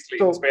motivated, nicely,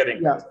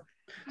 inspiring. Yeah.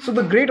 So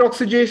the great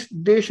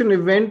oxidation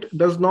event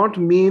does not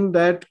mean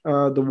that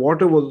the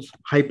water was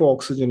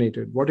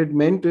hypooxygenated. What it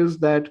meant is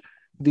that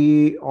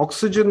the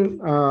oxygen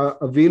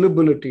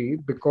availability,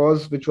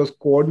 which was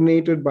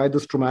coordinated by the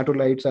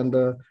stromatolites and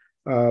the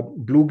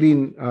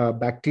blue-green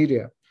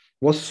bacteria,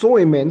 was so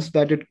immense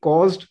that it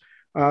caused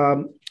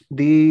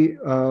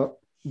the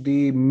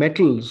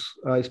metals,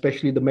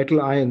 especially the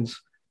metal ions,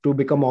 to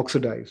become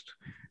oxidized.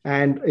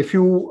 And if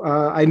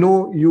I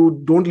know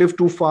you don't live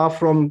too far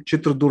from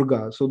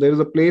Chitradurga. So there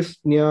is a place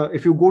near,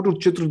 if you go to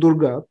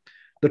Chitradurga,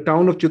 the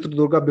town of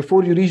Chitradurga,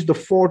 before you reach the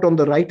fort on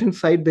the right-hand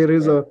side, there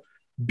is a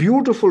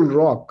beautiful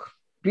rock.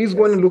 Please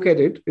go and look at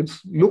it. It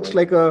looks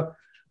like a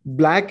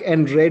black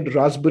and red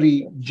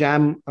raspberry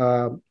jam.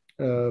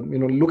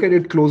 Look at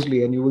it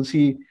closely and you will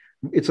see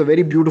it's a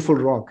very beautiful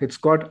rock. It's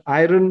got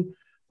iron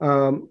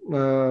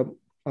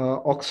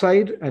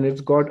oxide and it's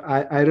got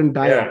iron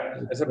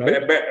dioxide. It's a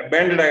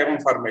banded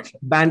iron formation.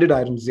 Banded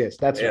irons, yes,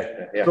 that's right.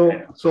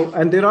 So,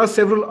 and there are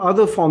several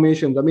other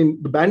formations. I mean,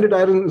 the banded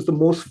iron is the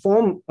most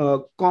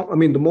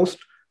the most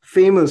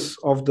famous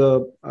of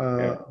the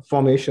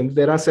formations.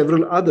 There are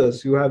several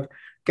others. You have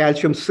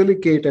calcium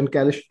silicate and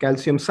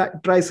calcium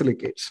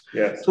trisilicates.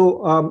 Yes.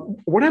 So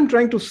what I'm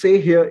trying to say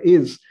here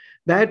is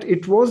that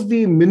it was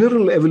the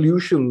mineral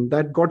evolution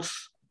that got,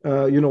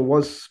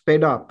 was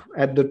sped up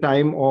at the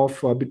time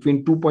of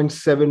between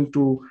 2.7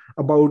 to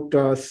about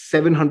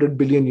 700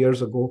 billion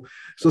years ago.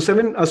 So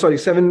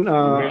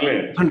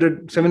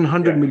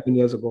 700 million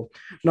years ago.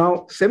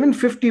 Now,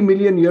 750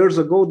 million years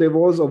ago, there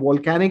was a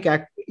volcanic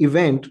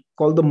event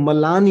called the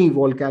Malani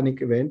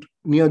volcanic event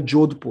near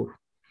Jodhpur.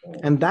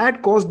 And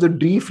that caused the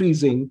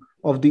defreezing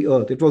of the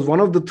earth. It was one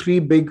of the three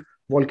big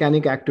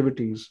volcanic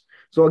activities.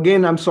 So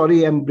again, I'm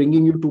sorry, I'm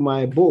bringing you to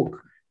my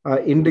book,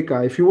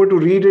 Indica. If you were to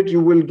read it,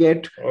 you will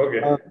get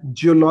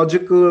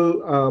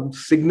geological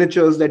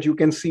signatures that you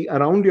can see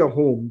around your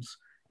homes.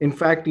 In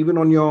fact, even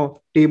on your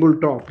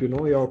tabletop,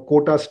 your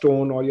Kota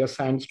stone or your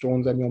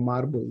sandstones and your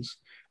marbles,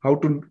 how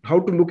to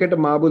look at a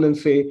marble and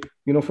say,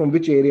 from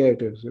which area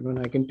it is. And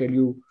I can tell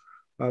you.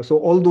 So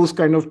all those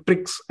kind of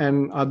tricks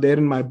and are there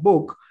in my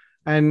book.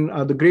 And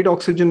the great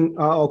oxidation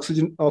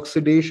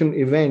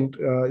event,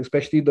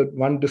 especially the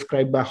one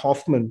described by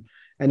Hoffman,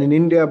 and in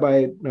India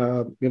by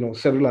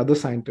several other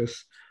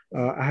scientists,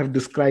 I have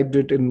described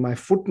it in my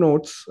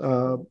footnotes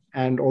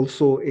and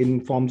also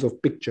in forms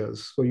of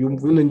pictures. So you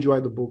will enjoy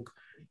the book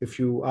if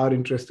you are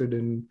interested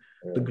in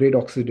the great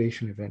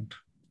oxidation event.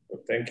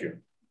 Thank you.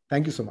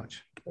 Thank you so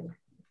much.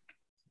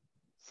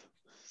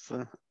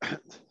 So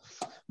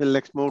we'll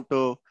next move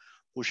to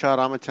Usha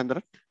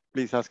Ramachandran.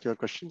 Please ask your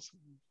questions.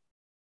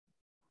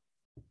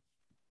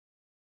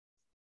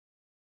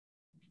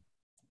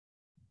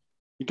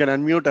 You can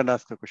unmute and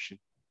ask a question.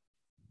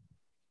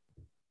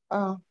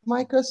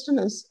 My question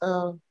is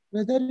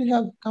whether you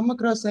have come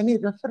across any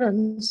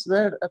reference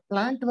where a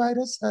plant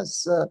virus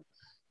has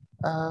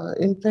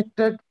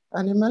infected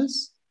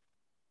animals?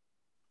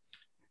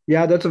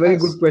 Yeah, that's a very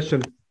good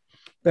question.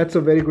 That's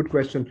a very good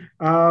question.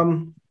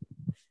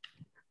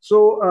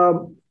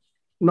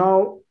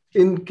 Now,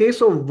 in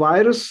case of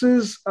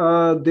viruses,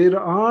 there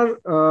are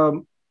I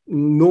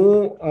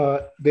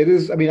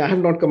have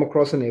not come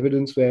across an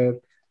evidence where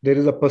there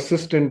is a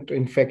persistent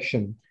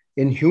infection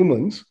in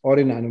humans or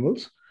in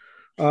animals.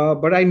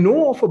 But I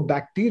know of a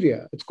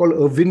bacteria, it's called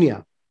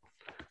Erwinia.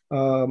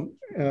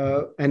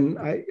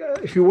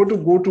 If you were to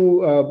go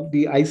to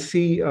the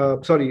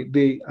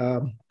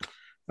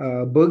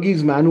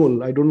Bergey's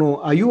manual, I don't know,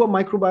 are you a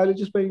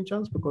microbiologist by any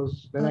chance?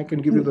 Because then I can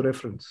give you the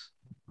reference.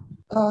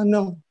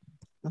 No.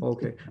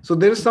 Okay, so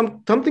there is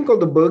something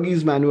called the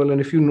Bergey's manual, and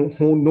if you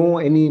know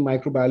any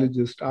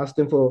microbiologist, ask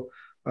them for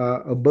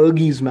a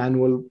Bergey's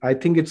manual. I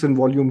think it's in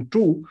volume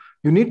 2.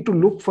 You need to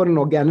look for an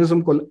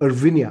organism called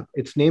Erwinia.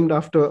 It's named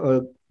after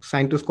a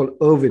scientist called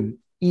Irwin,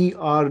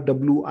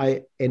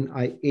 Erwinia.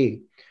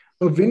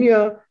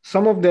 Erwinia,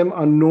 some of them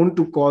are known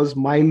to cause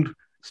mild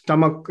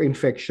stomach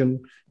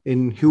infection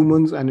in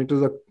humans, and it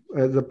is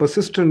a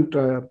persistent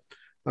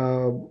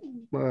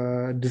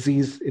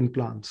disease in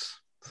plants.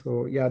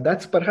 So yeah,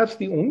 that's perhaps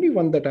the only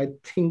one that I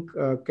think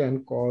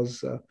can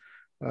cause,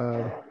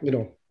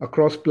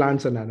 across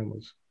plants and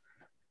animals.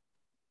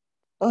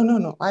 Oh,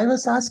 no. I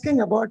was asking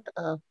about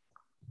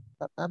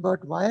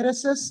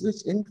viruses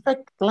which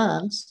infect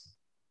plants,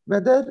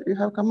 whether you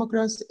have come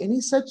across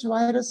any such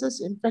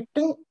viruses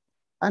infecting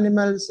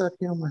animals or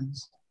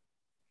humans.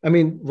 I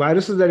mean,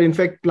 viruses that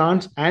infect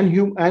plants and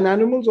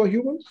animals or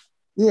humans?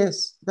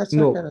 Yes, that's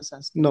what I was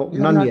asking. No, you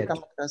none have yet.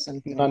 Come across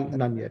anything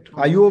none yet.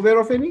 Are you aware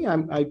of any?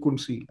 I couldn't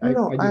see.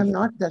 No, I'm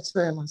not. That's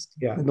why I'm asking.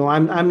 Yeah, no,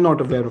 I'm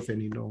not aware of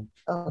any. No.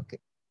 Okay.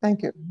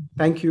 Thank you.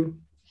 Thank you.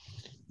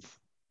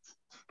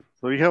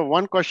 So we have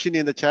one question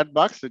in the chat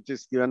box, which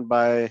is asked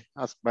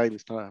by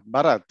Mr.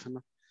 Bharat.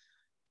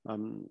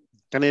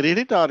 Can I read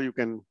it, or you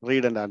can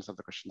read and answer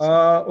the question?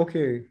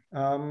 Okay.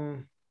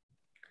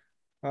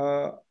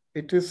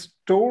 It is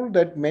told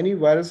that many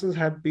viruses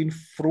have been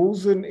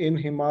frozen in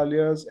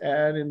Himalayas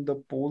and in the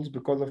poles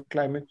because of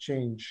climate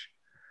change.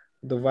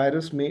 The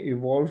virus may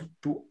evolve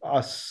to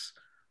us.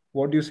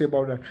 What do you say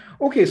about that?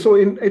 Okay, so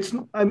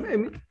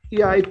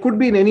it could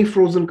be in any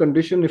frozen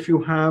condition. If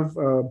you have,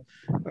 a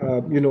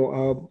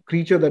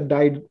creature that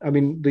died. I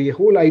mean, the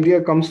whole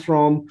idea comes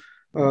from,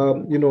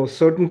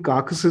 certain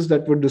carcasses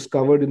that were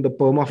discovered in the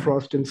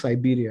permafrost in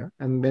Siberia,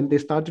 and when they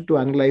started to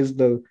analyze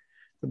the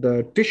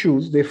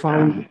tissues, they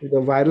found the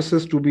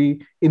viruses to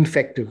be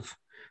infective.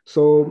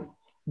 So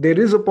there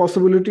is a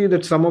possibility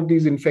that some of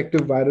these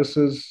infective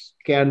viruses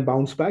can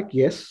bounce back,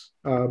 yes,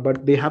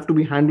 but they have to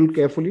be handled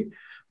carefully.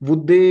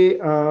 Would they,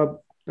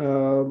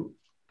 do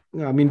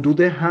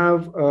they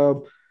have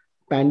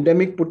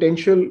pandemic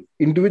potential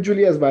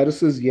individually as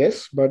viruses?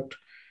 Yes, but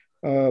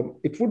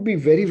it would be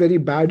very, very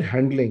bad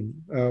handling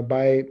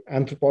by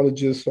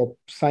anthropologists or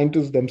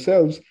scientists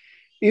themselves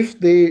if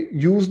they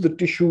use the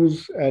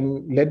tissues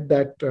and let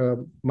that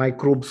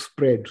microbe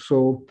spread.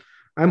 So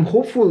I'm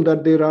hopeful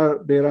that there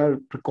are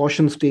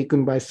precautions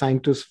taken by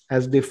scientists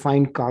as they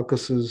find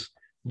carcasses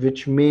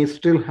which may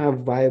still have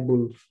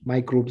viable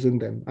microbes in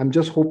them. I'm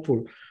just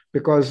hopeful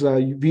because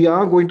we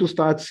are going to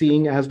start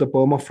seeing, as the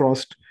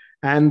permafrost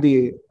and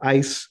the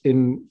ice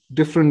in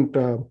different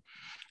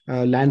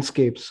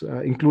landscapes,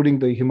 including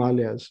the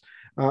Himalayas.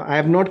 I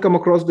have not come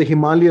across the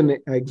Himalayan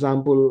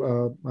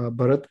example,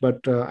 Bharat,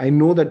 but I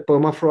know that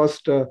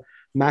permafrost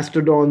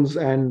mastodons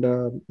and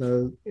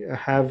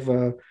have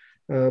a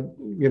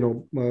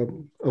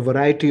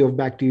variety of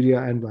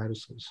bacteria and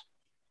viruses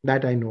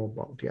that I know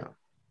about. Yeah.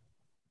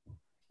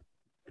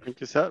 Thank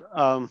you, sir.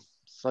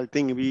 So I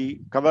think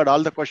we covered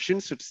all the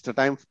questions. It's the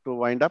time to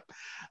wind up.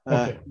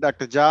 Okay.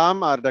 Dr.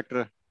 Jam or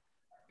Dr.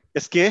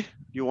 SK,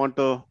 you want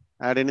to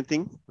add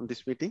anything on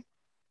this meeting?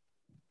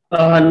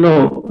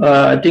 No,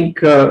 I think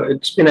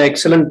it's been an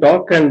excellent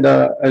talk, and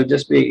I'll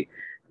just be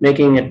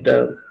making it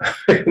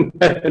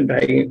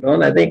dragging it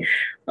on. I think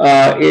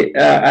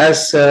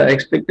as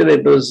expected,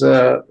 it was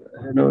a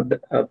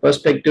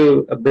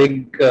perspective, a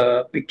big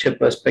picture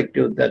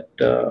perspective that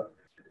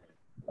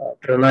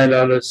Pranay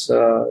Lal is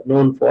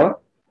known for.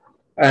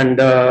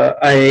 And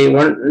I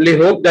only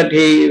hope that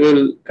he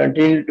will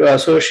continue to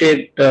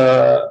associate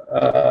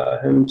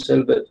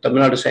himself with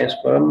Tamil Nadu Science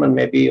Forum, and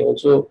maybe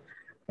also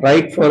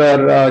write for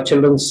our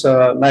children's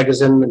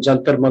magazine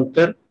Jantar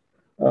Mantar.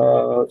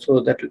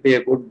 So that will be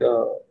a good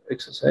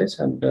exercise.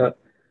 And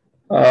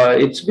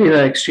it's been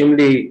an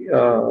extremely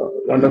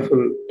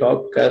wonderful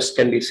talk, as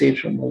can be seen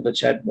from all the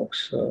chat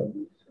box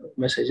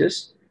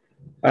messages.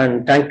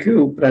 And thank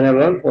you,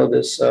 Pranay, for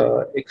this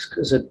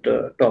exquisite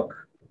talk.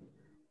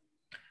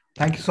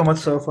 Thank you so much,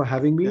 sir, for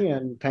having me,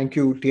 and thank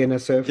you,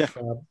 TNSF.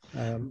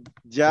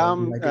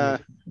 Jam,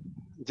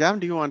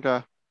 do you want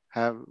to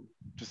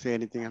say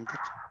anything on that?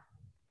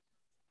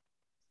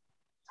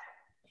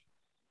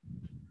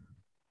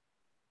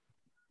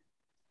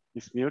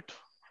 He's mute.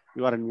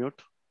 You are on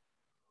mute.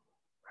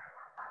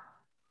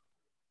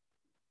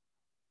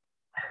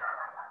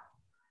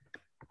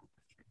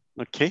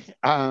 Okay.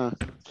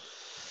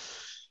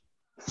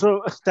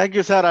 So thank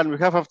you, sir. On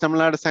behalf of Tamil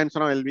Nadu Science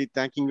Forum, I'll be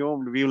thanking you.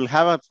 We will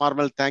have a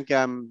formal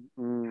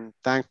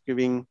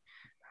Thanksgiving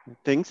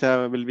things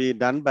will be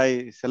done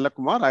by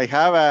Sellakumar. I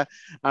have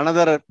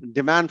another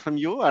demand from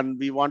you, and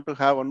we want to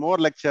have one more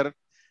lecture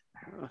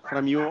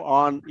from you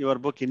on your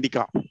book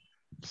Indica.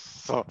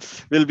 So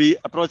we'll be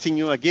approaching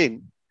you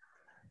again.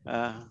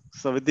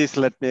 So with this,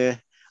 let me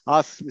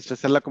ask Mr.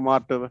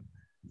 Sellakumar to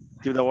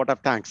give the vote of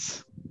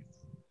thanks.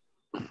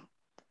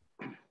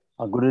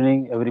 Good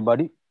evening,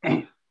 everybody.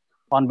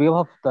 On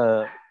behalf of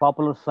the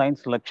Popular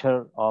Science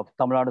Lecture of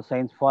Tamil Nadu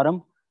Science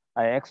Forum,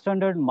 I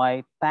extended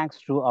my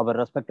thanks to our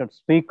respected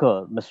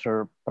speaker,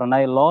 Mr.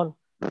 Pranay Lal,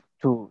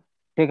 to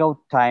take out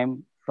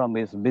time from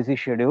his busy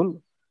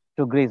schedule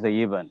to grace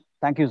the event.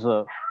 Thank you,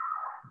 sir.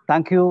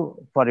 Thank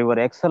you for your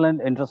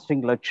excellent,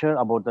 interesting lecture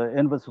about the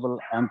invisible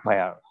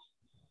empire.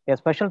 A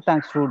special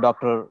thanks to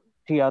Dr.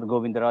 T.R.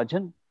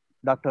 Govindarajan,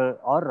 Dr.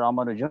 R.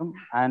 Ramanujam,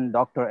 and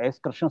Dr. S.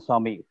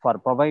 Krishnaswamy for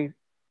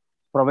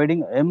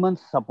providing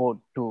immense support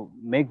to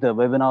make the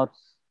webinars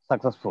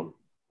successful.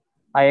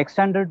 I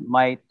extended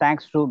my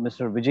thanks to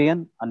Mr.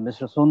 Vijayan and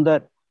Mr.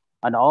 Sundar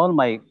and all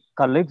my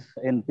colleagues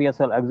in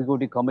PSL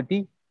Executive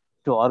Committee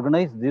to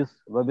organize this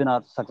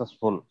webinar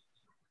successful.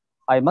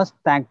 I must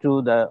thank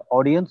to the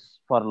audience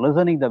for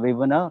listening the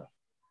webinar,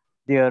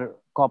 their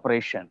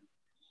cooperation.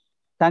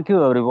 Thank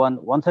you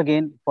everyone once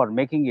again for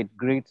making it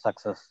great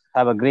success.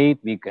 Have a great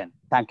weekend.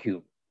 Thank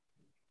you.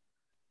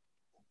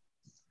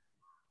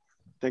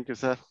 Thank you,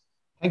 sir.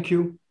 Thank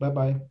you.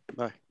 Bye-bye.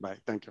 Bye. Bye.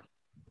 Thank you.